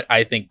 but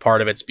I think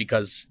part of it's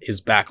because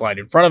his backline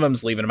in front of him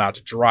is leaving him out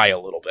to dry a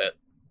little bit.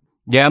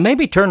 Yeah,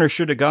 maybe Turner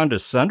should have gone to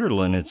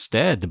Sunderland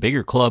instead. The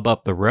bigger club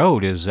up the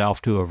road is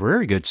off to a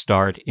very good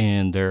start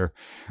in their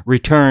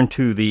return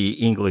to the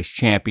English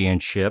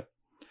Championship.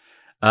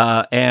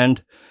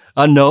 And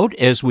a note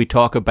as we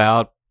talk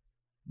about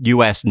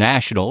U.S.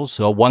 nationals,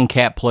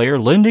 one-cap player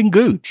Lyndon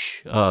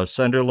Gooch,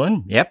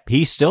 Sunderland. Yep,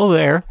 he's still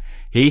there.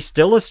 He's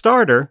still a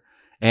starter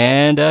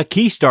and a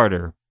key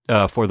starter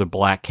for the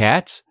Black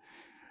Cats.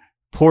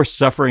 Poor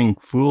suffering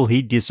fool.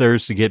 He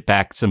deserves to get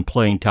back some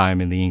playing time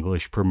in the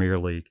English Premier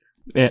League.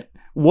 Man,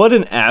 what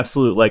an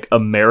absolute,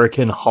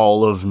 American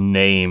Hall of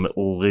Name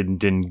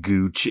Lyndon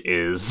Gooch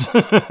is.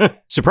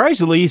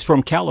 Surprisingly, he's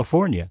from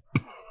California.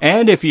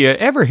 And if you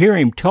ever hear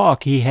him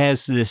talk, he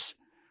has this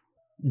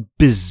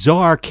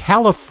bizarre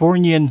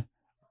Californian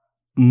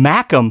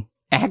Macam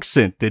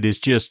accent that is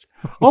just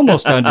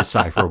almost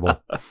undecipherable.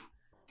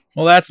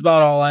 Well, that's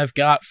about all I've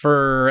got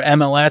for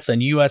MLS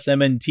and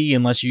USMNT,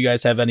 unless you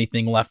guys have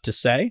anything left to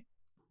say.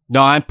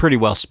 No, I'm pretty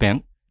well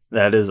spent.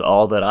 That is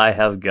all that I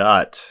have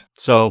got.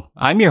 So,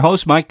 I'm your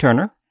host, Mike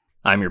Turner.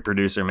 I'm your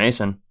producer,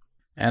 Mason.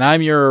 And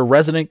I'm your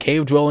resident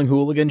cave-dwelling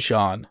hooligan,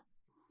 Sean.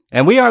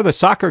 And we are the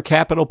Soccer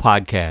Capital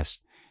Podcast.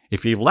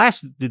 If you've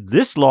lasted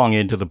this long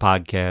into the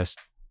podcast,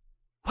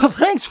 well,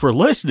 thanks for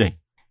listening.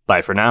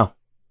 Bye for now.